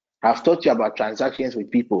 I've taught you about transactions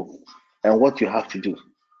with people and what you have to do.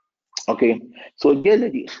 Okay, so dear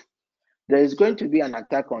lady, there is going to be an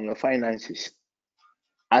attack on your finances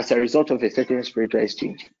as a result of a certain spiritual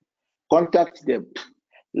exchange. Contact them.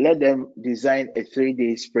 Let them design a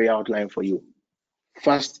 3-day prayer outline for you.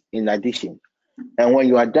 Fast in addition. And when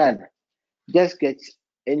you are done, just get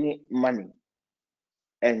any money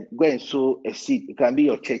and go and sow a seed. It can be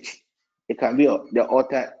your church. It can be the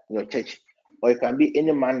altar in your church. Or it can be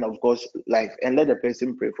any man of God's life and let the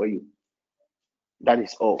person pray for you. That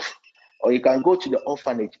is all. Or you can go to the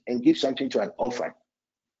orphanage and give something to an orphan.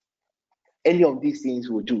 Any of these things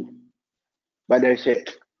will do. But there's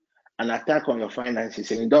an attack on your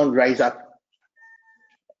finances and you don't rise up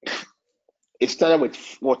It started with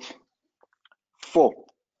what? 4,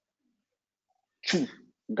 2,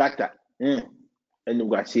 gata, and you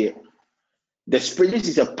got here. This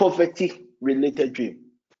is a poverty-related dream.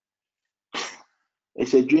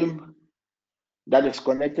 It's a dream that is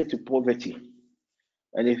connected to poverty.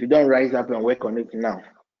 And if you don't rise up and work on it now,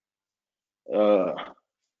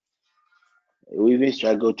 we even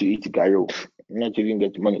struggle to eat gari. Not even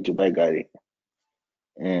get money to buy gari.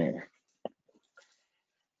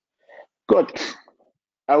 Good.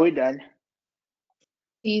 Are we done?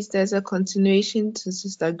 Please, there's a continuation to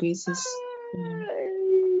Sister Grace's.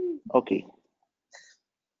 Okay.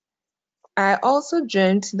 I also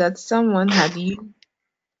dreamt that someone had used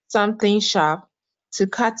something sharp to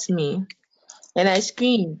cut me, and I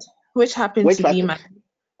screamed, which happened to be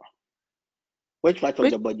which part of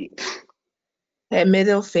the body? Her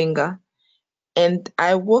middle finger, and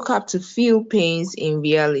I woke up to feel pains in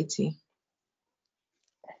reality.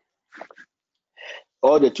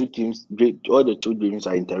 All the two dreams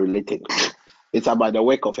are interrelated. It's about the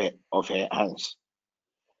work of her hands.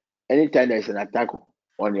 Anytime there's an attack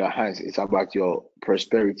on your hands, it's about your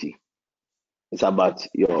prosperity. It's about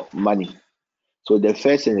your money. So the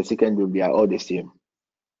first and the second dream, they are all the same.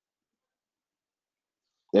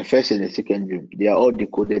 The first and the second dream, they are all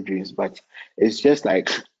decoded dreams, but it's just like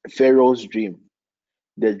Pharaoh's dream,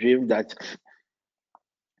 the dream that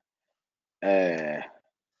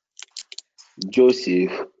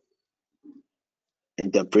Joseph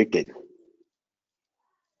interpreted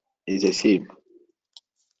is the same.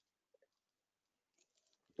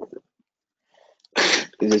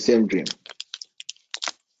 It's the same dream.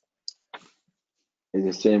 It's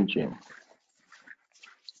the same dream.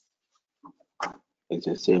 It's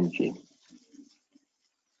the same dream.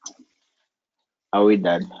 Are we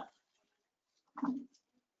done?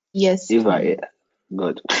 Yes.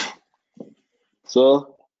 Good.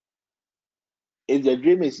 So, if the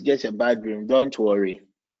dream is just a bad dream, don't worry.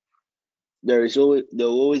 There will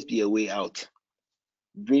always be a way out.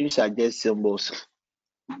 Dreams are just symbols,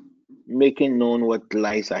 making known what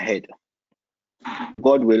lies ahead.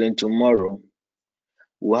 God willing, tomorrow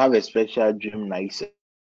we'll have a special dream night.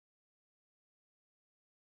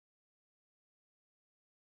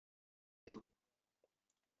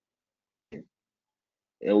 And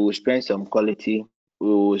we will spend some quality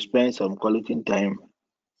time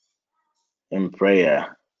in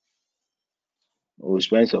prayer. We'll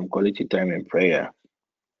spend some quality time in prayer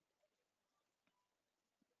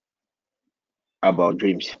about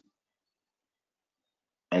dreams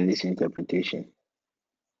and this interpretation.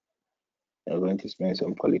 We're going to spend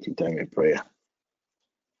some quality time in prayer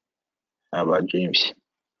about dreams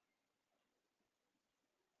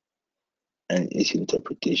and its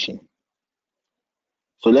interpretation.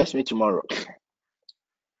 So let's meet tomorrow,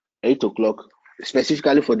 8 o'clock,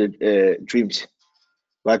 specifically for the dreams.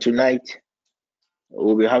 But tonight,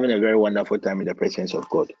 we'll be having a very wonderful time in the presence of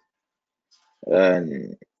God.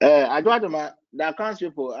 And the accounts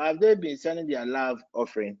people, have they been sending their love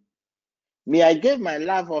offering? Me, I gave my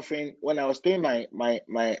love offering when I was paying my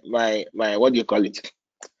what do you call it?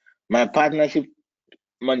 My partnership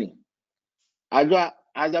money. Has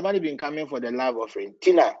the money been coming for the love offering?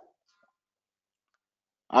 Tina,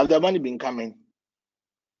 has the money been coming?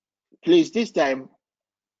 Please, this time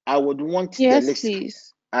I would want the list.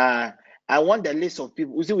 Please. I want the list of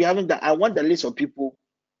people. You see, we haven't that. I want the list of people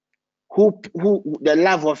who the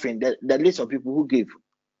love offering, the list of people who gave.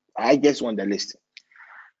 I just want the list,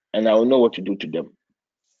 and I will know what to do to them.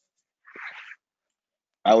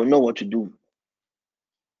 I will know what to do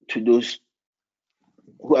to those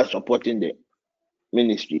who are supporting the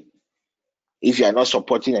ministry. If you are not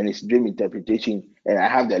supporting and it's dream interpretation, and I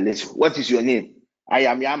have the list. What is your name? I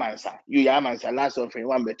am Yamansa. You Yamansa. Last offering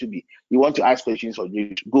 1B2B. You want to ask questions or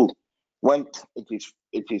dreams? Go. When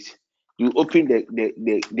it is. You open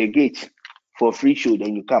the gate for free show,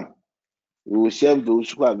 then you come. We will serve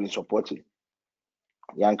those who have been supporting.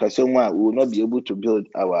 Yankasoma, we will not be able to build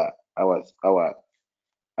our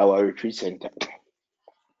retreat center.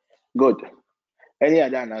 Good. Any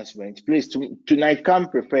other announcements? Please, tonight come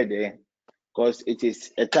prepared there, because it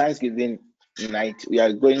is a Thanksgiving night. We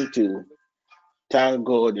are going to thank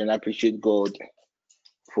God and appreciate God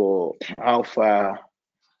for how far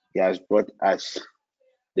He has brought us,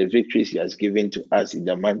 the victories He has given to us in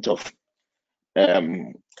the month of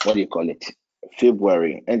what do you call it?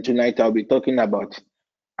 February. And tonight I'll be talking about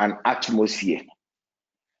an atmosphere.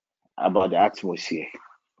 About the atmosphere.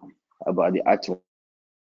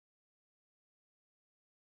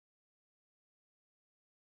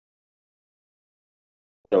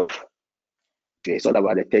 It's all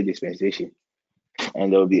about the third dispensation.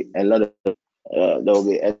 And there will be a lot of There will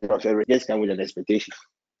be a end of every. Just come with an expectation,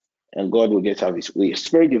 and God will just have His way.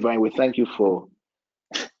 Spirit Divine, we thank you for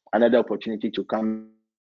another opportunity to come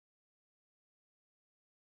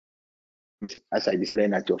as I display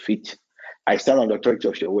at your feet. I stand on the authority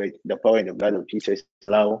of your word, the power and the blood of Jesus.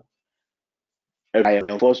 Allow I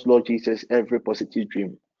enforce, Lord Jesus, every positive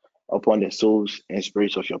dream upon the souls and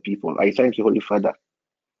spirits of your people. I thank you, Holy Father,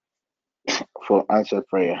 for answered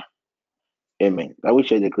prayer. Amen. I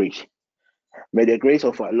wish you the grace. May the grace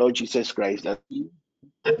of our Lord Jesus Christ that be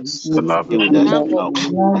with us now.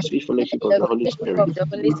 The sweet fellowship of the Holy The Spirit of the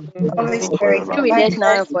Holy Spirit Holy be Spirit, forever. be with us abide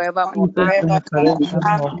now and with us forevermore. forever.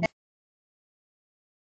 Forever.